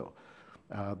MISO.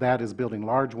 That is building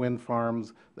large wind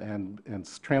farms and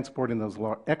transporting those,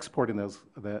 exporting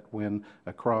that wind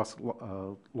across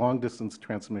long-distance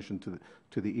transmission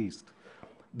to the east.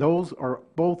 Those are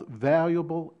both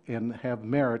valuable and have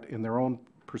merit in their own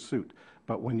pursuit.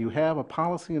 But when you have a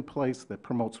policy in place that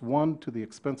promotes one to the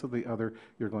expense of the other,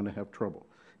 you're going to have trouble.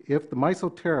 If the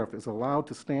MISO tariff is allowed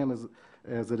to stand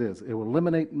as it is, it will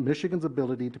eliminate Michigan's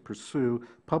ability to pursue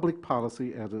public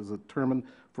policy as it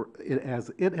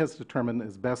has determined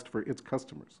is best for its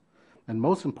customers. And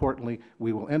most importantly,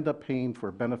 we will end up paying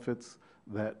for benefits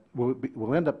that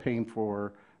will end up paying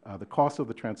for the cost of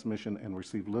the transmission and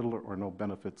receive little or no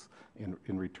benefits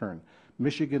in return.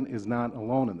 Michigan is not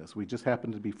alone in this. We just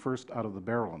happen to be first out of the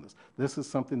barrel on this. This is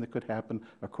something that could happen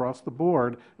across the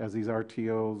board as these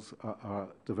RTOs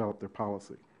develop their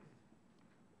policy.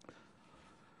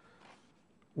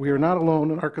 We are not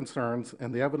alone in our concerns,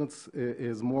 and the evidence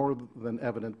is more than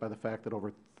evident by the fact that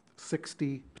over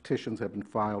 60 petitions have been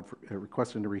filed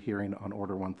requesting a rehearing on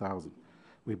Order 1000.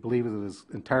 We believe it is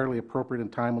entirely appropriate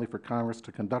and timely for Congress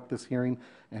to conduct this hearing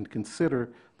and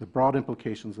consider the broad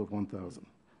implications of 1000.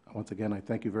 Once again, I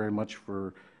thank you very much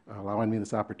for allowing me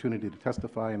this opportunity to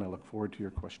testify, and I look forward to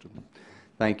your questions.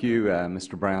 Thank you.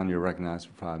 Mr. Brown, you're recognized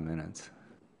for 5 minutes.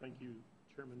 Thank you,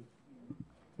 Chairman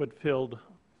Whitfield,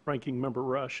 Ranking Member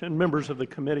Rush, and members of the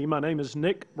committee. My name is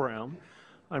Nick Brown.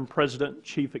 I'm President,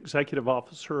 Chief Executive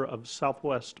Officer of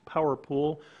Southwest Power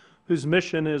Pool, whose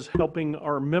mission is helping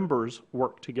our members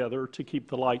work together to keep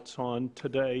the lights on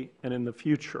today and in the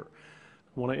future.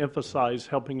 I want to emphasize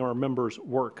helping our members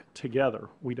work together.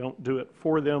 We don't do it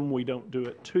for them. We don't do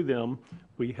it to them.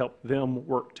 We help them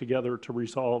work together to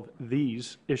resolve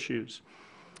these issues.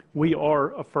 We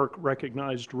are a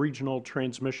FERC-recognized regional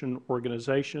transmission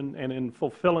organization, and in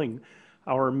fulfilling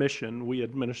our mission, we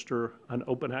administer an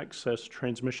open access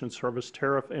transmission service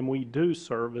tariff, and we do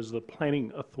serve as the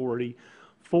planning authority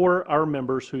for our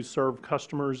members who serve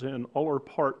customers in all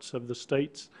parts of the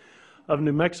states of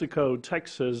New Mexico,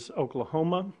 Texas,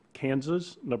 Oklahoma,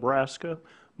 Kansas, Nebraska,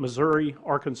 Missouri,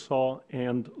 Arkansas,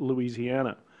 and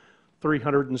Louisiana.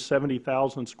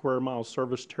 370,000 square mile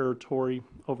service territory,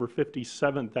 over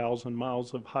 57,000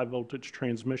 miles of high voltage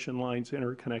transmission lines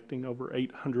interconnecting over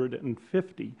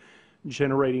 850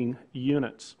 generating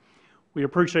units. We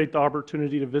appreciate the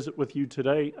opportunity to visit with you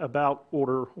today about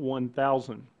Order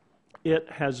 1000. It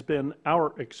has been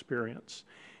our experience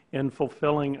in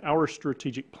fulfilling our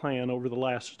strategic plan over the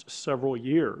last several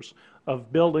years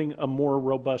of building a more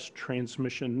robust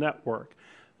transmission network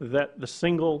that the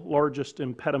single largest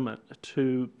impediment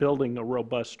to building a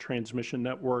robust transmission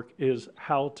network is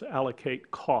how to allocate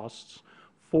costs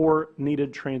for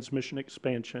needed transmission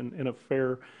expansion in a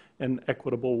fair and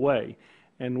equitable way.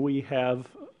 And we have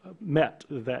met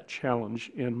that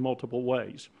challenge in multiple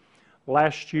ways.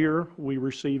 Last year, we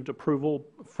received approval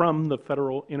from the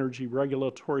Federal Energy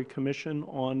Regulatory Commission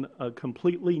on a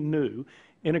completely new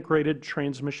integrated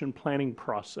transmission planning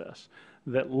process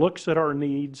that looks at our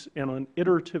needs on an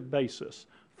iterative basis,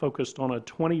 focused on a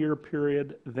 20-year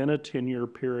period, then a 10-year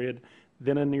period,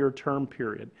 then a near-term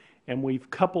period. And we've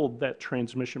coupled that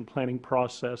transmission planning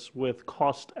process with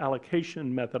cost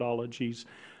allocation methodologies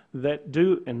that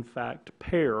do, in fact,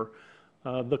 pair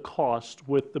the cost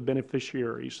with the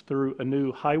beneficiaries through a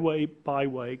new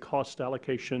highway-byway cost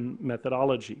allocation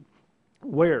methodology,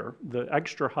 where the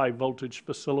extra high voltage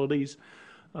facilities,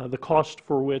 the cost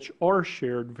for which are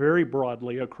shared very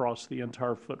broadly across the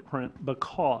entire footprint,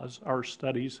 because our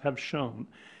studies have shown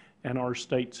and our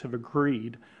states have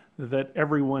agreed that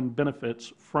everyone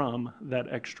benefits from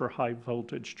that extra high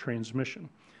voltage transmission.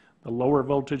 The lower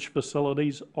voltage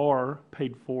facilities are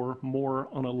paid for more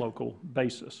on a local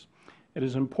basis. It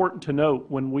is important to note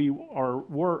when we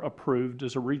were approved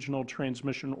as a regional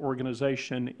transmission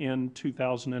organization in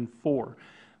 2004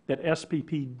 that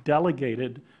SPP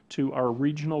delegated to our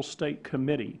regional state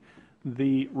committee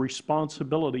the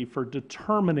responsibility for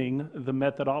determining the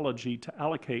methodology to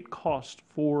allocate cost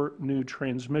for new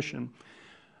transmission.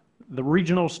 The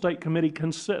regional state committee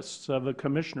consists of a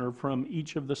commissioner from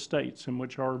each of the states in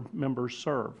which our members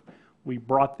serve. We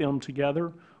brought them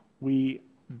together. We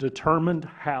determined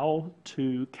how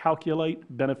to calculate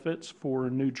benefits for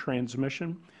new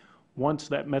transmission. Once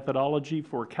that methodology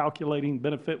for calculating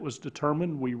benefit was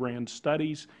determined, we ran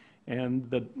studies, and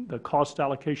the cost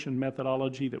allocation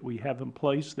methodology that we have in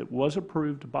place that was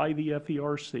approved by the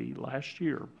FERC last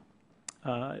year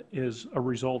is a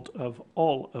result of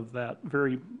all of that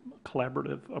very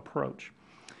collaborative approach.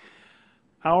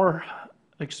 Our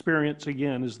experience,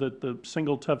 again, is that the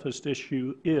single toughest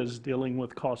issue is dealing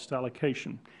with cost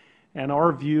allocation. And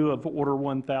our view of Order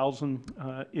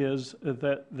 1000 is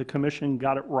that the Commission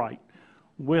got it right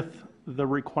with the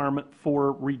requirement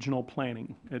for regional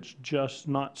planning. It's just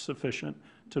not sufficient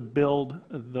to build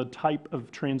the type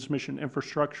of transmission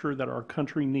infrastructure that our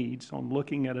country needs on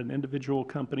looking at an individual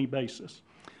company basis.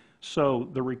 So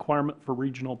the requirement for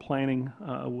regional planning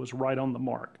was right on the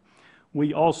mark.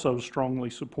 We also strongly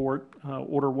support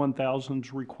Order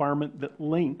 1000's requirement that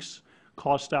links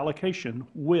cost allocation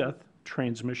with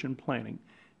transmission planning.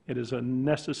 It is a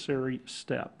necessary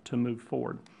step to move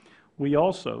forward. We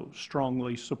also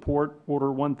strongly support Order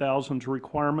 1000's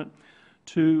requirement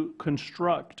to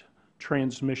construct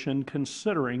transmission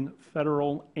considering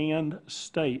federal and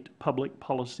state public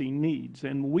policy needs.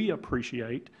 And we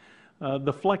appreciate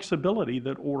the flexibility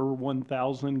that Order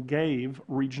 1000 gave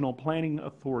regional planning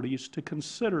authorities to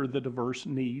consider the diverse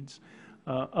needs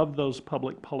of those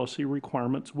public policy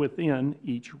requirements within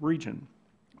each region.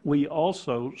 We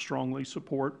also strongly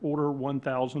support Order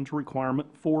 1000's requirement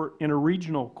for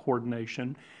interregional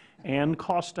coordination and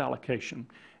cost allocation.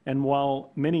 And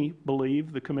while many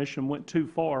believe the Commission went too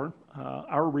far,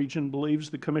 our region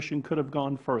believes the Commission could have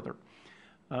gone further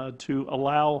to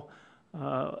allow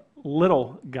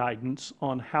little guidance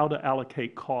on how to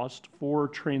allocate cost for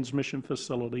transmission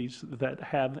facilities that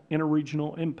have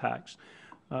interregional impacts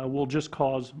will just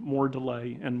cause more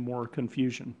delay and more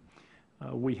confusion.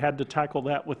 We had to tackle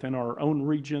that within our own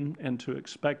region, and to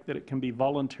expect that it can be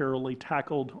voluntarily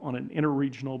tackled on an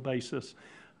interregional basis,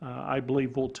 I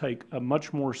believe will take a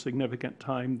much more significant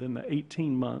time than the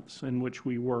 18 months in which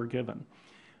we were given.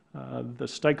 The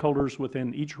stakeholders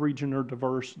within each region are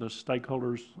diverse. The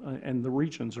stakeholders and the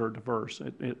regions are diverse.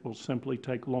 It will simply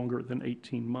take longer than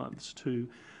 18 months to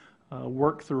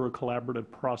work through a collaborative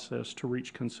process to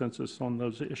reach consensus on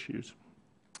those issues.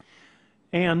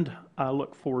 And I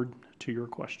look forward to your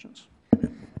questions.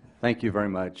 Thank you very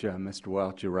much. Mr.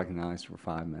 Welch, you're recognized for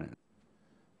 5 minutes.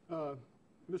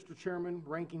 Mr. Chairman,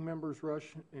 Ranking Members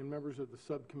Rush, and members of the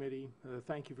subcommittee,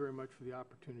 thank you very much for the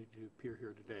opportunity to appear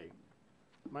here today.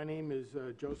 My name is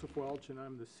Joseph Welch, and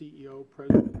I'm the CEO,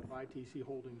 President of ITC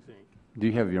Holdings, Inc. Do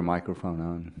you have your microphone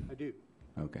on? I do.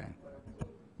 Okay.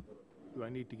 Do I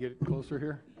need to get it closer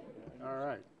here? All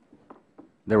right.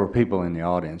 There were people in the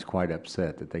audience quite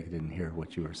upset that they didn't hear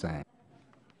what you were saying.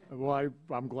 Well,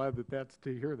 I'm glad that that's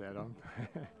to hear that.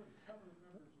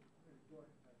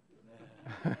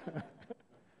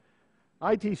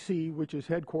 ITC, which is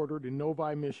headquartered in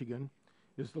Novi, Michigan,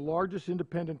 is the largest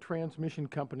independent transmission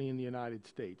company in the United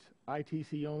States.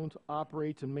 ITC owns,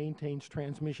 operates, and maintains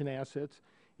transmission assets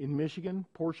in Michigan,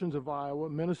 portions of Iowa,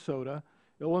 Minnesota,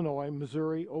 Illinois,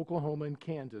 Missouri, Oklahoma, and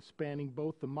Kansas, spanning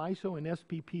both the MISO and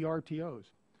SPP RTOs.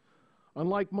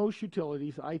 Unlike most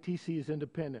utilities, ITC is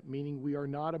independent, meaning we are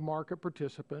not a market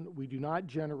participant. We do not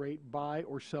generate, buy,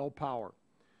 or sell power.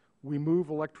 We move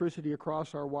electricity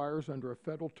across our wires under a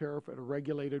federal tariff at a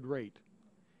regulated rate.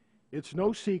 It's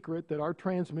no secret that our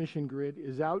transmission grid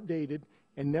is outdated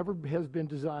and never has been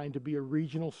designed to be a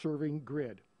regional serving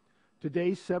grid.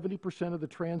 Today, 70% of the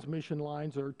transmission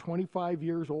lines are 25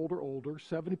 years old or older,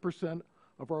 70%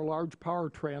 of our large power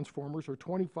transformers are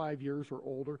 25 years or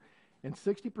older, and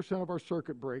 60% of our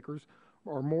circuit breakers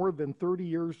are more than 30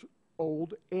 years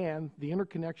old, and the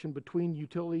interconnection between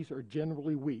utilities are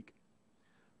generally weak.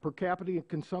 Per capita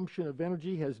consumption of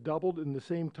energy has doubled in the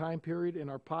same time period, and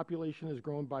our population has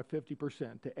grown by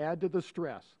 50%. To add to the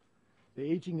stress, the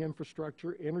aging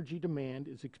infrastructure, energy demand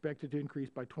is expected to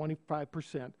increase by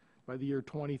 25% by the year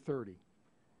 2030.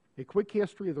 A quick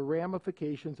history of the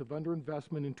ramifications of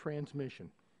underinvestment in transmission.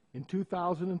 In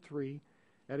 2003,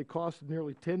 at a cost of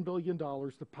nearly $10 billion,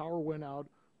 the power went out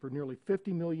for nearly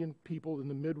 50 million people in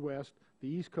the Midwest, the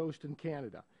East Coast, and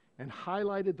Canada, and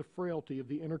highlighted the frailty of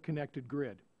the interconnected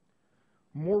grid.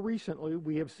 More recently,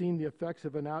 we have seen the effects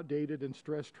of an outdated and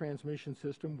stressed transmission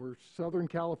system where Southern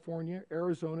California,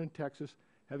 Arizona, and Texas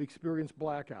have experienced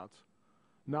blackouts.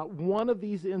 Not one of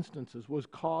these instances was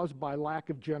caused by lack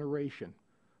of generation.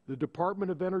 The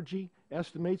Department of Energy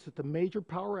estimates that the major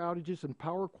power outages and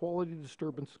power quality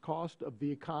disturbance cost of the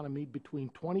economy between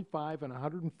 $25 and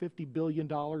 $150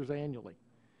 billion annually.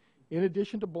 In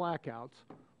addition to blackouts,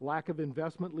 lack of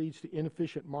investment leads to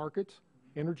inefficient markets,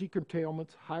 energy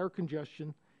curtailments, higher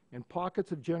congestion, and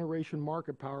pockets of generation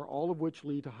market power, all of which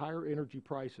lead to higher energy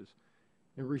prices.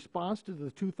 In response to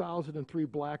the 2003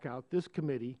 blackout, this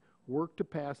committee worked to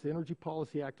pass the Energy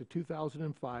Policy Act of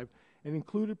 2005 and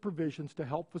included provisions to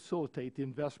help facilitate the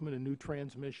investment in new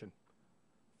transmission.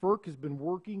 FERC has been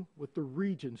working with the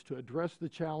regions to address the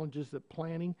challenges that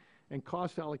planning and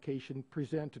cost allocation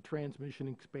present to transmission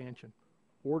expansion.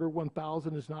 Order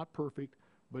 1000 is not perfect,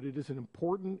 but it is an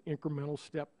important incremental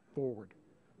step forward.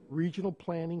 Regional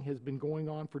planning has been going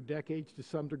on for decades to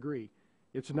some degree.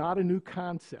 It's not a new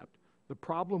concept. The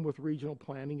problem with regional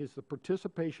planning is the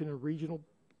participation in regional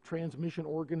transmission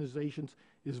organizations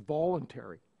is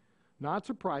voluntary. Not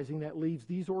surprising, that leaves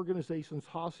these organizations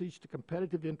hostage to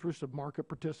competitive interests of market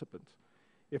participants.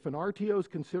 If an RTO is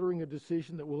considering a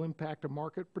decision that will impact a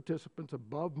market participant's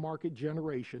above market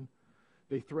generation,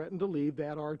 they threaten to leave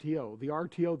that RTO. The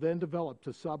RTO then develops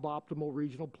a suboptimal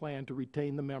regional plan to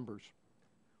retain the members.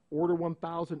 Order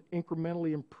 1000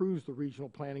 incrementally improves the regional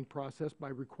planning process by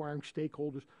requiring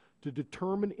stakeholders to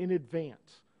determine in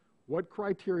advance what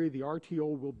criteria the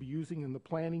RTO will be using in the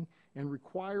planning and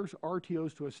requires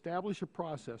RTOs to establish a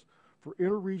process for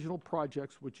interregional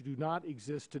projects which do not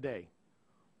exist today.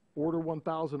 Order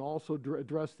 1000 also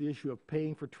addressed the issue of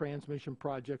paying for transmission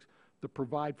projects that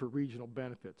provide for regional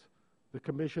benefits. The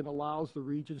Commission allows the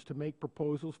regions to make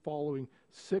proposals following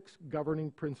 6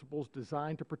 governing principles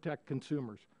designed to protect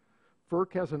consumers.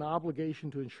 FERC has an obligation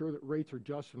to ensure that rates are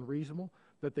just and reasonable,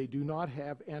 that they do not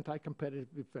have anti-competitive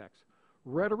effects.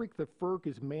 Rhetoric that FERC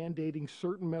is mandating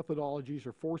certain methodologies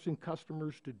or forcing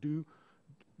customers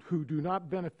who do not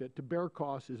benefit to bear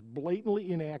costs is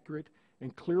blatantly inaccurate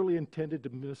and clearly intended to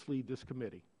mislead this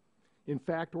committee. In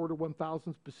fact, Order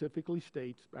 1000 specifically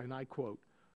states, and I quote,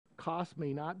 "Costs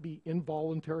may not be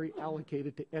involuntarily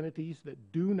allocated to entities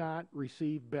that do not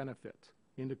receive benefits,"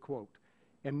 end of quote,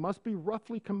 and must be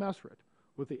roughly commensurate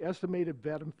with the estimated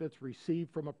benefits received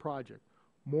from a project.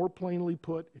 More plainly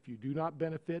put, if you do not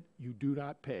benefit, you do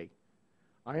not pay.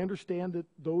 I understand that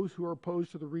those who are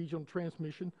opposed to the regional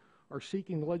transmission are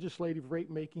seeking legislative rate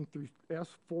making through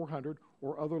S-400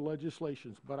 or other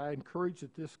legislations, but I encourage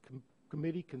that this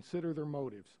committee consider their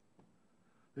motives.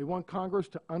 They want Congress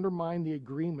to undermine the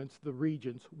agreements the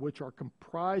regions, which are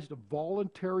comprised of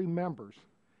voluntary members,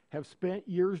 have spent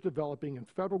years developing in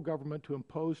federal government to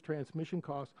impose transmission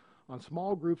costs on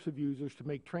small groups of users to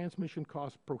make transmission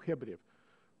costs prohibitive,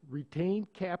 retain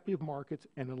captive markets,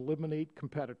 and eliminate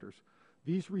competitors.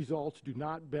 These results do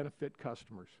not benefit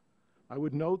customers. I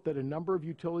would note that a number of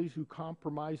utilities who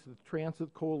comprise the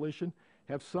Transit Coalition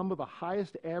have some of the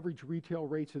highest average retail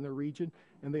rates in the region,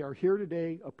 and they are here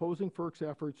today opposing FERC's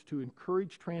efforts to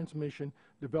encourage transmission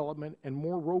development and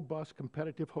more robust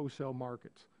competitive wholesale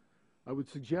markets. I would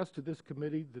suggest to this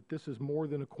committee that this is more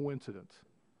than a coincidence.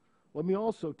 Let me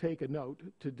also take a note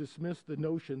to dismiss the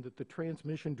notion that the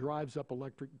transmission drives up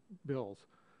electric bills.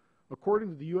 According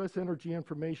to the U.S. Energy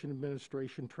Information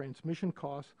Administration, transmission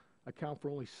costs account for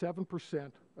only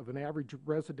 7% of an average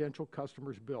residential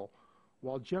customer's bill,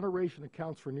 while generation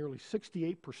accounts for nearly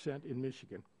 68% in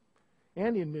Michigan.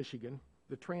 And in Michigan,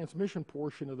 the transmission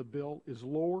portion of the bill is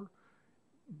lower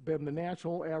than the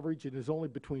national average and is only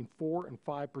between 4 and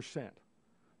 5%.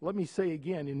 Let me say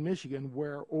again, in Michigan,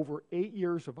 where over 8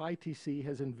 years of ITC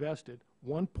has invested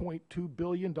 $1.2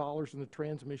 billion in the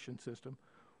transmission system,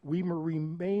 we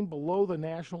remain below the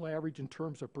national average in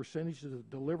terms of percentages of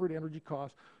delivered energy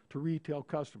costs to retail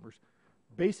customers.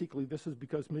 Basically, this is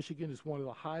because Michigan is one of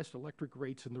the highest electric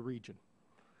rates in the region.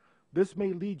 This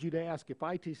may lead you to ask, if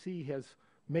ITC has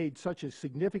made such a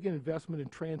significant investment in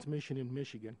transmission in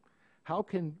Michigan, how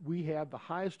can we have the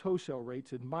highest wholesale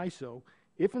rates in MISO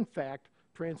if, in fact,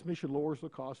 transmission lowers the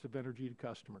cost of energy to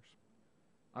customers?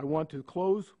 I want to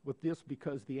close with this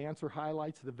because the answer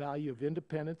highlights the value of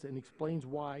independence and explains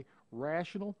why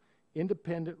rational,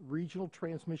 independent regional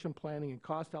transmission planning and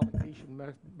cost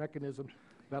allocation mechanisms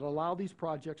that allow these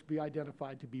projects to be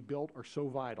identified to be built are so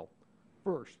vital.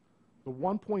 First, the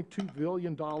 $1.2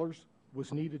 billion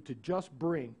was needed to just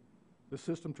bring the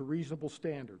system to reasonable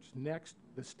standards. Next,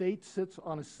 the state sits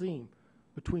on a seam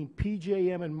between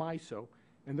PJM and MISO,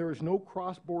 and there is no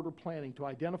cross-border planning to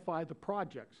identify the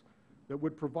projects that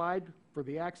would provide for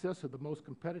the access of the most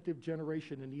competitive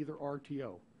generation in either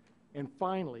RTO. And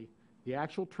finally, the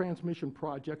actual transmission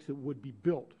projects that would be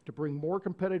built to bring more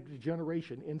competitive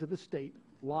generation into the state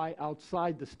lie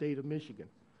outside the state of Michigan.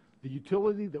 The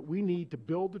utility that we need to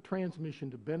build the transmission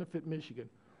to benefit Michigan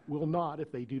will not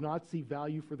if they do not see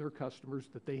value for their customers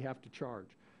that they have to charge.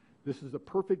 This is a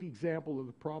perfect example of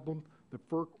the problem that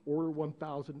FERC Order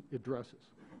 1000 addresses.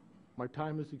 My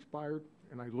time has expired,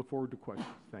 and I look forward to questions.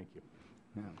 Thank you.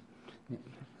 Yeah.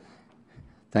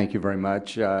 Thank you very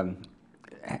much.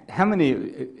 How many,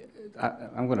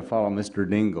 I'm going to follow Mr.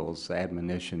 Dingell's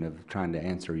admonition of trying to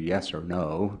answer yes or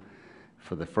no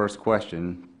for the first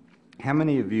question. How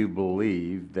many of you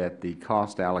believe that the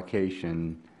cost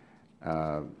allocation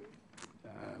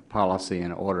policy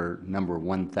in order number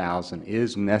 1000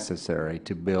 is necessary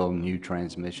to build new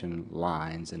transmission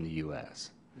lines in the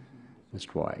U.S.?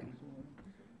 Mr. White.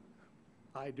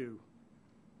 I do.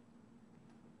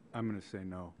 I'm going to say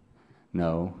no.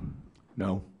 No.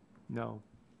 No. No.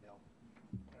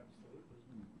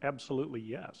 Absolutely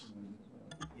yes.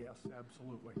 Yes,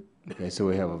 absolutely. Okay, so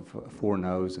we have 4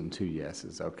 no's and 2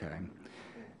 yeses. Okay.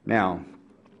 Now,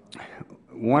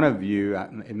 one of you,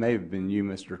 it may have been you,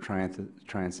 Mr.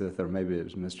 Transith, or maybe it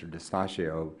was Mr.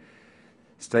 DeStachio,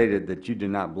 stated that you do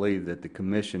not believe that the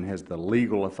Commission has the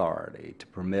legal authority to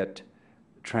permit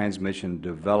transmission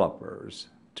developers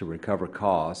to recover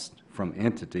costs from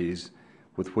entities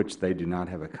with which they do not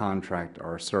have a contract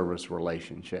or a service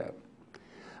relationship.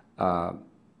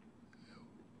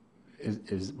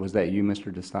 Was that you,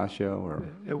 Mr. DeStachio? Or?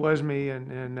 It was me,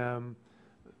 and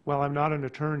while I'm not an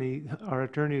attorney, our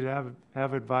attorneys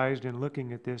have advised in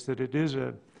looking at this that it is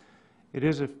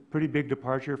a pretty big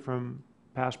departure from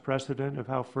past precedent of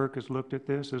how FERC has looked at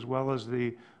this, as well as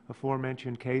the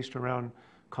aforementioned case around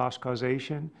cost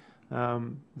causation.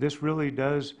 This really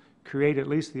does create at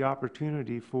least the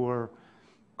opportunity for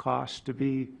costs to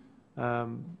be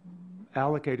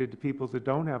allocated to people that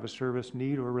don't have a service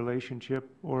need or relationship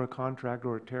or a contract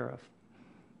or a tariff.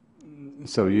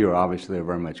 So you're obviously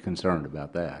very much concerned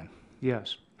about that.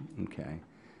 Yes. Okay.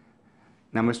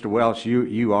 Now, Mr. Welch,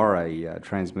 you are a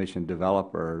transmission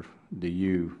developer. Do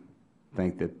you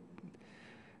think that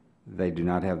they do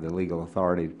not have the legal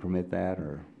authority to permit that,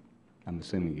 or I'm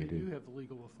assuming you do? We do have the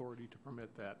legal authority to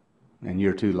permit that. And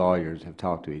your 2 lawyers have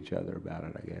talked to each other about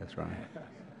it, I guess, right?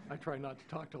 I try not to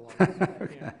talk to lawyers.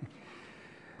 Okay.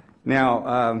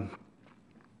 Now,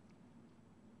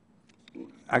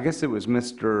 I guess it was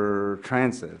Mr.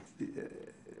 Transith.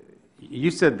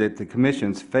 You said that the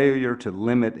Commission's failure to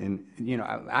limit,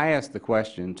 I asked the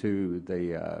question to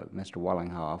Mr.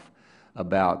 Wellinghoff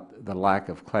about the lack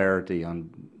of clarity on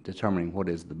determining what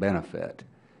is the benefit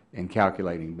and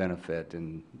calculating benefit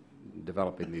and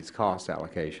developing these cost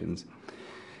allocations.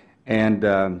 And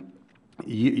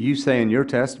you say in your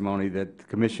testimony that the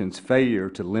Commission's failure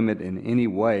to limit in any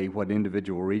way what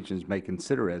individual regions may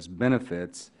consider as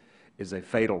benefits is a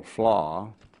fatal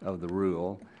flaw of the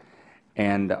rule,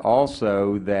 and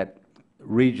also that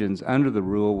regions under the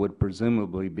rule would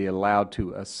presumably be allowed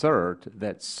to assert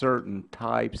that certain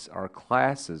types or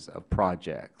classes of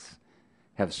projects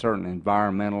have certain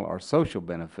environmental or social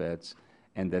benefits,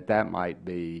 and that might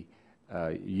be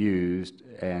used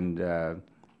and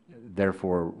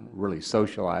therefore really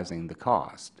socializing the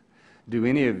cost. Do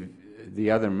any of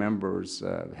the other members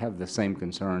have the same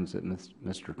concerns that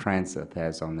Mr. Transith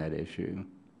has on that issue?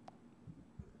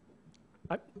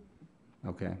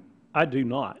 Okay. I do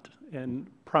not, and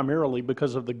primarily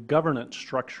because of the governance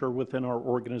structure within our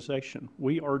organization.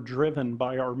 We are driven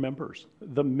by our members.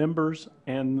 The members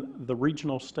and the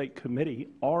Regional State Committee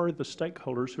are the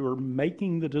stakeholders who are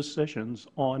making the decisions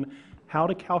on how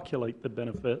to calculate the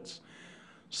benefits.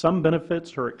 Some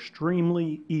benefits are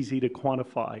extremely easy to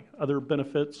quantify. Other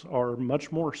benefits are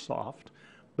much more soft.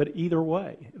 But either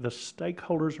way, the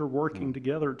stakeholders are working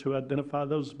together to identify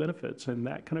those benefits, and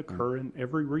that can occur in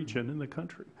every region in the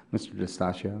country. Mr.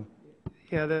 DeStachio?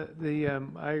 Yeah,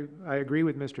 I agree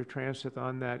with Mr. Transith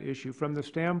on that issue from the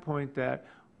standpoint that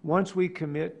once we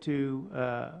commit to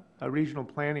a regional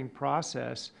planning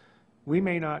process, we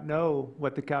may not know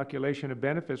what the calculation of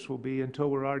benefits will be until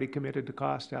we're already committed to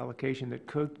cost allocation that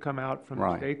could come out from the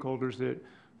stakeholders that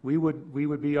we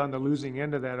would be on the losing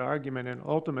end of that argument and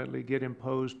ultimately get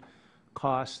imposed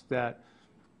costs that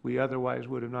we otherwise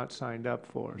would have not signed up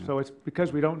for. So it's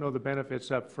because we don't know the benefits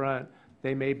up front,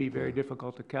 they may be very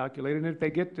difficult to calculate. And if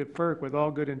they get to FERC with all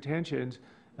good intentions,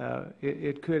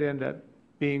 it could end up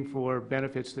being for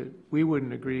benefits that we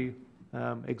wouldn't agree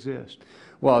exist.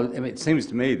 Well, I mean, it seems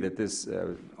to me that this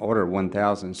Order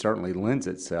 1000 certainly lends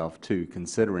itself to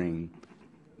considering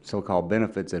so-called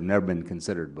benefits that have never been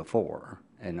considered before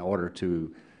in order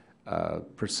to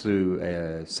pursue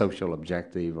a social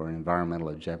objective or an environmental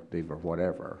objective or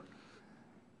whatever.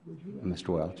 Mr.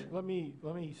 Welch. Let me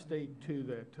state too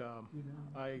that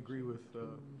I agree with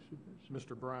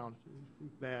Mr. Brown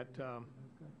that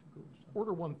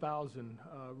Order 1000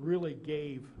 really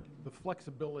gave the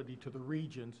flexibility to the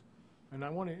regions, and I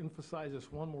want to emphasize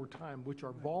this one more time, which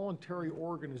are voluntary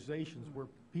organizations where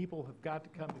people have got to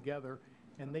come together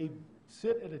and they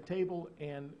sit at a table,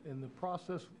 and in the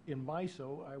process in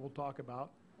MISO, I will talk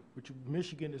about, which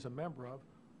Michigan is a member of,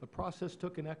 the process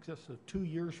took in excess of 2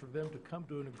 years for them to come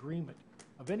to an agreement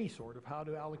of any sort of how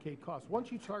to allocate costs.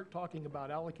 Once you start talking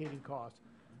about allocating costs,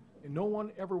 and no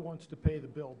one ever wants to pay the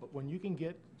bill, but when you can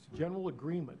get general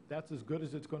agreement, that's as good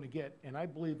as it's going to get. And I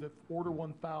believe that Order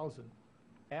 1000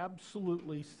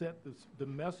 absolutely set the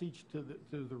message to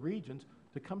the regions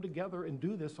to come together and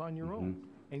do this on your own,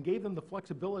 and gave them the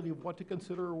flexibility of what to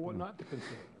consider or what not to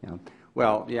consider. Yeah.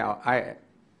 Well, yeah,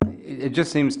 it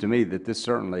just seems to me that this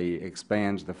certainly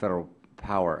expands the Federal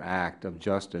Power Act of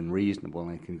just and reasonable,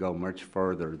 and it can go much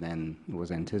further than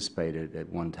was anticipated at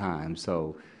one time.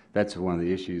 So that's one of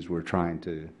the issues we're trying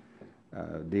to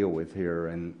deal with here.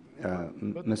 And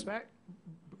but the fact,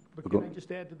 but can I just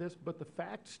add to this? But the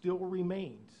fact still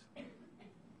remains,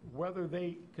 whether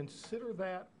they consider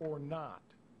that or not,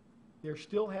 there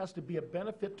still has to be a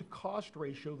benefit to cost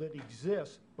ratio that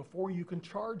exists before you can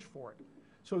charge for it.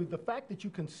 So the fact that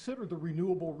you consider the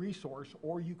renewable resource,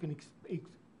 or you can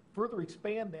further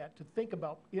expand that to think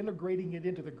about integrating it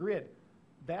into the grid,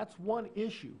 that's one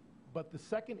issue. But the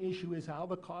second issue is how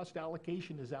the cost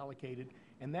allocation is allocated,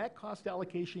 and that cost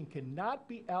allocation cannot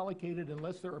be allocated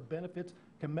unless there are benefits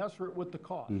commensurate with the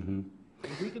cost. And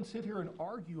we can sit here and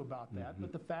argue about that,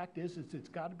 but the fact is it's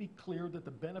got to be clear that the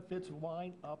benefits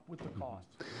line up with the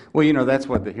costs. well, you know, that's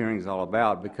what the hearing is all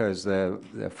about, because the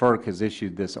FERC has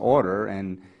issued this order,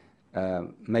 and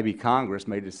maybe Congress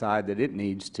may decide that it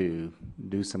needs to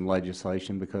do some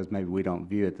legislation because maybe we don't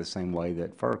view it the same way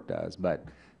that FERC does. But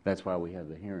that's why we have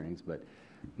the hearings. But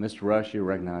Mr. Rush, you're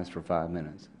recognized for 5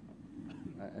 minutes.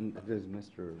 And does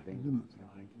Mr. Bingham?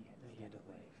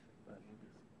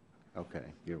 Okay,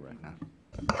 you're right now.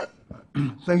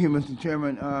 Thank you, Mr.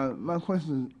 Chairman. My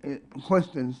questions is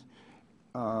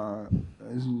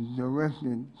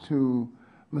directed to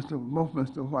both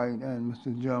Mr. White and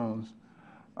Mr. Jones.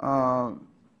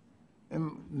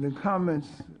 The comments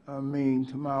made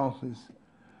to my office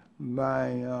by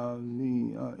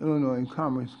the Illinois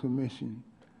Commerce Commission.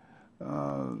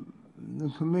 The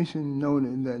Commission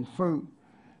noted that FERC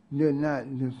did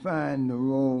not define the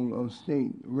role of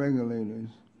state regulators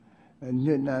and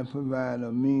did not provide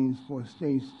a means for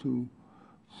states to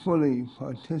fully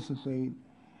participate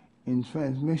in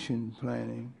transmission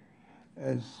planning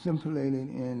as stipulated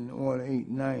in Order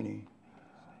 890.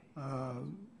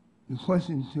 The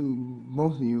question to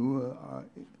both of you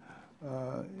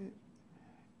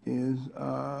is,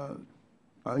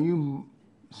 are you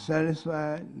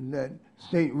satisfied that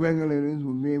state regulators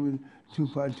will be able to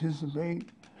participate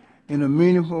in a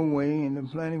meaningful way in the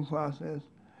planning process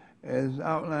as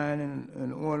outlined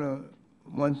in Order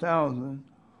 1000,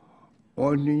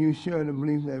 or do you share the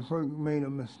belief that FERC made a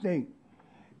mistake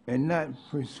in not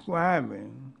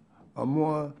prescribing a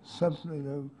more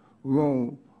substantive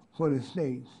role for the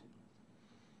states?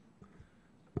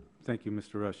 Thank you,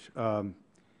 Mr. Rush.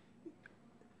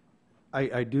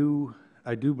 I do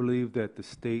believe that the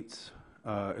states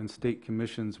and state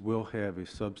commissions will have a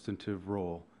substantive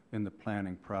role in the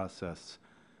planning process.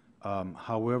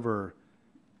 However,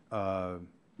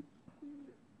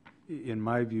 in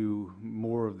my view,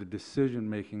 more of the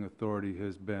decision-making authority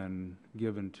has been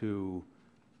given to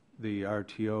the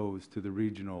RTOs, to the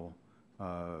regional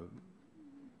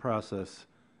process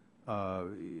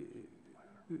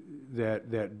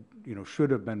that you know should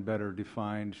have been better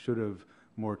defined, should have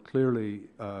more clearly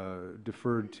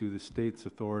deferred to the state's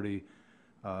authority.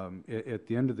 At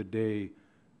the end of the day,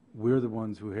 we're the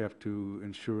ones who have to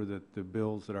ensure that the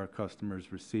bills that our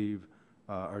customers receive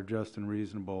are just and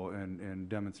reasonable and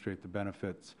demonstrate the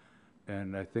benefits.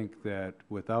 And I think that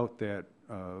without that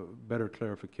better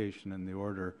clarification in the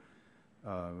order,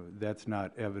 that's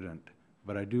not evident.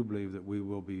 But I do believe that we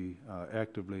will be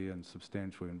actively and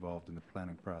substantially involved in the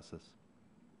planning process.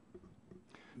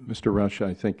 Mr. Rush,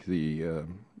 I think the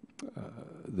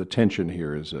tension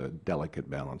here is a delicate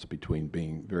balance between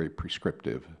being very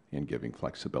prescriptive and giving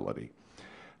flexibility.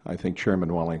 I think Chairman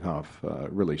Wellinghoff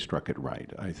really struck it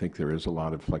right. I think there is a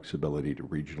lot of flexibility to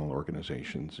regional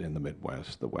organizations in the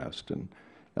Midwest, the West, and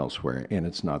elsewhere, and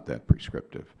it's not that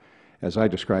prescriptive. As I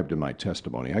described in my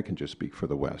testimony, I can just speak for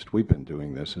the West. We've been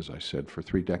doing this, as I said, for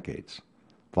 3 decades,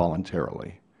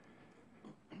 voluntarily.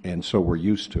 And so we're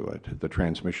used to it. The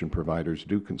transmission providers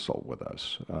do consult with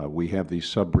us. We have these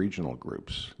sub-regional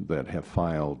groups that have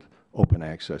filed open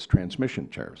access transmission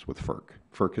tariffs with FERC.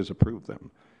 FERC has approved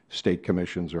them. State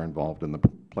commissions are involved in the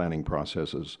planning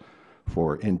processes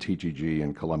for NTGG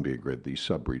and Columbia Grid, these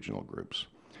sub-regional groups.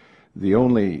 The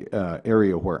only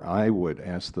area where I would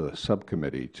ask the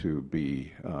subcommittee to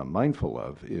be mindful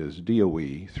of is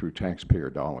DOE, through taxpayer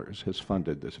dollars, has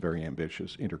funded this very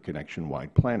ambitious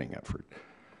interconnection-wide planning effort.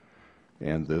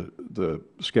 And the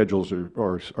schedules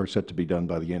are set to be done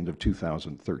by the end of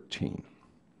 2013.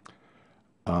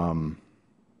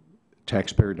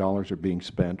 Taxpayer dollars are being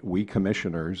spent. We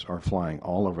commissioners are flying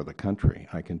all over the country.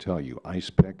 I can tell you,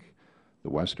 ISPIC, the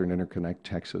Western Interconnect,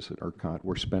 Texas, and ERCOT,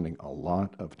 we're spending a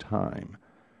lot of time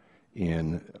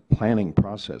in planning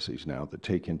processes now that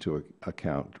take into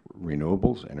account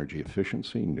renewables, energy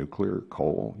efficiency, nuclear,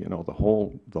 coal, you know, the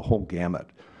whole gamut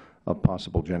of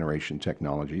possible generation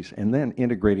technologies, and then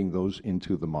integrating those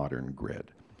into the modern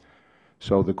grid.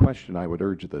 So the question I would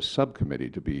urge the subcommittee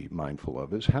to be mindful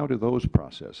of is, how do those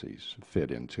processes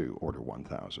fit into Order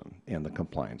 1000 and the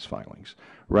compliance filings?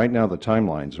 Right now, the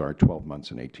timelines are 12 months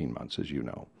and 18 months, as you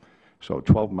know. So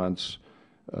 12 months,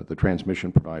 the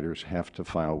transmission providers have to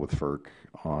file with FERC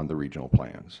on the regional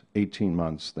plans. 18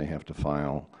 months, they have to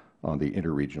file on the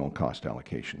interregional cost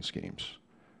allocation schemes.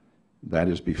 That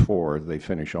is before they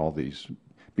finish all these,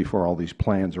 before all these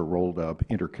plans are rolled up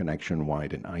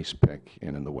interconnection-wide in ISPIC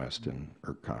and in the West in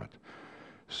ERCOT.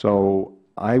 So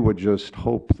I would just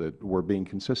hope that we're being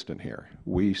consistent here.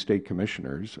 We state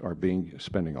commissioners are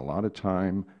spending a lot of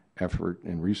time, effort,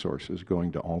 and resources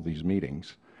going to all these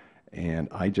meetings, and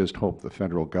I just hope the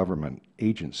federal government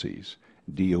agencies,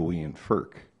 DOE and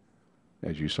FERC,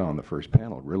 as you saw in the first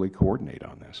panel, really coordinate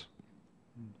on this.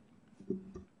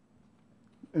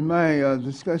 In my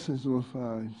discussions with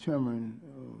Chairman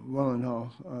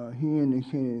Wellinghoff, he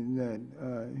indicated that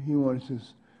he wanted to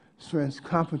stress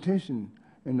competition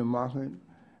in the market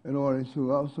in order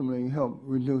to ultimately help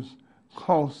reduce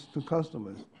costs to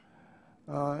customers.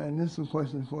 And this is a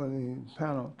question for the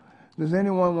panel. Does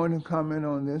anyone want to comment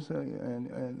on this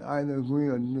and either agree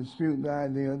or dispute the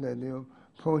idea that the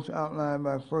approach outlined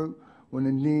by FERC would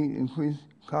indeed increase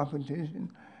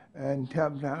competition and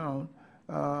tap down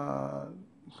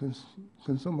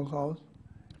consumer costs?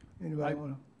 Anybody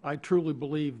want to? I truly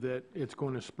believe that it's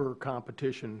going to spur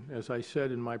competition, as I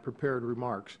said in my prepared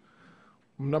remarks.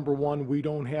 Number one, we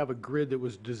don't have a grid that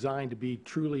was designed to be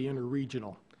truly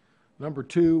interregional. Number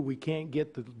two, we can't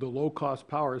get the low-cost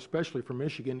power, especially from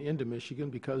Michigan, into Michigan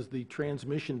because the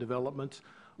transmission developments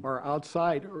are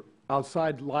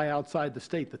lie outside the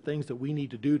state, the things that we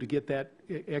need to do to get that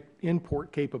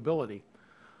import capability.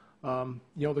 You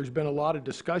know, there's been a lot of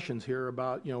discussions here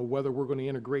about, you know, whether we're going to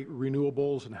integrate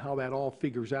renewables and how that all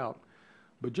figures out.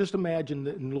 But just imagine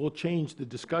that, and we'll change the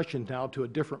discussion now to a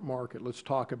different market. Let's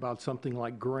talk about something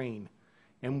like grain.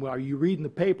 And while you read in the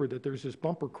paper that there's this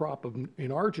bumper crop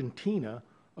in Argentina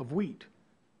of wheat,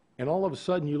 and all of a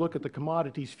sudden you look at the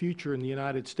commodities future in the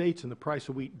United States and the price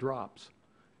of wheat drops.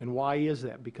 And why is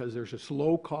that? Because there's this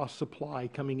low-cost supply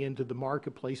coming into the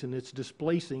marketplace and it's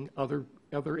displacing other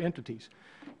entities.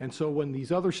 And so when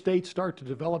these other states start to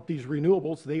develop these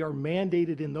renewables, they are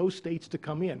mandated in those states to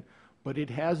come in. But it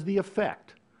has the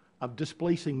effect of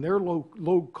displacing their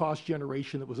low-cost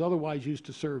generation that was otherwise used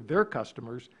to serve their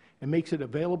customers and makes it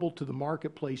available to the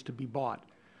marketplace to be bought.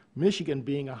 Michigan,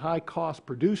 being a high-cost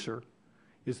producer,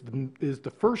 is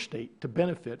the first state to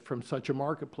benefit from such a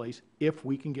marketplace if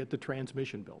we can get the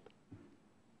transmission built.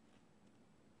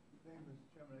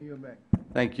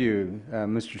 Thank you.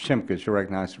 Mr. Shimkus, you're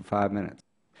recognized for 5 minutes.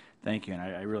 Thank you, and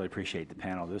I really appreciate the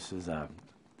panel. This is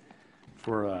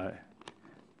for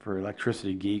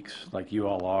electricity geeks like you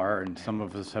all are, and some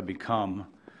of us have become.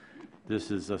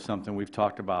 This is something we've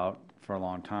talked about for a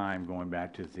long time, going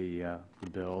back to the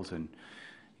bills and,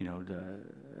 you know, the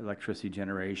electricity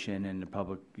generation and the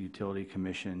public utility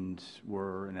commissions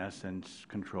were, in essence,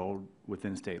 controlled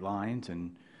within state lines,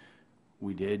 and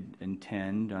we did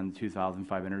intend on the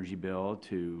 2005 energy bill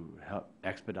to help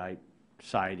expedite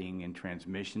siting and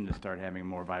transmission to start having a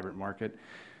more vibrant market.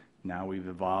 Now we've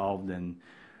evolved in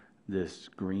this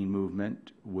green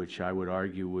movement, which I would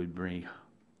argue would bring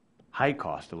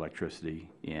high-cost electricity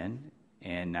in,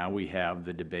 and now we have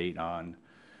the debate on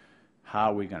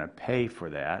how are we going to pay for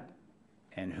that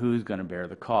and who's going to bear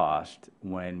the cost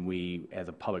when we, as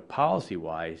a public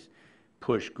policy-wise,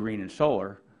 push green and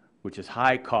solar, which is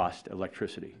high-cost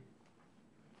electricity.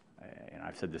 And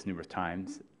I've said this numerous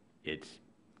times, it's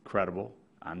credible.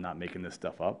 I'm not making this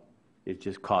stuff up. It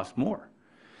just costs more.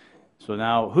 So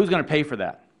now, who's going to pay for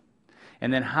that?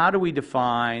 And then how do we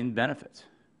define benefits?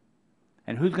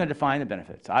 And who's going to define the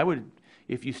benefits? I would,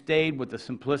 if you stayed with the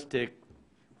simplistic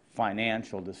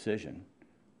financial decision,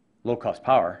 low-cost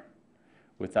power,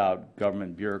 without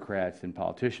government bureaucrats and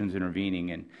politicians intervening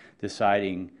and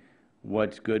deciding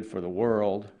what's good for the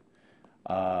world,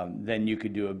 then you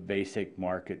could do a basic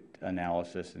market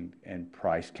analysis and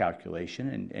price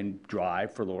calculation and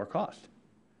drive for lower cost.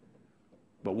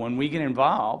 But when we get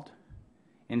involved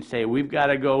and say we've got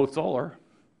to go solar,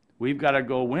 we've got to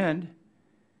go wind,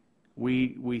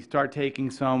 we start taking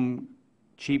some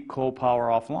cheap coal power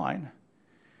offline,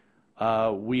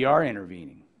 we are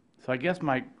intervening. So I guess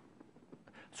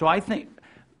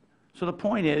so the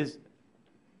point is,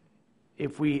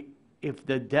 if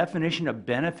the definition of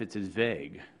benefits is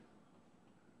vague,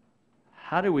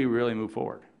 how do we really move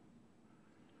forward?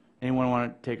 Anyone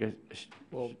want to take a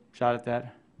shot at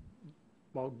that?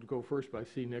 I'll go first, but I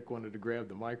see Nick wanted to grab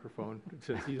the microphone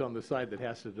since he's on the side that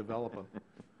has to develop them.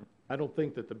 I don't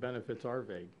think that the benefits are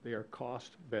vague. They are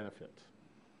cost benefits,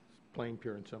 plain,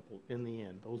 pure, and simple. In the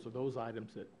end, those are those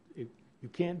items that you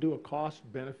can't do a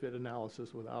cost-benefit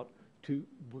analysis with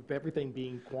everything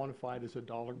being quantified as a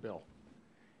dollar bill.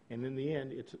 And in the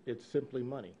end, it's simply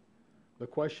money. The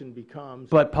question becomes...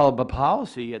 But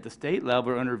policy at the state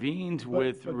level intervenes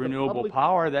with renewable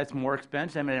power that's more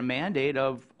expensive and a mandate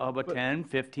of a 10,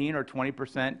 15, or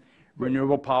 20%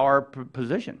 renewable power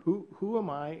position. Who am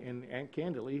I, and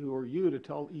candidly, who are you to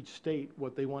tell each state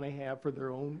what they want to have for their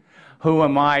own... Who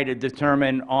am I to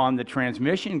determine on the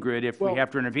transmission grid if we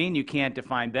have to intervene? You can't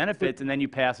define benefits, and then you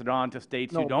pass it on to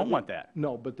states who don't want that.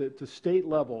 No, but at the state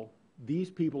level, these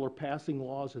people are passing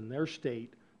laws in their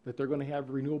state that they're going to have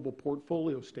renewable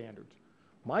portfolio standards.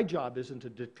 My job isn't to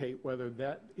dictate whether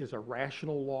that is a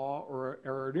rational law or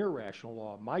an irrational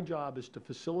law. My job is to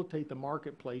facilitate the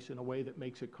marketplace in a way that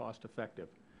makes it cost effective.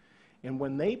 And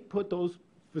when they put those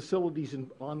facilities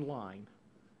online,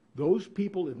 those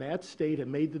people in that state have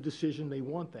made the decision they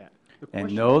want that.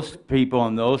 And those people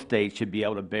in those states should be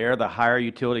able to bear the higher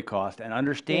utility cost and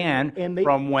understand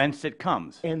from whence it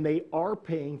comes. And they are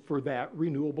paying for that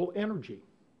renewable energy.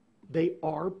 They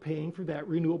are paying for that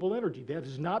renewable energy. That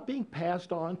is not being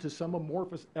passed on to some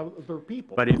amorphous other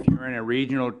people. But if you're in a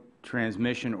regional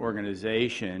transmission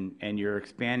organization and you're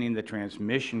expanding the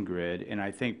transmission grid, and I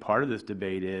think part of this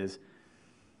debate is,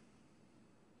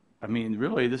 I mean,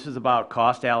 really, this is about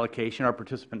cost allocation or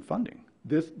participant funding.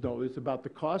 No, it's about the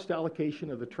cost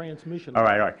allocation of the transmission. All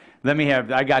right.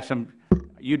 I got some,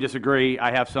 you disagree.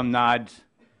 I have some nods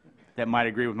that might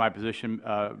agree with my position.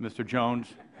 Mr. Jones?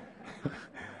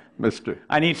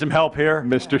 I need some help here.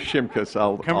 Mr.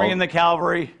 Shimkus, Can we in the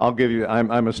cavalry? I'll give you,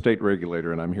 I'm a state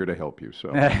regulator and I'm here to help you,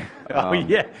 so.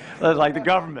 Yeah, that's like the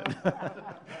government.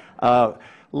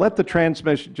 Let the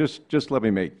transmission, just let me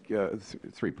make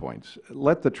 3 points.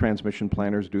 Let the transmission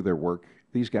planners do their work.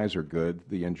 These guys are good,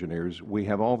 the engineers. We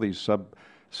have all these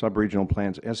sub-regional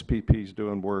plans. SPP's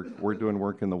doing work. We're doing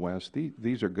work in the West.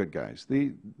 These are good guys.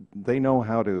 They know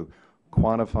how to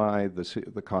quantify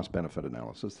the cost-benefit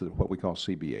analysis, what we call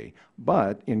CBA,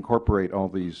 but incorporate all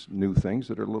these new things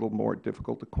that are a little more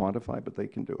difficult to quantify, but they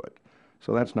can do it.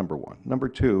 So that's number one. Number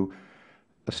two,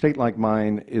 a state like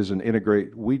mine is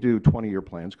we do 20-year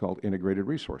plans called integrated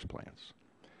resource plans,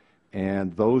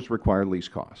 and those require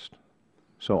least cost.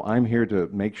 So I'm here to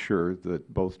make sure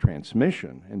that both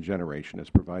transmission and generation is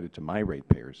provided to my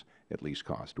ratepayers at least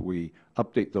cost. We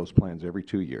update those plans every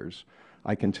 2 years.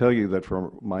 I can tell you that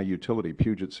for my utility,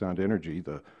 Puget Sound Energy,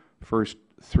 the first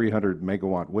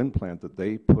 300-megawatt wind plant that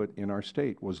they put in our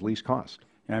state was least cost.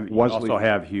 And you also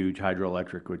have huge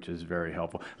hydroelectric, which is very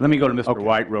helpful. Let me go to Mr.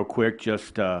 White real quick,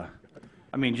 just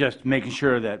making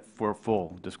sure that for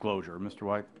full disclosure. Mr.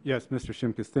 White? Yes, Mr.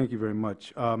 Shimkus, thank you very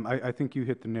much. I think you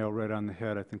hit the nail right on the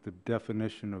head. I think the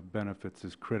definition of benefits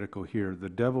is critical here. The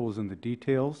devil is in the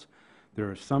details. There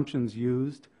are assumptions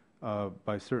used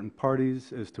by certain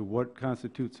parties as to what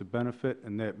constitutes a benefit,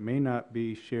 and that may not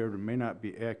be shared or may not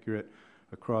be accurate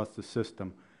across the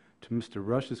system. To Mr.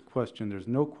 Rush's question, there's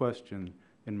no question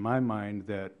in my mind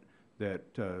that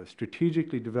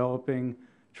strategically developing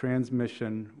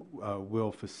transmission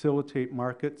will facilitate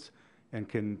markets and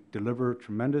can deliver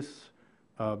tremendous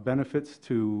benefits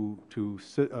to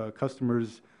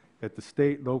customers at the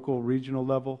state, local, regional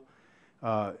level.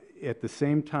 At the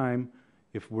same time,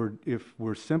 if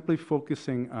we're simply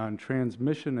focusing on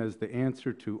transmission as the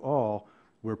answer to all,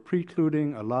 we're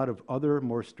precluding a lot of other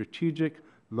more strategic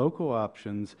local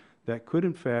options that could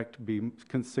in fact be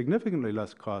significantly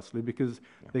less costly because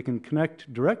they can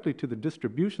connect directly to the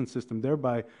distribution system,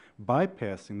 thereby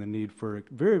bypassing the need for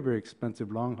very, very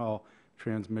expensive long-haul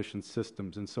transmission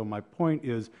systems. And so my point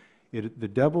is, the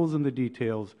devil's in the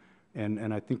details,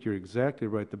 and I think you're exactly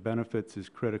right. The benefits is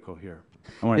critical here.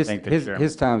 I want to thank the chairman.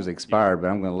 His time's expired, but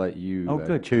I'm going to let you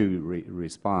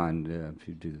respond if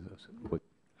you do this.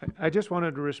 I just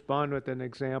wanted to respond with an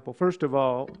example. First of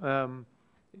all,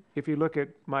 if you look at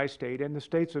my state and the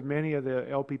states of many of the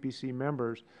LPPC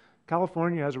members,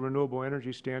 California has a renewable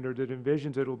energy standard that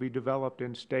envisions it will be developed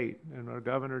in state, and our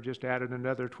governor just added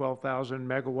another 12,000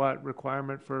 megawatt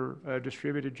requirement for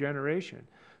distributed generation.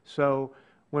 So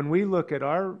when we look at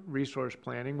our resource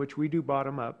planning, which we do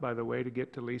bottom up, by the way, to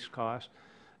get to least cost,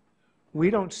 we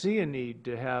don't see a need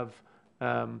to have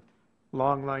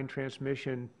long line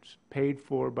transmission paid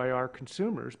for by our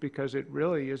consumers because it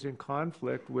really is in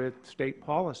conflict with state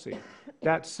policy.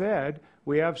 That said,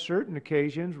 we have certain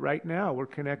occasions right now we're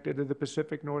connected to the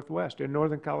Pacific Northwest, in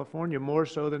Northern California more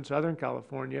so than Southern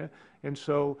California, and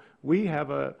so we have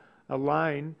a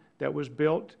line that was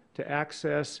built to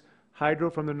access hydro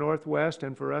from the Northwest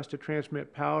and for us to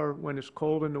transmit power when it's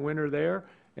cold in the winter there,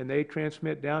 and they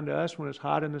transmit down to us when it's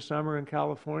hot in the summer in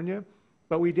California.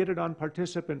 But we did it on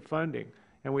participant funding,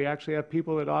 and we actually have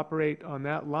people that operate on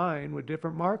that line with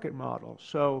different market models.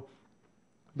 So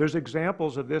there's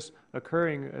examples of this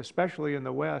occurring, especially in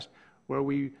the West, where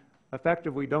we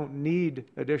effectively don't need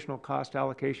additional cost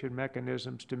allocation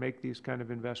mechanisms to make these kind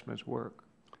of investments work.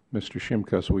 Mr.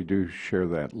 Shimkus, we do share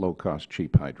that low-cost,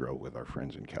 cheap hydro with our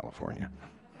friends in California.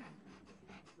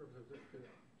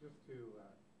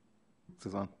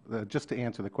 Just to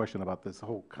answer the question about this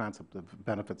whole concept of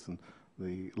benefits and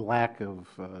the lack of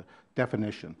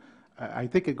definition, I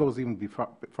think it goes even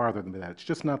farther than that. It's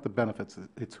just not the benefits,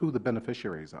 it's who the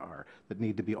beneficiaries are that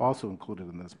need to be also included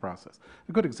in this process.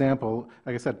 A good example,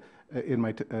 like I said, in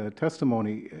my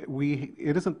testimony,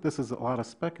 this is a lot of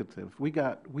speculative.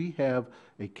 We have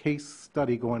a case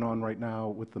study going on right now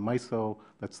with the MISO,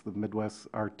 that's the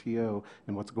Midwest RTO,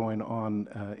 and what's going on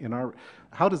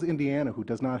how does Indiana, who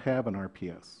does not have an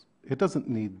RPS, it doesn't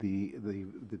need the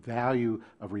value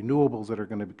of renewables that are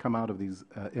going to come out of these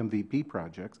MVP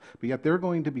projects, but yet they're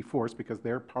going to be forced, because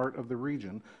they're part of the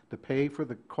region, to pay for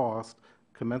the cost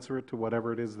commensurate to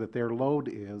whatever it is that their load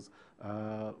is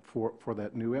for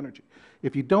that new energy.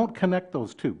 If you don't connect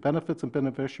those two, benefits and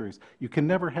beneficiaries, you can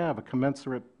never have a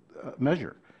commensurate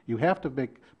measure. You have to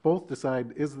make both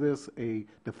decide, is this a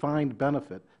defined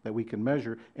benefit that we can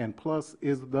measure, and plus,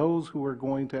 is those who are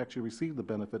going to actually receive the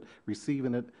benefit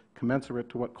receiving it commensurate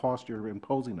to what cost you're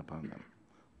imposing upon them?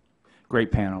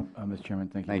 Great panel, Mr. Chairman.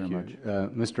 Thank you very much.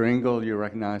 Mr. Engel, you're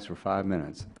recognized for 5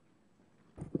 minutes.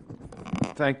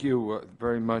 Thank you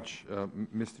very much,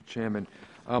 Mr. Chairman.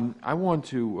 I want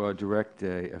to direct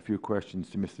a few questions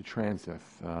to Mr.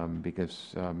 Transeth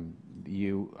because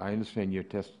I understand you're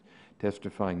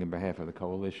testifying on behalf of the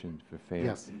Coalition for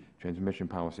Fair Transmission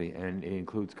Policy, and it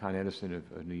includes Con Edison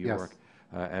of New York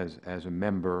as a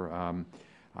member.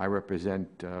 I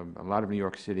represent a lot of New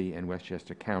York City and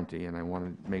Westchester County, and I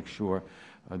want to make sure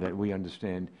that we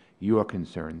understand your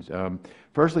concerns.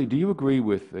 Firstly, do you agree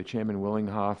with Chairman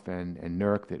Willinghoff and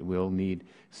NERC that we'll need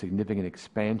significant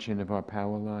expansion of our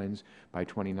power lines by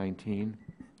 2019?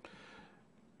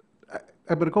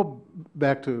 I'm going to go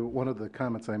back to one of the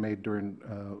comments I made during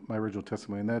my original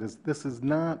testimony, and that is, this is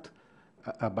not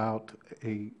about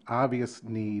an obvious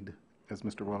need, as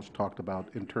Mr. Welch talked about,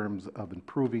 in terms of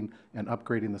improving and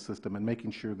upgrading the system and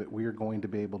making sure that we are going to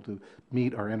be able to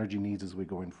meet our energy needs as we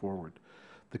go forward.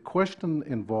 The question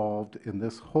involved in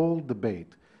this whole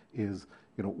debate is,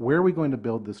 where are we going to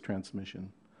build this transmission?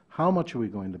 How much are we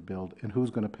going to build, and who's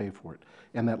going to pay for it?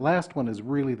 And that last one is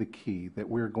really the key that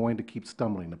we're going to keep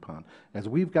stumbling upon. As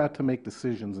we've got to make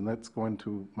decisions, and that's going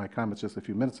to my comments just a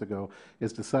few minutes ago,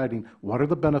 is deciding what are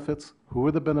the benefits, who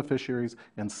are the beneficiaries,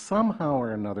 and somehow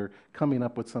or another coming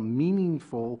up with some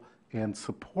meaningful and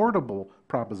supportable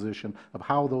proposition of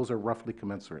how those are roughly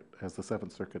commensurate, as the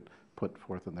Seventh Circuit put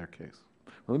forth in their case.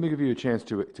 Well, let me give you a chance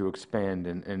to expand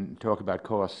and talk about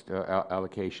cost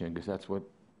allocation, because that's what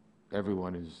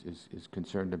everyone is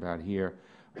concerned about here.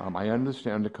 I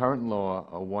understand under current law,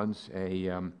 once a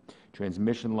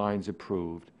transmission line is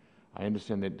approved, I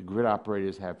understand that the grid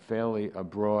operators have fairly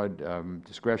broad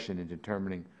discretion in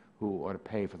determining who ought to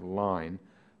pay for the line.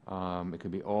 It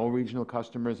could be all regional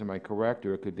customers, am I correct?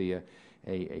 Or it could be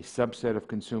a subset of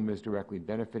consumers directly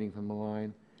benefiting from the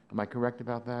line. Am I correct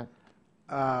about that?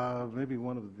 Maybe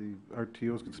one of the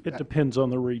RTOs could speak. It depends on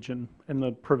the region and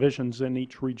the provisions in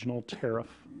each regional tariff.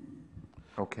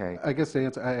 Okay. I guess to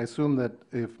answer, I assume that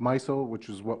if MISO, which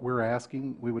is what we're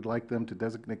asking, we would like them to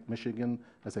designate Michigan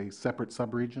as a separate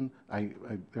subregion. I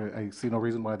see no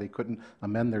reason why they couldn't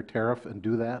amend their tariff and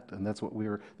do that, and that's what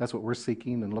we're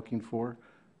seeking and looking for.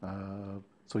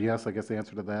 So yes, I guess the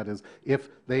answer to that is if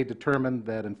they determine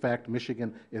that in fact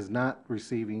Michigan is not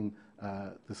receiving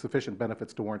the sufficient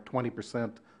benefits to warrant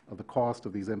 20% of the cost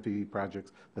of these MPV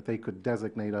projects, that they could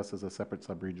designate us as a separate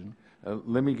subregion.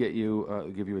 Let me give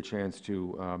you a chance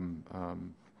to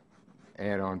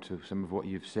add on to some of what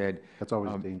you've said. That's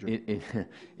always a danger.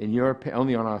 In your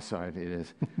only on our side it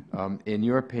is. In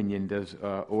your opinion, does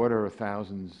order of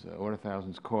thousands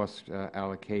cost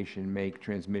allocation make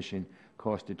transmission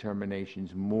cost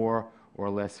determinations more or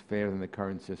less fair than the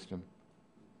current system?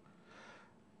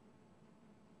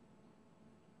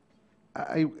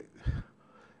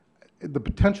 The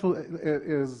potential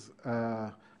is,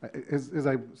 as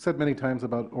I've said many times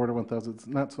about Order 1000, it's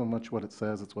not so much what it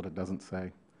says, it's what it doesn't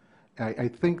say. I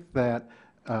think that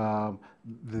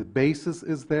the basis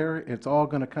is there. It's all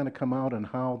going to kind of come out on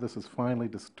how this is finally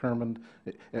determined.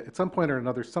 At some point or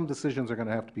another, some decisions are going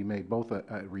to have to be made, both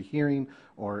at rehearing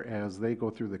or as they go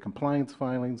through the compliance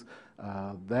filings.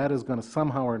 That is going to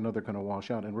somehow or another going to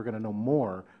wash out, and we're going to know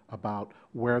more about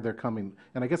where they're coming.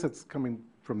 And I guess it's coming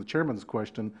from the chairman's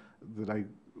question that I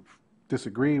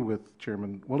disagree with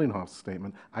Chairman Willinghoff's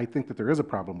statement. I think that there is a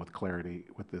problem with clarity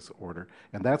with this order,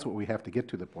 and that's what we have to get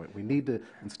to the point. We need to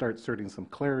start inserting some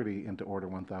clarity into Order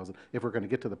 1000 if we're going to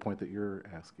get to the point that you're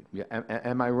asking. Yeah,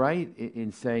 am I right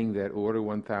in saying that Order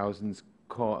 1000's,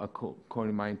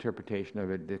 according to my interpretation of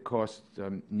it, the costs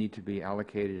need to be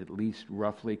allocated at least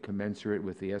roughly commensurate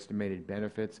with the estimated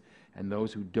benefits, and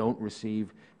those who don't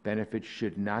receive benefits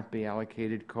should not be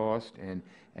allocated cost, and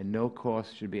no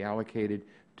cost should be allocated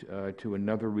to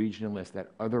another region unless that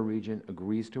other region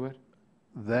agrees to it?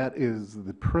 That is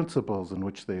the principles in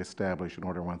which they establish in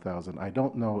Order 1000. I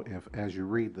don't know if, as you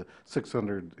read the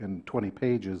 620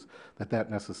 pages, that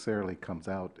necessarily comes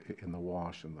out in the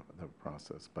wash in the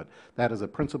process. But that is a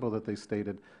principle that they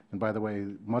stated. And by the way,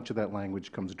 much of that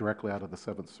language comes directly out of the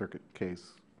Seventh Circuit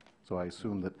case. So I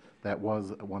assume that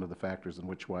was one of the factors in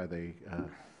which why they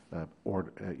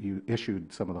you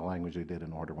issued some of the language they did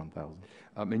in Order 1000.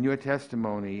 In your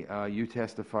testimony, you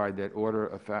testified that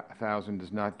Order 1000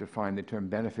 does not define the term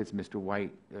benefits. Mr.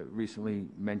 White recently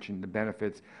mentioned the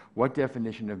benefits. What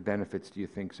definition of benefits do you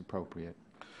think is appropriate?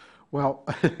 Well,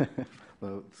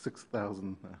 the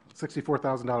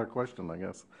 $64,000 question, I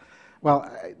guess. Well,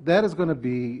 that is going to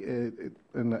be,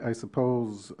 and I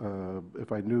suppose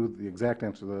if I knew the exact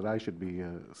answer to that, I should be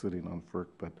sitting on FERC.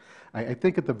 But I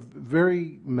think at the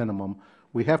very minimum,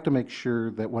 we have to make sure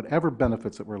that whatever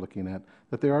benefits that we're looking at,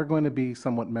 that they are going to be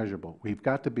somewhat measurable. We've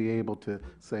got to be able to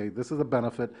say this is a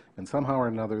benefit, and somehow or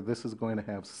another, this is going to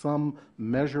have some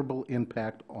measurable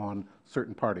impact on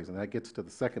certain parties. And that gets to the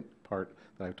second part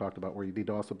that I've talked about, where you need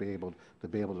to also be able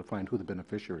to find who the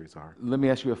beneficiaries are. Let me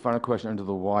ask you a final question under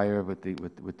the wire with the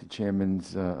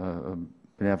chairman's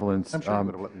benevolence. I'm sure you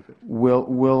would have let me finish.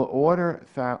 Will Order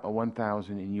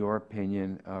 1000, in your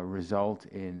opinion, result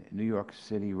in New York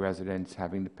City residents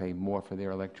having to pay more for their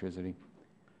electricity?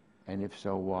 And if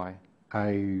so, why?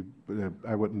 I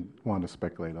wouldn't want to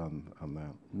speculate on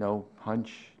that. No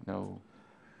hunch? No?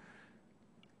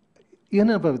 In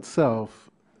of itself,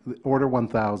 Order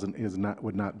 1000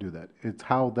 would not do that. It's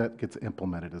how that gets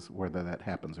implemented is whether that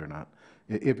happens or not.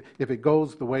 If it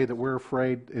goes the way that we're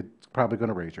afraid, it's probably going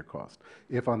to raise your cost.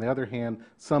 If, on the other hand,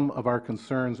 some of our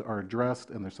concerns are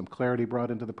addressed and there's some clarity brought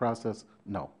into the process,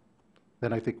 no.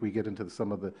 Then I think we get into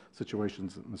some of the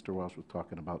situations that Mr. Welsh was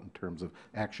talking about in terms of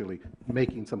actually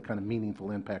making some kind of meaningful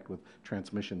impact with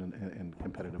transmission and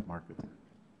competitive markets.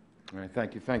 All right,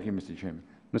 thank you. Thank you, Mr. Chairman.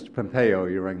 Mr. Pompeo,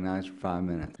 you're recognized for 5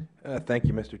 minutes. Thank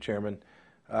you, Mr. Chairman.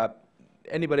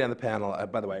 Anybody on the panel,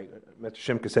 by the way, Mr.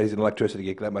 Shimka said he's an electricity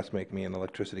geek. That must make me an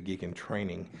electricity geek in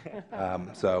training.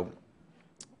 Does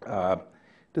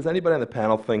anybody on the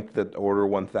panel think that Order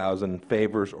 1000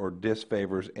 favors or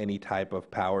disfavors any type of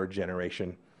power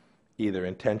generation, either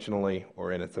intentionally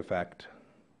or in its effect?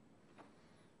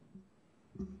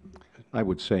 I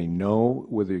would say no,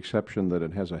 with the exception that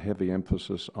it has a heavy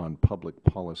emphasis on public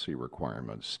policy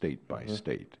requirements, state by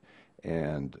state.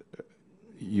 And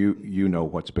you know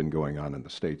what's been going on in the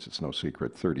states. It's no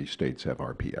secret. 30 states have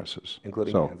RPSs.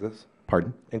 Including Kansas?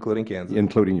 Pardon? Including Kansas?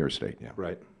 Including your state, yeah.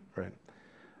 Right, right.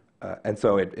 And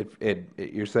so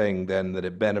you're saying then that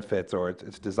it benefits, or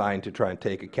it's designed to try and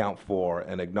take account for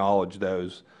and acknowledge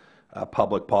those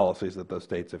public policies that those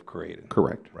states have created?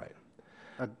 Correct. Right.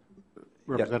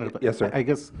 Representative, yes, sir. I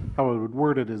guess how I would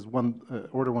word it is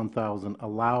Order 1000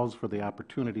 allows for the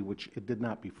opportunity, which it did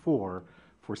not before,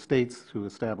 for states to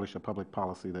establish a public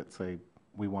policy that say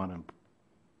we want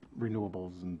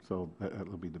renewables, and so it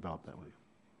will be developed that way.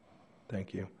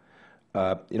 Thank you.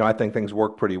 You know, I think things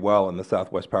work pretty well in the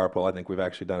Southwest Power Pool. I think we've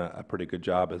actually done a pretty good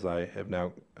job, as I have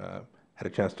now had a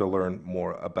chance to learn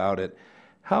more about it.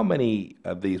 How many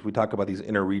of these, we talk about these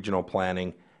interregional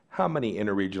planning, how many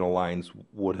interregional lines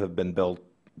would have been built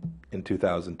in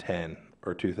 2010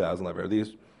 or 2011? Are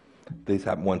these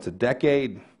happen once a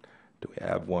decade? Do we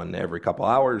have one every couple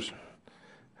hours?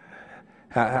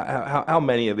 How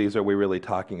many of these are we really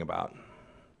talking about?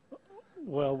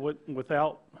 Well,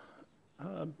 without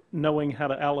knowing how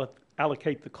to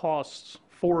allocate the costs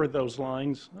for those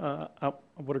lines, I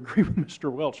would agree with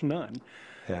Mr. Welch, none.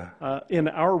 Yeah. In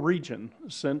our region,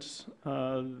 since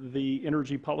the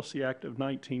Energy Policy Act of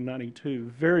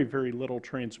 1992, very, very little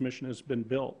transmission has been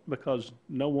built because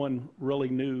no one really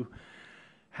knew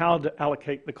how to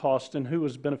allocate the cost and who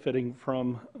was benefiting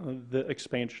from the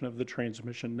expansion of the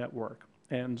transmission network.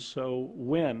 And so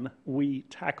when we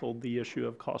tackled the issue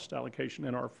of cost allocation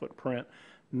in our footprint,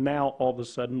 now all of a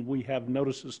sudden we have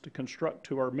notices to construct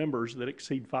to our members that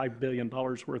exceed $5 billion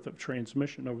worth of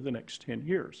transmission over the next 10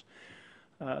 years.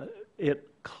 It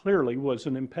clearly was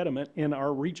an impediment in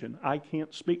our region. I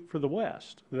can't speak for the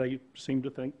West. They seem to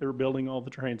think they're building all the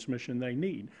transmission they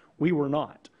need. We were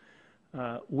not.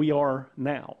 We are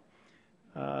now.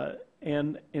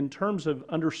 And in terms of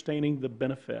understanding the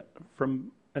benefit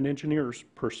from an engineer's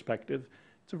perspective,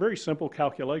 it's a very simple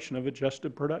calculation of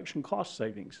adjusted production cost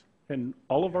savings. And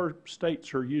all of our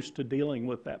states are used to dealing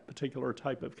with that particular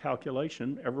type of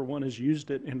calculation. Everyone has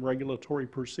used it in regulatory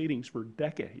proceedings for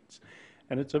decades.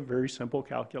 And it's a very simple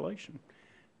calculation.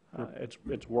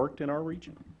 It's worked in our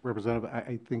region. Representative,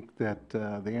 I think that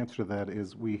the answer to that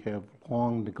is we have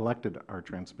long neglected our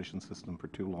transmission system for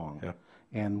too long. Yeah.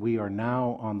 And we are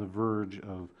now on the verge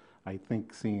of, I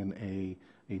think, seeing a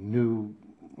new,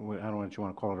 I don't know what you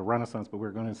want to call it, a renaissance, but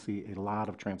we're going to see a lot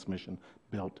of transmission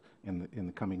built in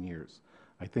the coming years.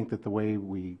 I think that the way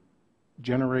we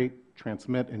generate,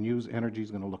 transmit, and use energy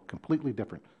is going to look completely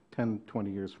different 10,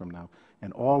 20 years from now.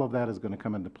 And all of that is going to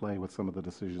come into play with some of the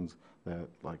decisions that,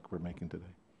 like, we're making today.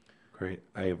 Great.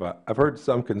 I've heard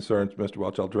some concerns, Mr.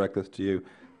 Welch, I'll direct this to you,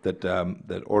 that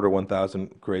that Order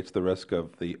 1000 creates the risk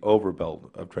of the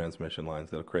overbuild of transmission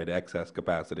lines that will create excess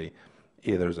capacity,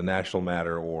 either as a national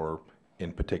matter or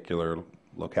in particular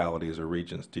localities or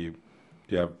regions. Do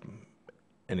you have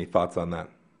any thoughts on that?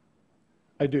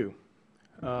 I do.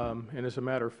 And as a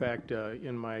matter of fact,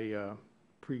 in my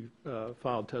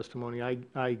pre-filed testimony,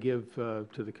 I give to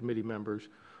the committee members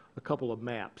a couple of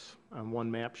maps. One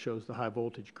map shows the high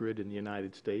voltage grid in the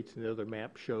United States, and the other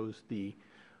map shows the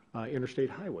interstate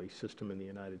highway system in the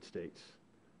United States.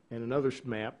 And another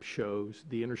map shows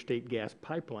the interstate gas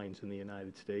pipelines in the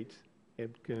United States,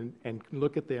 and can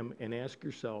look at them and ask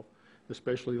yourself,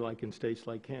 especially like in states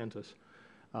like Kansas,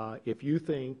 if you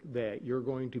think that you're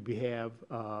going to have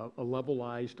a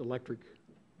levelized electric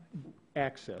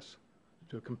access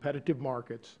to competitive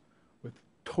markets with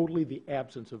totally the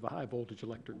absence of a high voltage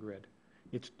electric grid.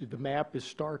 The map is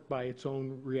stark by its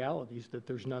own realities that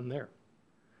there's none there.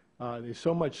 There's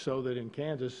so much so that in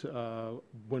Kansas,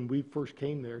 when we first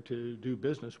came there to do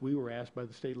business, we were asked by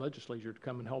the state legislature to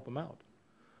come and help them out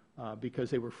because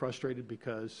they were frustrated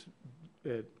because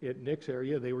at Nick's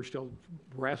area, they were still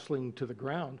wrestling to the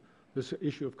ground this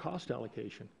issue of cost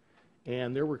allocation.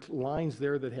 And there were lines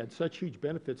there that had such huge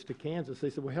benefits to Kansas, they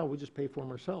said, well, hell, we'll just pay for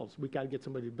them ourselves. We got to get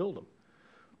somebody to build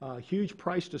them. Huge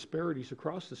price disparities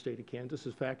across the state of Kansas.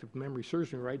 In fact, if memory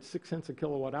serves me right, 6 cents a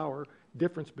kilowatt hour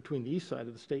difference between the east side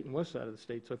of the state and west side of the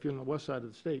state. So if you're on the west side of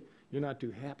the state, you're not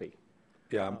too happy.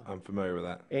 Yeah, I'm familiar with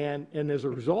that. And as a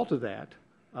result of that,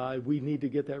 we need to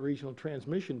get that regional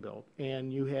transmission built.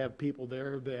 And you have people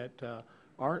there that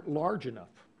aren't large enough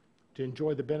to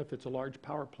enjoy the benefits of large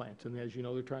power plants. And as you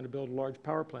know, they're trying to build a large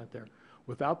power plant there.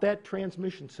 Without that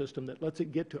transmission system that lets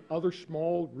it get to other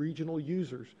small regional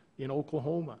users in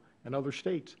Oklahoma and other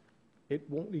states, it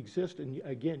won't exist. And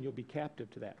again, you'll be captive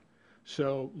to that.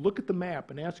 So look at the map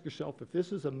and ask yourself if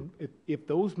this is if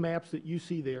those maps that you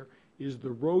see there is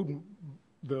the road,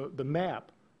 the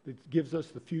map that gives us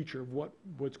the future of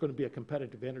what's going to be a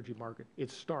competitive energy market.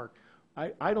 It's stark.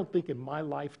 I don't think in my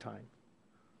lifetime,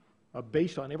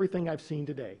 based on everything I've seen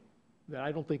today, that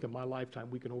I don't think in my lifetime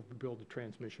we can overbuild the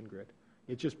transmission grid.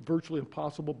 It's just virtually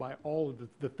impossible by all of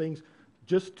the things.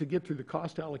 Just to get through the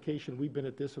cost allocation, we've been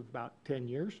at this about 10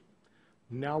 years.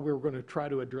 Now we're going to try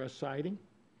to address siting.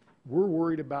 We're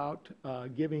worried about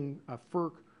giving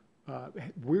FERC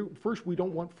First, we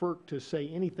don't want FERC to say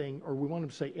anything, or we want them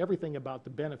to say everything about the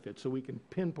benefits so we can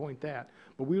pinpoint that,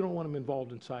 but we don't want them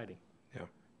involved in siting. Yeah.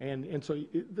 And so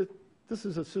this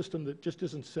is a system that just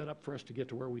isn't set up for us to get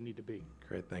to where we need to be.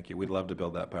 Great, thank you. We'd love to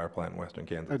build that power plant in western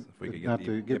Kansas. If we could not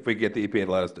to get- if we could get the EPA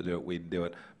to let us to do it, we'd do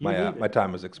it. You need it. My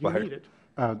time has You expired. need it.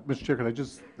 Mr. Chair, could I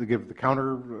just give the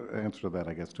counter answer to that,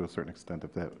 I guess, to a certain extent,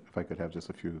 if I could have just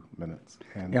a few minutes?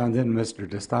 Yeah, and then Mr.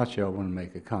 DeStaccio want to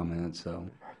make a comment, so.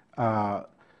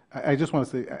 I just want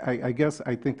to say, I guess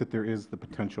I think that there is the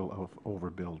potential of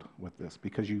overbuild with this,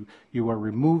 because you are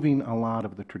removing a lot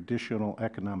of the traditional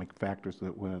economic factors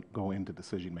that would go into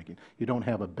decision making. You don't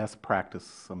have a best practice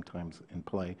sometimes in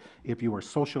play if you are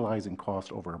socializing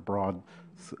cost over a broad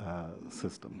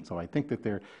system. So I think that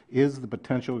there is the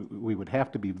potential. We would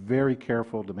have to be very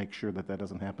careful to make sure that that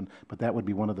doesn't happen, but that would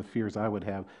be one of the fears I would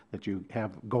have, that you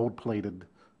have gold-plated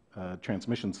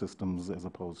transmission systems as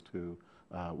opposed to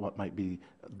what might be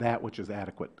that which is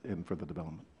adequate for the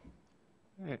development.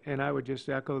 And I would just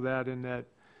echo that, in that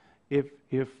if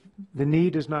the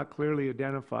need is not clearly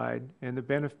identified and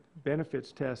the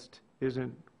benefits test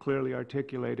isn't clearly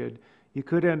articulated, you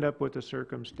could end up with a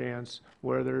circumstance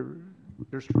where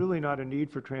there's really not a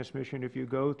need for transmission if you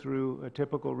go through a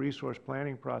typical resource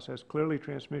planning process. Clearly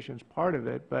transmission's part of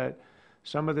it, but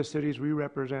some of the cities we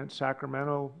represent,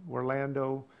 Sacramento,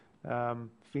 Orlando,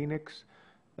 Phoenix,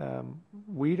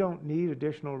 we don't need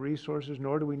additional resources,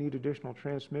 nor do we need additional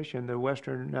transmission. The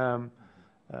Western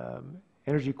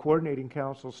Energy Coordinating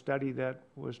Council study that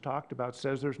was talked about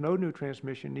says there's no new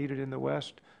transmission needed in the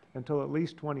West until at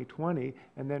least 2020,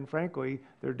 and then frankly,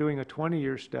 they're doing a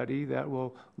 20-year study that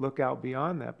will look out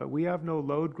beyond that. But we have no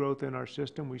load growth in our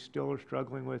system. We still are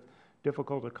struggling with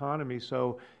difficult economy.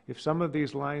 So if some of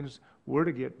these lines were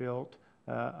to get built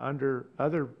under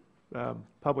other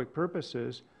public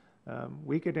purposes,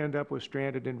 we could end up with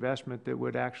stranded investment that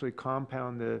would actually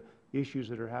compound the issues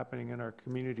that are happening in our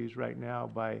communities right now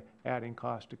by adding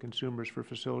cost to consumers for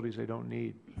facilities they don't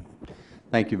need.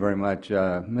 Thank you very much.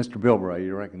 Mr. Bilbray,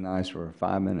 you're recognized for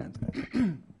 5 minutes.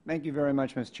 Thank you very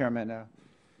much, Mr. Chairman.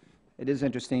 It is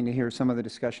interesting to hear some of the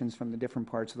discussions from the different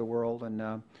parts of the world.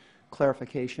 And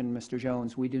clarification, Mr.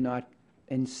 Jones, we do not,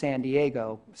 in San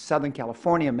Diego, Southern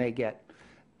California may get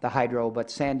the hydro,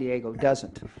 but San Diego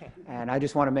doesn't. And I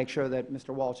just want to make sure that Mr.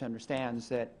 Walsh understands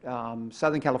that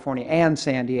Southern California and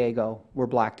San Diego were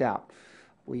blacked out.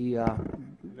 We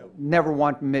never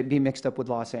want to be mixed up with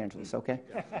Los Angeles, okay?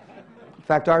 In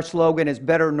fact, our slogan is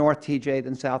better North TJ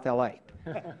than South LA.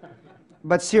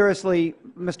 But seriously,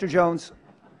 Mr. Jones,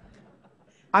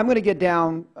 I'm going to get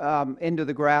down into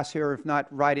the grass here, if not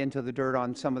right into the dirt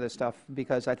on some of this stuff,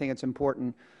 because I think it's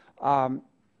important.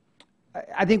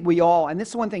 I think we all, and this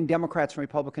is one thing Democrats and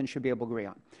Republicans should be able to agree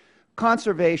on.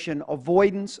 Conservation,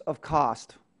 avoidance of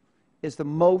cost is the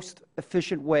most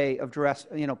efficient way of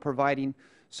providing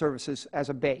services as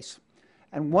a base.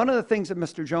 And one of the things that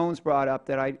Mr. Jones brought up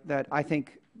that I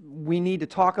think we need to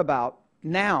talk about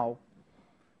now,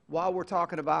 while we're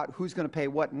talking about who's going to pay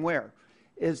what and where,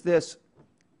 is this,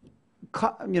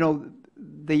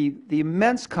 the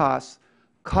immense costs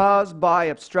caused by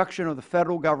obstruction of the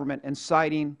federal government and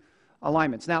siting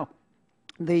alignments. Now,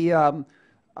 the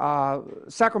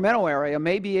Sacramento area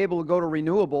may be able to go to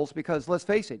renewables because, let's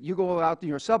face it, you go out in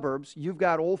your suburbs, you've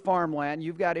got old farmland,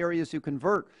 you've got areas to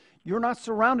convert. You're not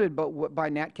surrounded by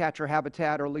gnatcatcher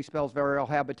habitat or least Bell's variable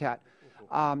habitat.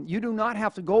 You do not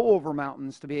have to go over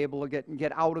mountains to be able to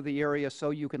get out of the area so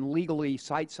you can legally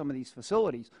site some of these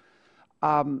facilities.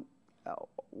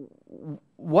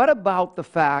 What about the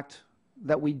fact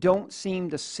that we don't seem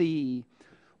to see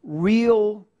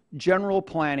real general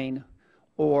planning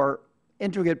or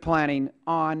intricate planning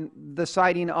on the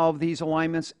siting of these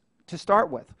alignments to start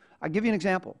with? I'll give you an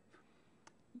example.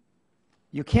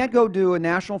 You can't go do a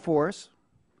national forest.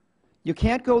 You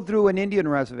can't go through an Indian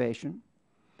reservation.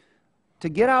 To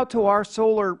get out to our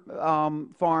solar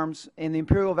farms in the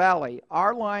Imperial Valley,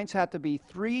 our lines have to be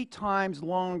 3 times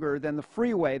longer than the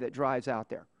freeway that drives out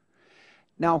there.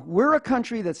 Now, we're a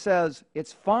country that says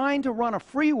it's fine to run a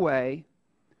freeway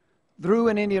through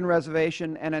an Indian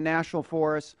reservation and a national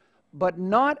forest, but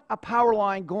not a power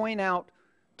line going out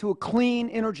to a clean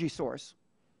energy source.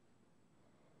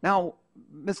 Now,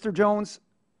 Mr. Jones,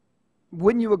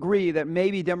 wouldn't you agree that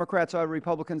maybe Democrats or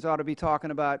Republicans ought to be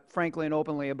talking about, frankly and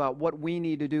openly, about what we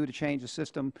need to do to change the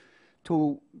system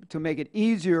to make it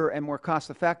easier and more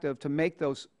cost-effective to make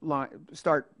those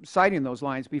start siting those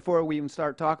lines before we even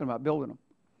start talking about building them?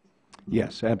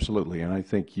 Yes, absolutely. And I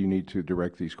think you need to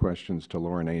direct these questions to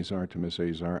Lauren Azar, to Ms.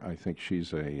 Azar. I think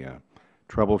she's a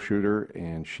troubleshooter,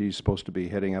 and she's supposed to be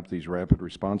heading up these rapid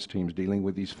response teams dealing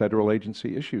with these federal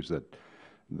agency issues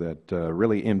that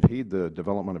really impede the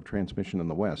development of transmission in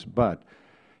the West. But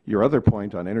your other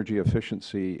point on energy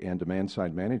efficiency and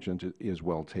demand-side management is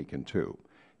well taken, too.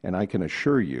 And I can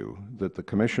assure you that the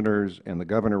commissioners and the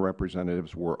governor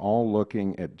representatives were all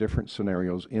looking at different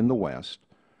scenarios in the West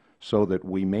so that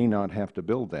we may not have to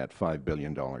build that $5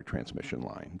 billion transmission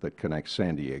line that connects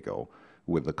San Diego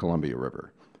with the Columbia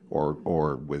River,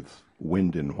 or with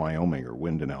wind in Wyoming or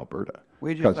wind in Alberta.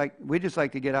 We just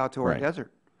like to get out to our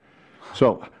desert.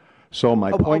 So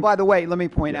my point. Oh, by the way, let me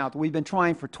point out that we've been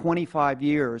trying for 25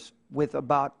 years with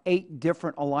about 8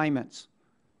 different alignments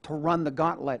to run the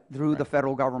gauntlet through the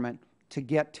federal government to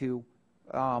get to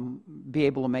be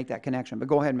able to make that connection. But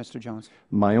go ahead, Mr. Jones.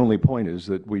 My only point is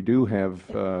that we do have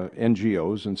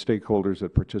NGOs and stakeholders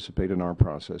that participate in our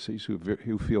processes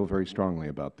who feel very strongly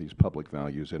about these public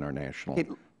values in our national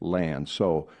land.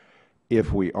 So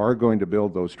if we are going to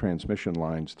build those transmission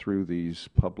lines through these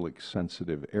public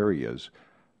sensitive areas,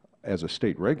 as a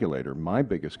state regulator, my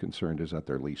biggest concern is at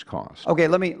their least cost. Okay,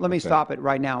 let me stop it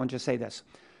right now and just say this.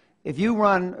 If you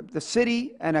run the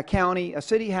city and a county, a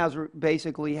city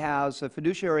basically has a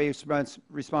fiduciary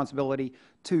responsibility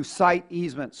to site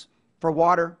easements for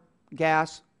water,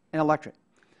 gas, and electric.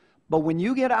 But when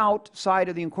you get outside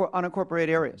of the unincorporated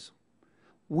areas,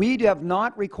 we have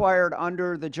not required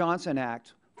under the Johnson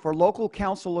Act for local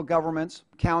council of governments,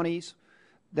 counties,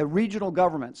 the regional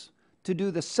governments, to do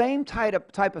the same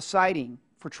type of siting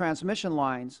for transmission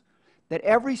lines that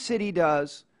every city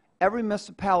does, every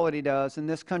municipality does in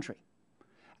this country.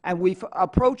 And we've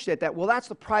approached it that, well, that's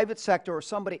the private sector or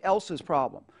somebody else's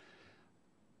problem.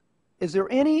 Is there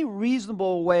any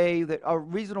reasonable way that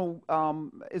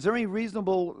is there any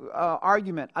reasonable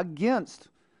argument against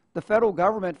the federal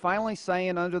government finally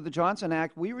saying under the Johnson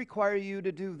Act, we require you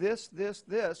to do this, this,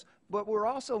 this, but we're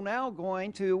also now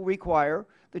going to require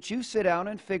that you sit down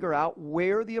and figure out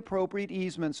where the appropriate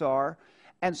easements are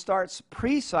and start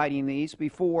pre-siting these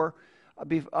before,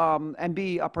 and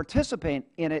be a participant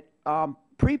in it,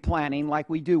 pre-planning like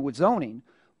we do with zoning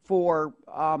for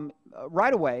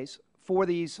right-of-ways for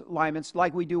these alignments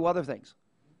like we do other things.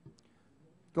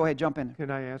 Go ahead, jump in. Can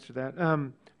I answer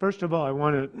that? First of all, I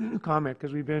want to comment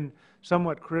because we've been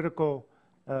somewhat critical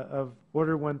of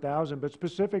Order 1000, but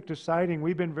specific to siting,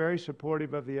 we've been very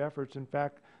supportive of the efforts. In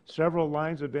fact, several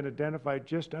lines have been identified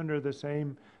just under the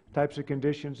same types of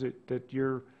conditions that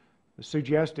you're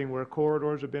suggesting, where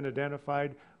corridors have been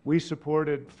identified. We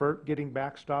supported FERC getting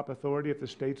backstop authority if the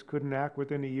states couldn't act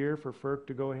within a year for FERC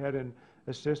to go ahead and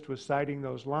assist with siting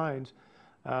those lines.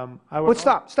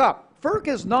 Stop.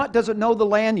 FERC doesn't know the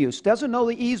land use, doesn't know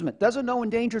the easement, doesn't know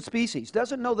endangered species,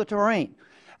 doesn't know the terrain.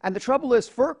 And the trouble is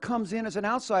FERC comes in as an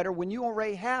outsider when you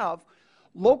already have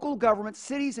local governments,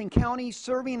 cities and counties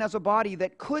serving as a body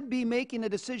that could be making a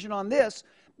decision on this.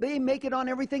 They make it on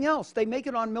everything else. They make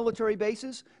it on military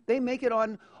bases. They make it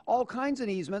on all kinds of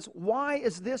easements. Why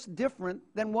is this different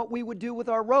than what we would do with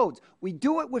our roads? We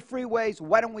do it with freeways.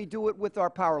 Why don't we do it with our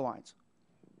power lines?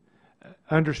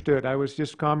 Understood. I was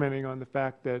just commenting on the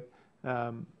fact that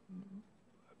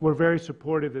we're very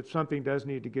supportive that something does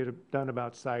need to get done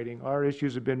about siting. Our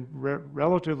issues have been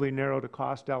relatively narrow to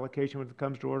cost allocation when it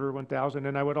comes to Order 1000.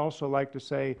 And I would also like to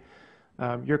say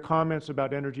your comments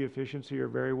about energy efficiency are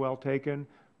very well taken.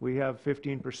 We have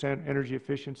 15% energy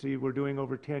efficiency we're doing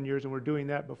over 10 years, and we're doing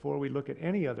that before we look at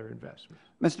any other investment.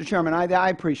 Mr. Chairman, I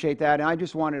appreciate that, and I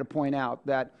just wanted to point out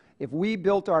that if we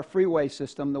built our freeway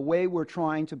system the way we're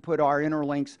trying to put our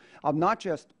interlinks of not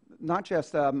just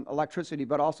electricity,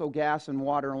 but also gas and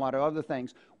water and a lot of other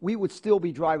things, we would still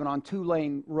be driving on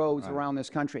 2-lane roads around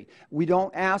this country. We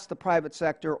don't ask the private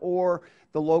sector or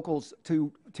the locals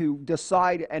to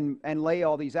decide and lay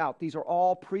all these out. These are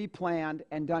all pre-planned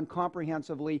and done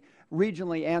comprehensively,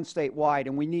 regionally and statewide,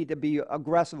 and we need to be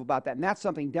aggressive about that. And that's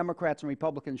something Democrats and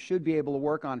Republicans should be able to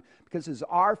work on, because it's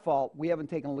our fault. We haven't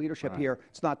taken leadership here.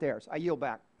 It's not theirs. I yield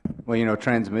back. Well, you know,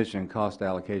 transmission cost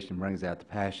allocation brings out the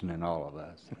passion in all of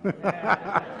us.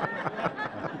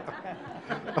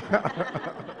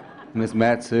 Ms.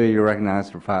 Matsu, you're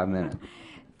recognized for 5 minutes.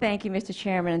 Thank you, Mr.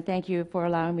 Chairman, and thank you for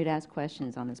allowing me to ask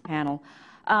questions on this panel.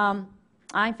 I'm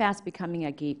fast becoming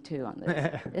a geek, too, on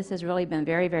this. This has really been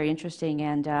very, very interesting,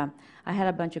 and I had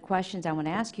a bunch of questions I want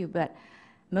to ask you, but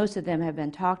most of them have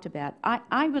been talked about.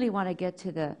 I really want to get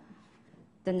to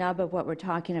the nub of what we're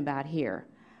talking about here.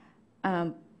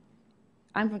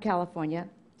 I'm from California.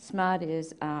 SMUD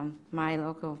is my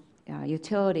local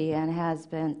utility and has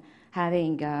been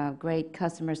having great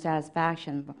customer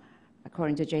satisfaction,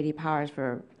 according to J.D. Powers,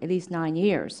 for at least 9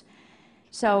 years.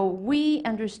 So we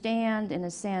understand, in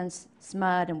a sense,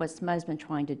 SMUD and what SMUD's been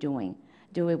trying to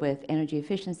do it with energy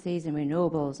efficiencies and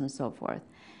renewables and so forth.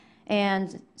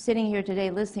 And sitting here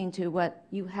today listening to what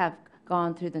you have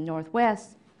gone through the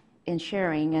Northwest in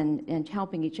sharing and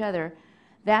helping each other,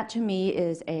 that to me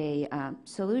is a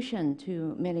solution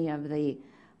to many of the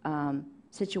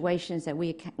situations that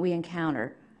we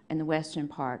encounter in the western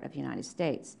part of the United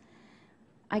States.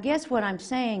 I guess what I'm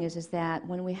saying is that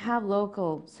when we have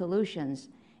local solutions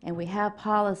and we have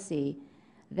policy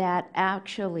that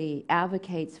actually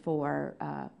advocates for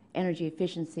energy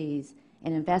efficiencies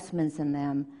and investments in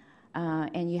them,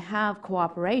 and you have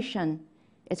cooperation,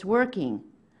 it's working.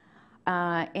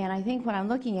 And I think what I'm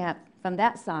looking at from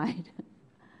that side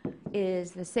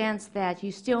is the sense that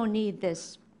you still need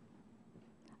this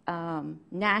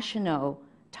national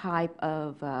type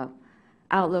of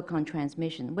outlook on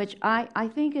transmission, which I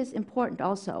think is important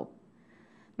also.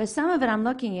 But some of it I'm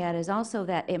looking at is also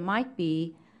that it might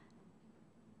be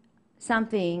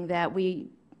something that we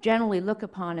generally look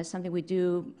upon as something we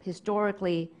do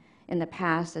historically in the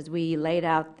past as we laid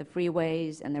out the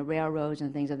freeways and the railroads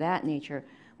and things of that nature,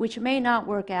 which may not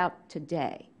work out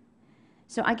today.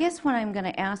 So I guess what I'm going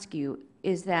to ask you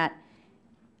is that,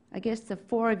 I guess the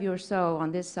four of you or so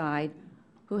on this side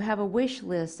who have a wish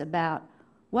list about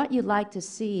what you'd like to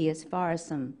see as far as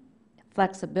some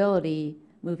flexibility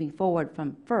moving forward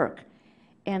from FERC,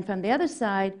 and from the other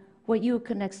side, what you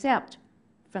can accept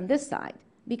from this side.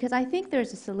 Because I think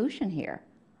there's a solution here,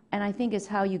 and I think it's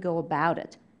how you go about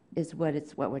it is what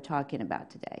we're talking about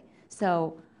today.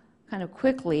 So kind of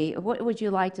quickly, what would you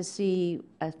like to see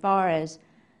as far as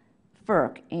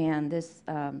FERC and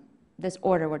this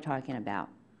order we're talking about,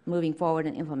 moving forward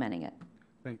and implementing it?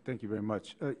 Thank you very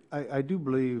much. I do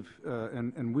believe,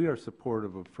 and we are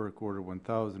supportive of FERC Order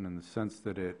 1000 in the sense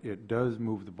that it does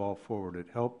move the ball forward. It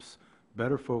helps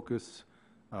better focus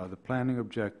the planning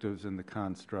objectives and the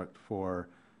construct for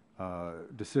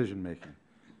decision-making.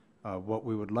 What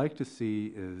we would like to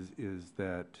see is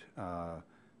that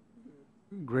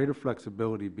greater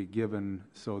flexibility be given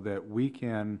so that we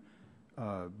can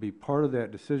be part of that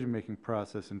decision-making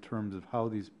process in terms of how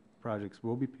these projects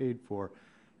will be paid for,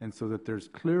 and so that there's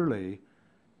clearly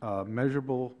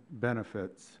measurable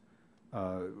benefits.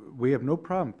 We have no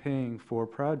problem paying for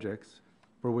projects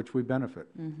for which we benefit,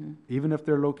 even if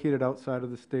they're located outside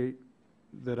of the state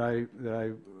that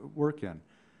I work in.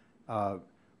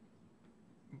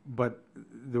 But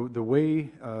the way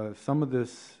some of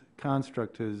this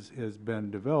construct has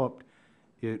been developed,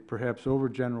 it perhaps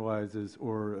overgeneralizes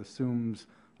or assumes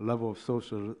a level of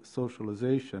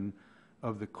socialization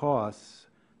of the costs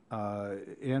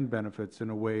and benefits in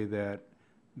a way that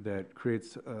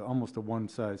creates almost a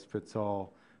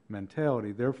one-size-fits-all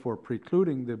mentality, therefore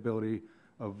precluding the ability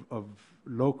of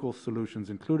local solutions,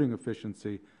 including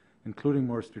efficiency, including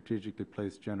more strategically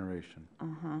placed generation.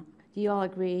 Do you all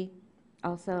agree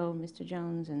also, Mr.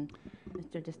 Jones and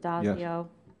Mr. DeStasio?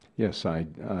 Yes, I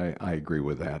agree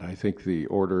with that. I think the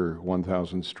Order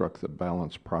 1000 struck the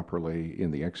balance properly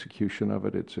in the execution of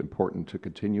it. It's important to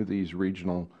continue these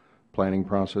regional planning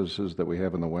processes that we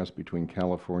have in the West between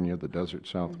California, the desert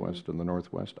Southwest, and the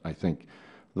Northwest. I think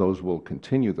those will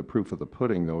continue. The proof of the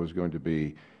pudding, though, is going to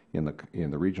be in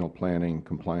the regional planning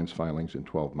compliance filings in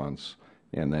 12 months.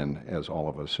 And then, as all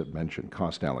of us have mentioned,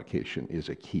 cost allocation is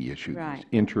a key issue. Right.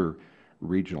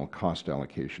 Inter-regional cost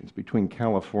allocations. Between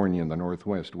California and the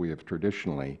Northwest, we have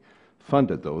traditionally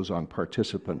funded those on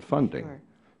participant funding,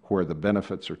 where the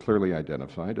benefits are clearly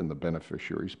identified and the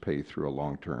beneficiaries pay through a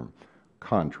long-term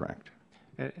contract.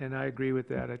 And I agree with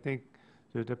that. I think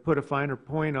to put a finer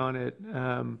point on it,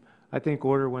 I think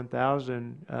Order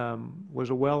 1000 was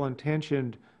a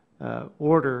well-intentioned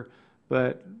order,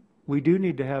 but we do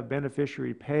need to have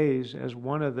beneficiary pays as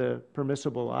one of the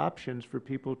permissible options for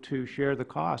people to share the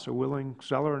costs, a willing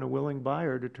seller and a willing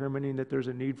buyer determining that there's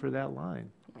a need for that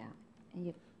line.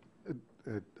 Yeah.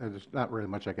 There's not really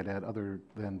much I could add other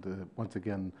than to, once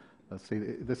again, say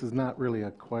this is not really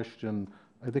a question.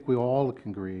 I think we all can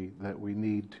agree that we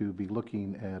need to be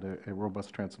looking at a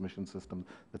robust transmission system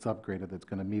that's upgraded, that's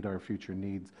going to meet our future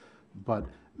needs. But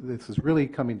this is really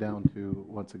coming down to,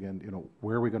 once again,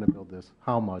 where are we going to build this,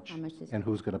 how much and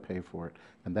who's going to pay for it?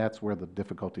 And that's where the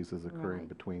difficulties is occurring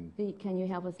between. Can you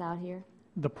help us out here?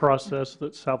 The process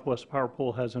that Southwest Power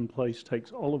Pool has in place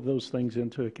takes all of those things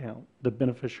into account. The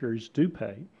beneficiaries do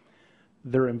pay.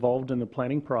 They're involved in the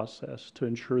planning process to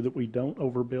ensure that we don't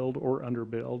overbuild or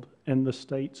underbuild, and the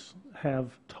states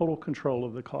have total control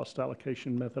of the cost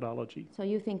allocation methodology. So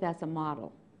you think that's a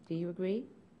model. Do you agree?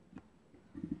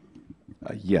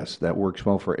 Yes, that works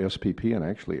well for SPP, and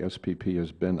actually SPP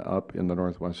has been up in the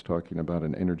Northwest talking about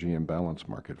an energy imbalance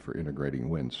market for integrating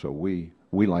wind. So we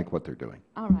like what they're doing.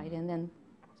 All right, and then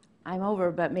I'm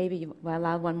over, but maybe will I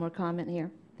allow one more comment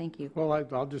here? Thank you. Well,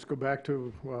 I'll just go back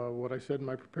to what I said in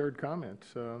my prepared comments,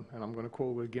 and I'm going to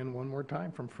quote again one more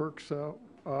time from FERC's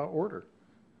order.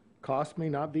 Costs may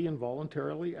not be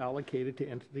involuntarily allocated to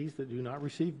entities that do not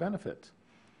receive benefits.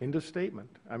 End of statement.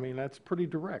 I mean, that's pretty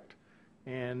direct.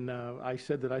 And I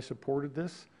said that I supported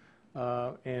this.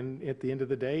 And at the end of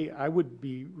the day, I would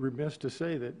be remiss to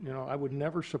say that, you know, I would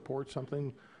never support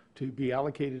something to be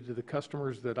allocated to the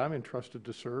customers that I'm entrusted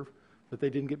to serve that they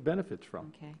didn't get benefits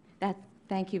from. Okay.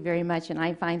 Thank you very much. And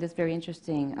I find this very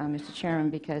interesting, Mr. Chairman,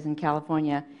 because in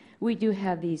California, we do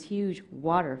have these huge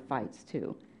water fights,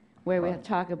 too, where we have to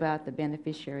talk about the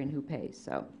beneficiary and who pays.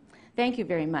 So thank you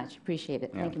very much. Appreciate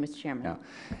it. Thank you, Mr. Chairman.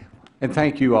 Yeah. And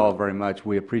thank you all very much.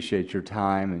 We appreciate your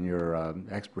time and your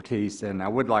expertise. And I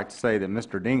would like to say that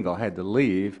Mr. Dingle had to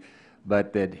leave,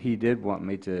 but that he did want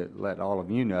me to let all of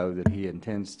you know that he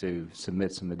intends to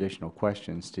submit some additional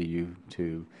questions to you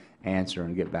to answer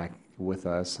and get back with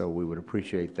us. So we would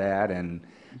appreciate that. And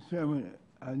Mr. Chairman,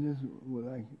 I just would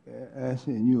like to ask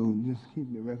that you'll just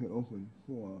keep the record open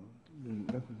for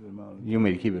the requisite amount of time. you want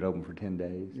me to keep it open for 10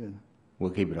 days? Yes. We'll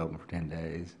keep it open for 10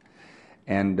 days.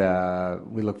 And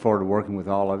we look forward to working with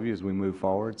all of you as we move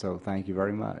forward. So thank you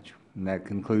very much. And that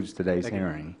concludes today's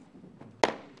hearing.